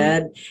med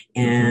bed,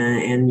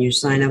 and you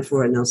sign up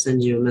for it, and they'll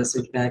send you a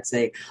message back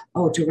saying,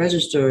 "Oh, to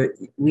register,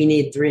 we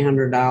need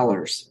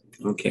 $300."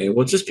 Okay,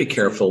 well, just be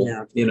careful.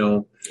 Yeah.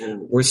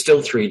 We're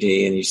still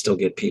 3D, and you still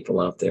get people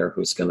out there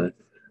who's going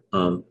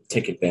to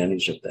take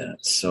advantage of that.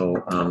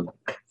 So,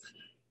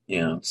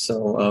 yeah.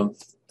 So,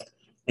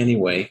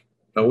 anyway,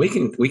 we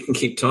can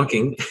keep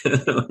talking.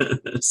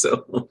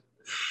 So,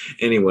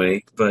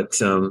 anyway, but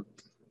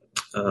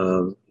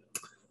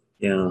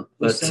yeah.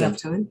 We still have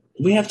time.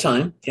 We have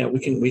time. Yeah,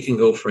 we can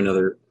go for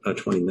another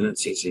 20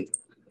 minutes, easy.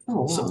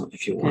 Oh, wow. So,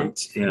 if you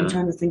want. Yeah. I'm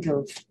trying to think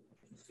of.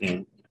 Yeah.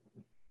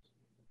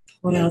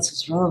 What else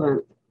is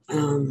relevant?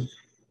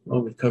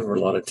 Well, we've covered a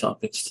lot of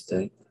topics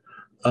today.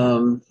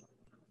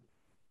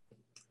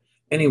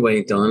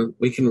 Anyway, Don,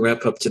 we can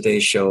wrap up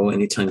today's show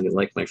anytime you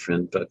like, my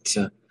friend. But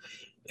at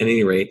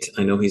any rate,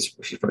 I know he's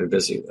probably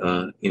busy,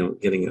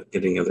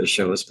 getting other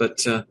shows.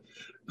 But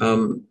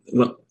when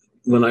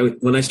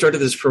I started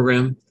this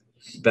program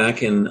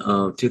back in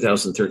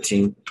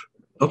 2013.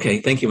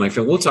 Okay, thank you, my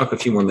friend. We'll talk a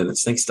few more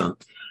minutes. Thanks, Don.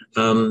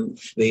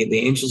 The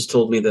angels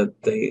told me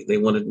that they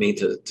wanted me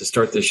to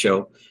start this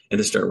show and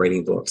to start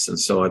writing books. And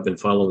so I've been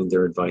following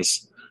their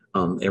advice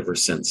ever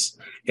since.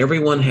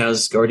 Everyone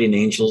has guardian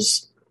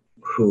angels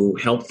who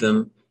help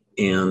them.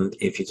 And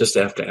if you just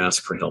have to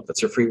ask for help,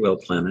 it's a free will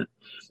planet.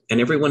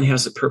 And everyone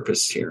has a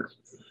purpose here.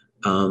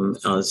 And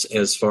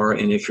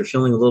if you're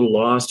feeling a little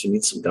lost, you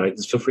need some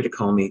guidance, feel free to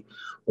call me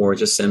or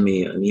just send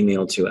me an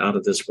email to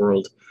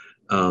outofthisworld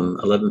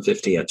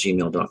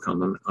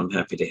 1150@gmail.com. I'm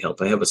happy to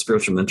help. I have a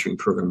spiritual mentoring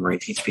program where I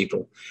teach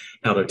people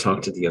how to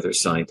talk to the other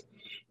side.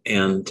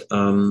 And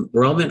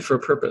we're all meant for a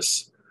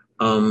purpose.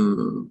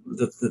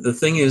 The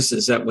thing is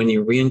that when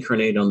you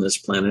reincarnate on this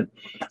planet,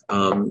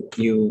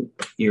 you're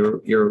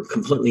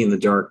completely in the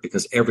dark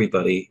because every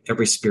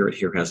spirit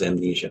here has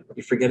amnesia.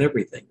 You forget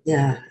everything.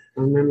 Yeah,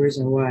 our memories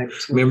are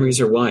wiped. Memories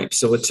are wiped.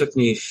 So it took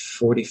me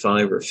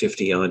 45 or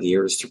 50 odd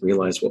years to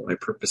realize what my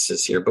purpose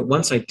is here. But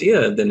once I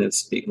did, then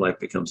life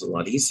becomes a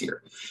lot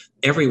easier.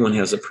 Everyone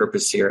has a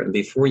purpose here. And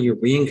before you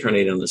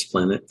reincarnate on this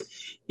planet,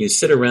 you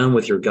sit around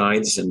with your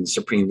guides and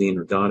Supreme Being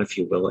or God, if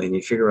you will, and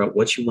you figure out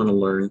what you want to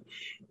learn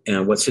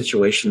and what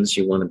situations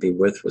you want to be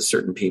with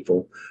certain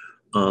people,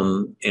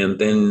 And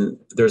then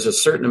there's a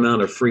certain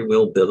amount of free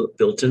will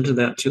built into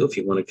that too, if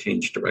you want to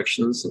change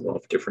directions,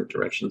 involve different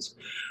directions.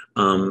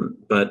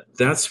 But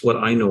that's what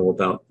I know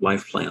about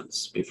life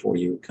plans before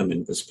you come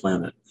into this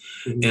planet.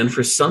 Mm-hmm. And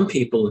for some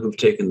people who've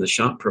taken the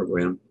shot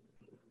program,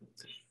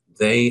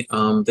 they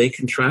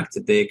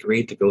contracted, they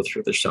agreed to go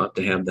through the shot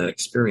to have that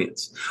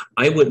experience.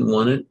 I wouldn't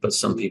want it, but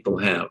some people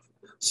have.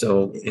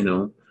 So,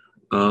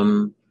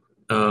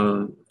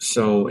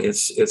 so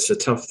it's a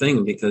tough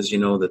thing because you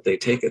know that they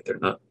take it, they're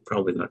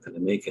probably not going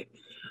to make it.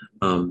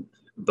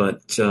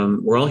 But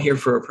we're all here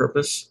for a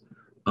purpose.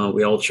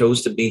 We all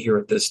chose to be here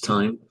at this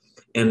time.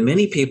 And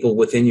many people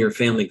within your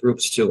family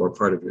groups too are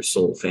part of your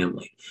soul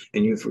family,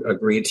 and you've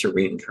agreed to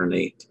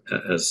reincarnate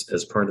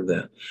as part of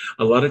that.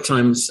 A lot of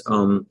times,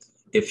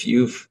 if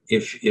your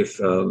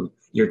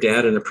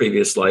dad in a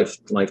previous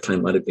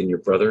lifetime might have been your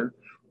brother,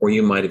 or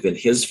you might have been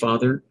his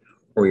father,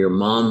 or your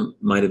mom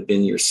might have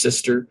been your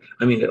sister.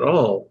 I mean, it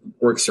all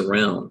works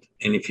around.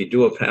 And if you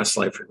do a past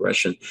life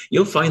regression,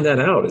 you'll find that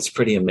out. It's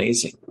pretty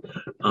amazing.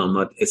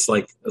 It's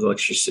like a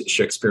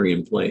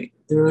Shakespearean play.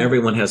 Mm-hmm.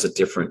 Everyone has a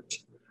different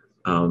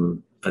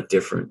idea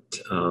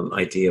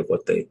of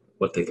what they'd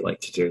like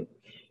to do.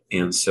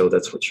 And so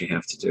that's what you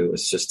have to do,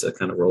 is just to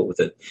kind of roll with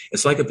it.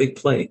 It's like a big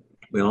play.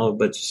 We all,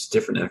 but just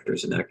different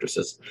actors and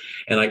actresses.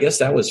 And I guess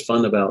that was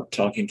fun about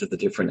talking to the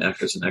different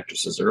actors and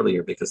actresses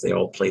earlier, because they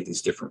all played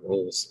these different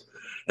roles.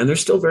 And they're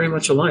still very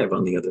much alive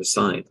on the other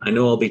side. I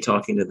know I'll be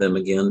talking to them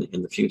again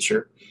in the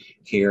future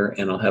here,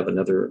 and I'll have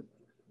another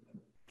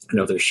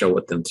show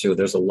with them too.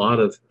 There's a lot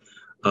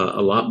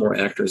more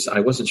actors. I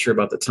wasn't sure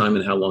about the time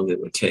and how long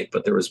it would take,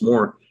 but there was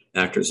more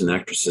actors and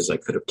actresses I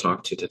could have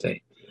talked to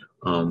today.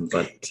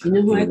 But you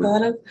know who anyway. I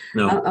thought of?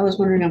 No. I was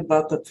wondering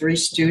about the Three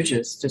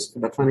Stooges, just for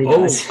the funny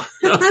guys.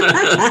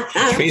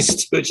 Three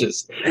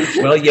Stooges.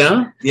 Well,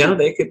 yeah,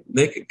 they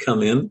could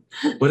come in.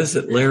 What is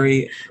it,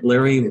 Larry,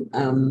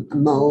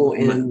 Moe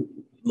and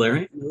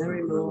Larry,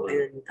 Moe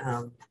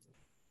and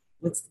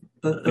what's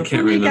the I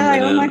can't remember guy?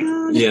 That. Oh my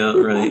God! Yeah,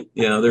 right.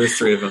 Yeah, there were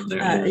three of them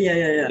there.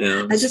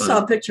 Yeah. I just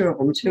saw a picture of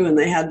them too, and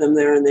they had them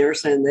there, and they were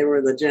saying they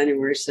were the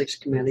January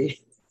 6th committee.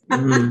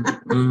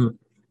 Mm-hmm.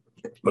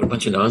 What a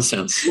bunch of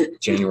nonsense.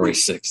 January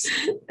 6th.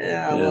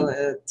 Yeah, well,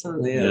 it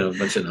totally is. Yeah, a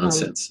bunch of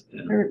nonsense.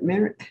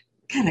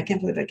 God, I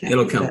can't believe I can't.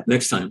 It'll come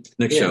next time,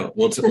 next show.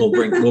 We'll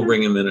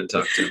bring him in and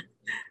talk to him.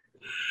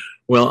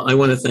 Well, I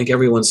want to thank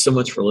everyone so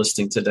much for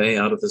listening today.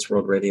 Out of This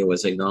World Radio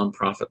is a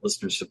nonprofit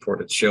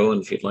listener-supported show,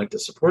 and if you'd like to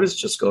support us,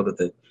 just go to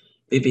the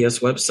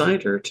BBS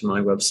website or to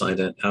my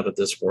website at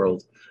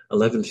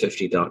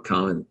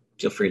outofthisworld1150.com, and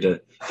feel free to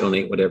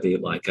donate whatever you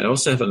like. I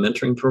also have a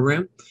mentoring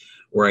program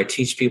where I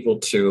teach people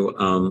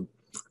to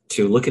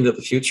look into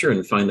the future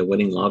and find the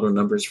winning lotto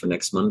numbers for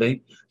next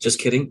Monday. Just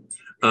kidding.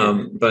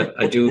 But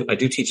I do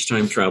teach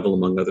time travel,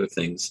 among other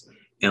things.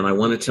 And I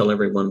want to tell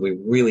everyone we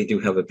really do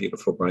have a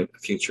beautiful, bright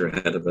future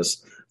ahead of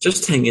us.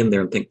 Just hang in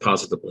there and think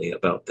positively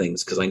about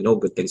things, because I know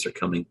good things are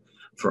coming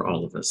for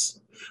all of us.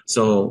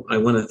 So I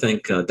want to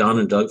thank Don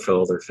and Doug for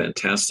all their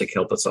fantastic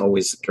help. It's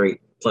always a great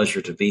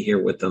pleasure to be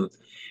here with them.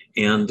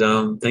 And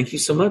thank you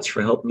so much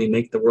for helping me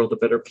make the world a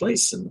better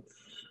place. And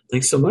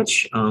thanks so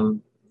much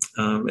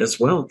as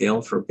well,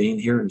 Gail, for being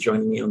here and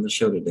joining me on the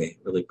show today.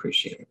 Really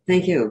appreciate it.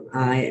 Thank you.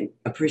 I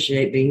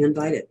appreciate being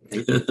invited.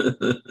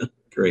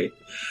 Great.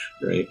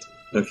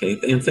 Okay,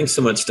 and thanks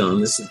so much, Don.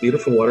 This is a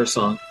beautiful water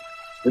song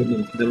written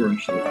in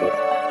commemoration of you.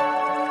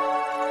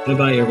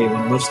 Goodbye,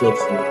 everyone. Much love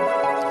to you.